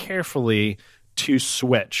very carefully to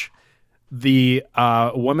Switch. The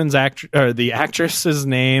the actress's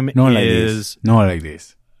name is not like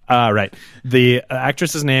this. Right. The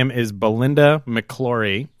actress's name is Belinda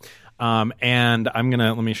McClory. And let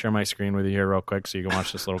me share my screen with you here real quick so you can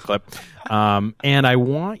watch this little clip. And I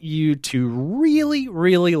want you to really,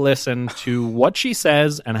 really listen to what she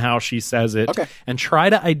says and how she says it. Okay. And try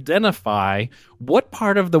to identify what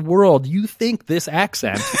part of the world you think this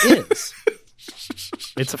accent is.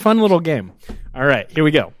 It's a fun little game. All right, here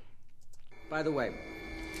we go. By the way,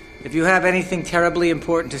 if you have anything terribly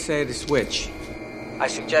important to say to Switch, I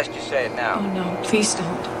suggest you say it now. Oh, no, please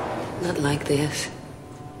don't. Not like this.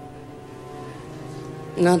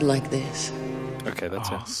 Not like this. Okay, that's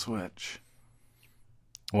it. Switch.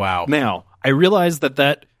 Wow. Now, I realize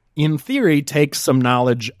that in theory takes some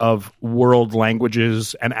knowledge of world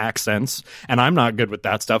languages and accents, and I'm not good with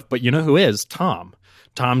that stuff, but you know who is? Tom.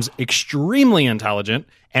 Tom's extremely intelligent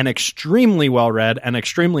and extremely well-read and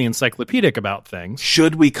extremely encyclopedic about things.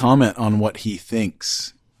 Should we comment on what he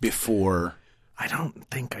thinks before... I don't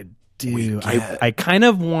think I do. I kind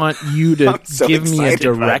of want you to give me a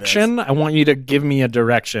direction. I want you to give me a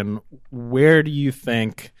direction. Where do you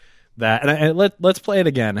think that... And let's play it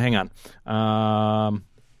again. Hang on.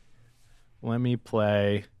 Let me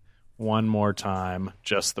play one more time,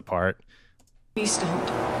 just the part. Please don't.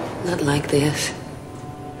 Not like this.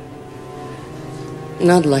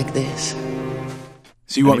 Not like this.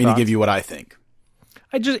 So you want me to give you what I think?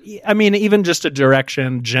 Even just a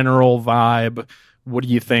direction, general vibe. What do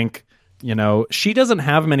you think? You know, she doesn't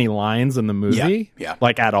have many lines in the movie,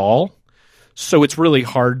 like at all. So it's really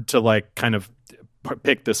hard to like kind of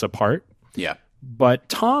pick this apart. Yeah. But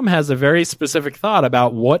Tom has a very specific thought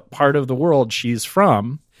about what part of the world she's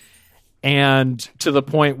from. And to the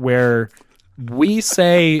point where we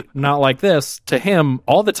say not like this to him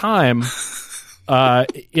all the time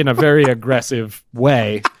in a very aggressive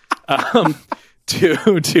way.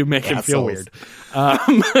 To make him feel weird.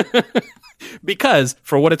 Because,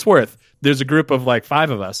 for what it's worth, there's a group of like 5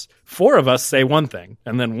 of us. 4 of us say one thing,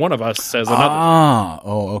 and then one of us says another.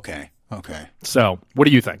 Okay. So, what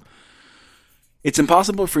do you think? It's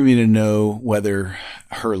impossible for me to know whether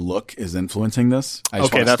her look is influencing this. I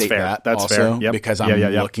just want to state fair. That's fair. Yep. Because I'm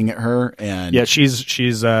looking at her and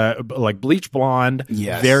she's like bleach blonde,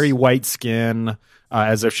 very white skin,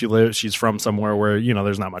 as if she's from somewhere where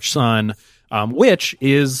there's not much sun. Which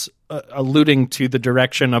is alluding to the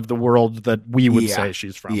direction of the world that we would say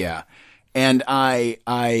she's from. Yeah. And I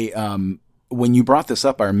when you brought this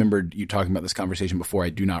up, I remembered you talking about this conversation before. I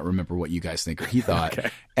do not remember what you guys think or he thought. Okay.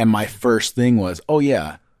 And my first thing was,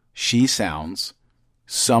 she sounds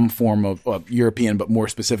some form of European, but more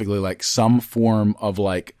specifically like some form of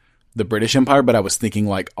like the British Empire. But I was thinking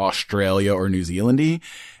like Australia or New Zealand-y.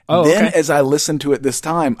 Then as I listened to it this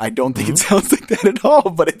time, I don't think it sounds like that at all,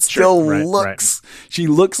 but it still looks, she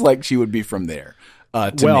looks like she would be from there.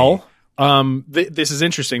 To me. This is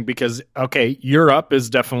interesting because, Europe is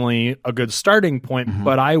definitely a good starting point,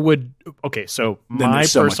 but I would, so my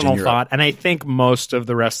personal thought, and I think most of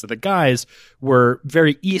the rest of the guys were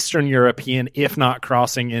very Eastern European, if not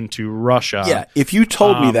crossing into Russia. Yeah, if you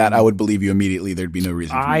told me that, I would believe you immediately. There'd be no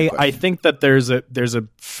reason for me to question. I think that there's a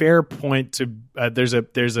fair point to, there's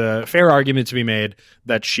a fair argument to be made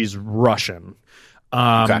that she's Russian.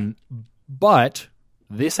 But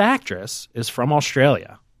this actress is from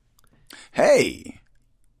Australia. Hey,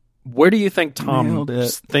 where do you think Tom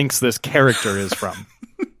thinks this character is from?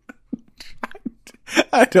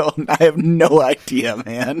 I have no idea,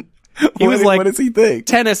 man. What does he think?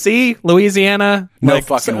 Tennessee, Louisiana, no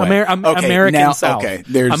fucking way. American South.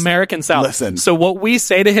 There's American South. Listen. So what we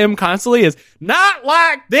say to him constantly is not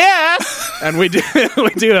like this, and we do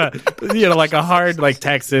a like a hard like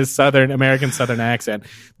Texas American Southern accent.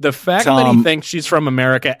 The fact that he thinks she's from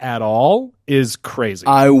America at all is crazy.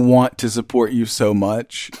 I want to support you so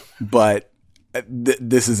much, but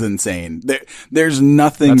this is insane. There's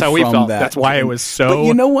nothing. That's how we felt. That. That's why it was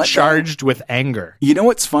so charged with anger. You know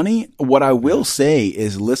what's funny? What I will say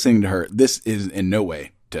is, listening to her, this is in no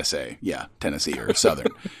way to say, Tennessee or Southern,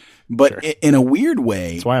 but in a weird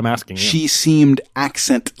way, that's why I'm asking you. She seemed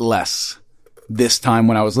accentless this time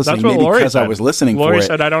when I was listening. That's what Lori said. I was listening for it. Lori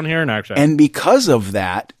said, "I don't hear an accent," and because of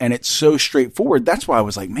that, and it's so straightforward. That's why I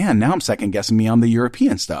was like, man, now I'm second guessing me on the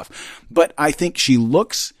European stuff. But I think she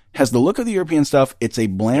looks has the look of the European stuff. It's a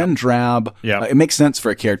bland drab. Yeah. It makes sense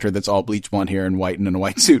for a character that's all bleach blonde hair and white and in a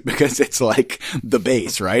white suit because it's like the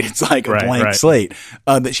base, right? It's like a blank slate.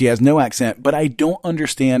 That she has no accent. But I don't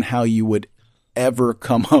understand how you would ever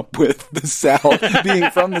come up with the South, being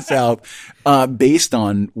from the South, based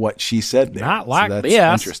on what she said there. Not like that's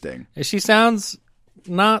this. Interesting. She sounds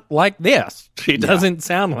not like this. She doesn't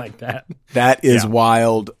sound like that. That is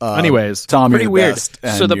wild. Anyways, Tom, pretty you're weird. Best,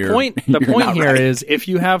 so the point here is, if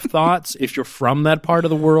you have thoughts, if you're from that part of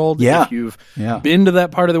the world, if you've been to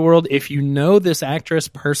that part of the world, if you know this actress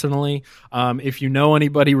personally, if you know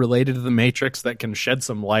anybody related to The Matrix that can shed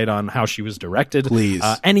some light on how she was directed, please,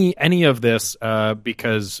 any of this,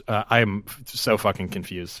 because I'm so fucking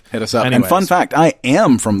confused. Hit us up. Anyways. And fun fact, I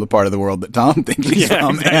am from the part of the world that Tom thinks he's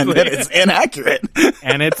from, exactly. And that it's inaccurate.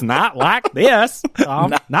 And it's not like this.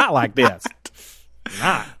 Not like this.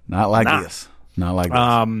 Not like this. Not like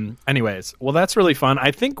this. Anyways, well, that's really fun.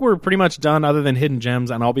 I think we're pretty much done other than Hidden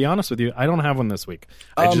Gems, and I'll be honest with you, I don't have one this week.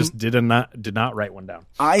 I just did not write one down.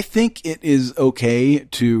 I think it is okay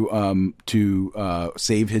to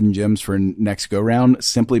save Hidden Gems for next go round,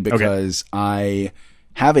 simply because I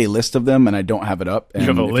have a list of them and I don't have it up. And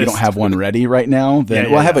if you don't have one ready right now,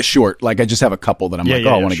 then I have a short. Like I just have a couple that I'm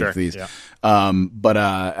I want to get to these. Yeah. But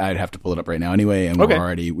I'd have to pull it up right now anyway, and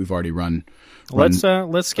we've already run. Let's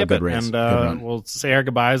skip it and we'll say our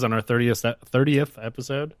goodbyes on our 30th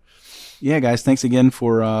episode. Yeah, guys, thanks again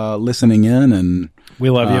for listening in, and we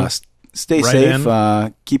love you. Stay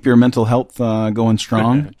safe. Keep your mental health going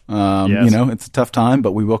strong. Yes. You know, it's a tough time,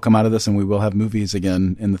 but we will come out of this, and we will have movies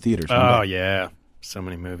again in the theaters. Oh yeah, so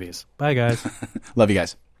many movies. Bye, guys. Love you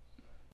guys.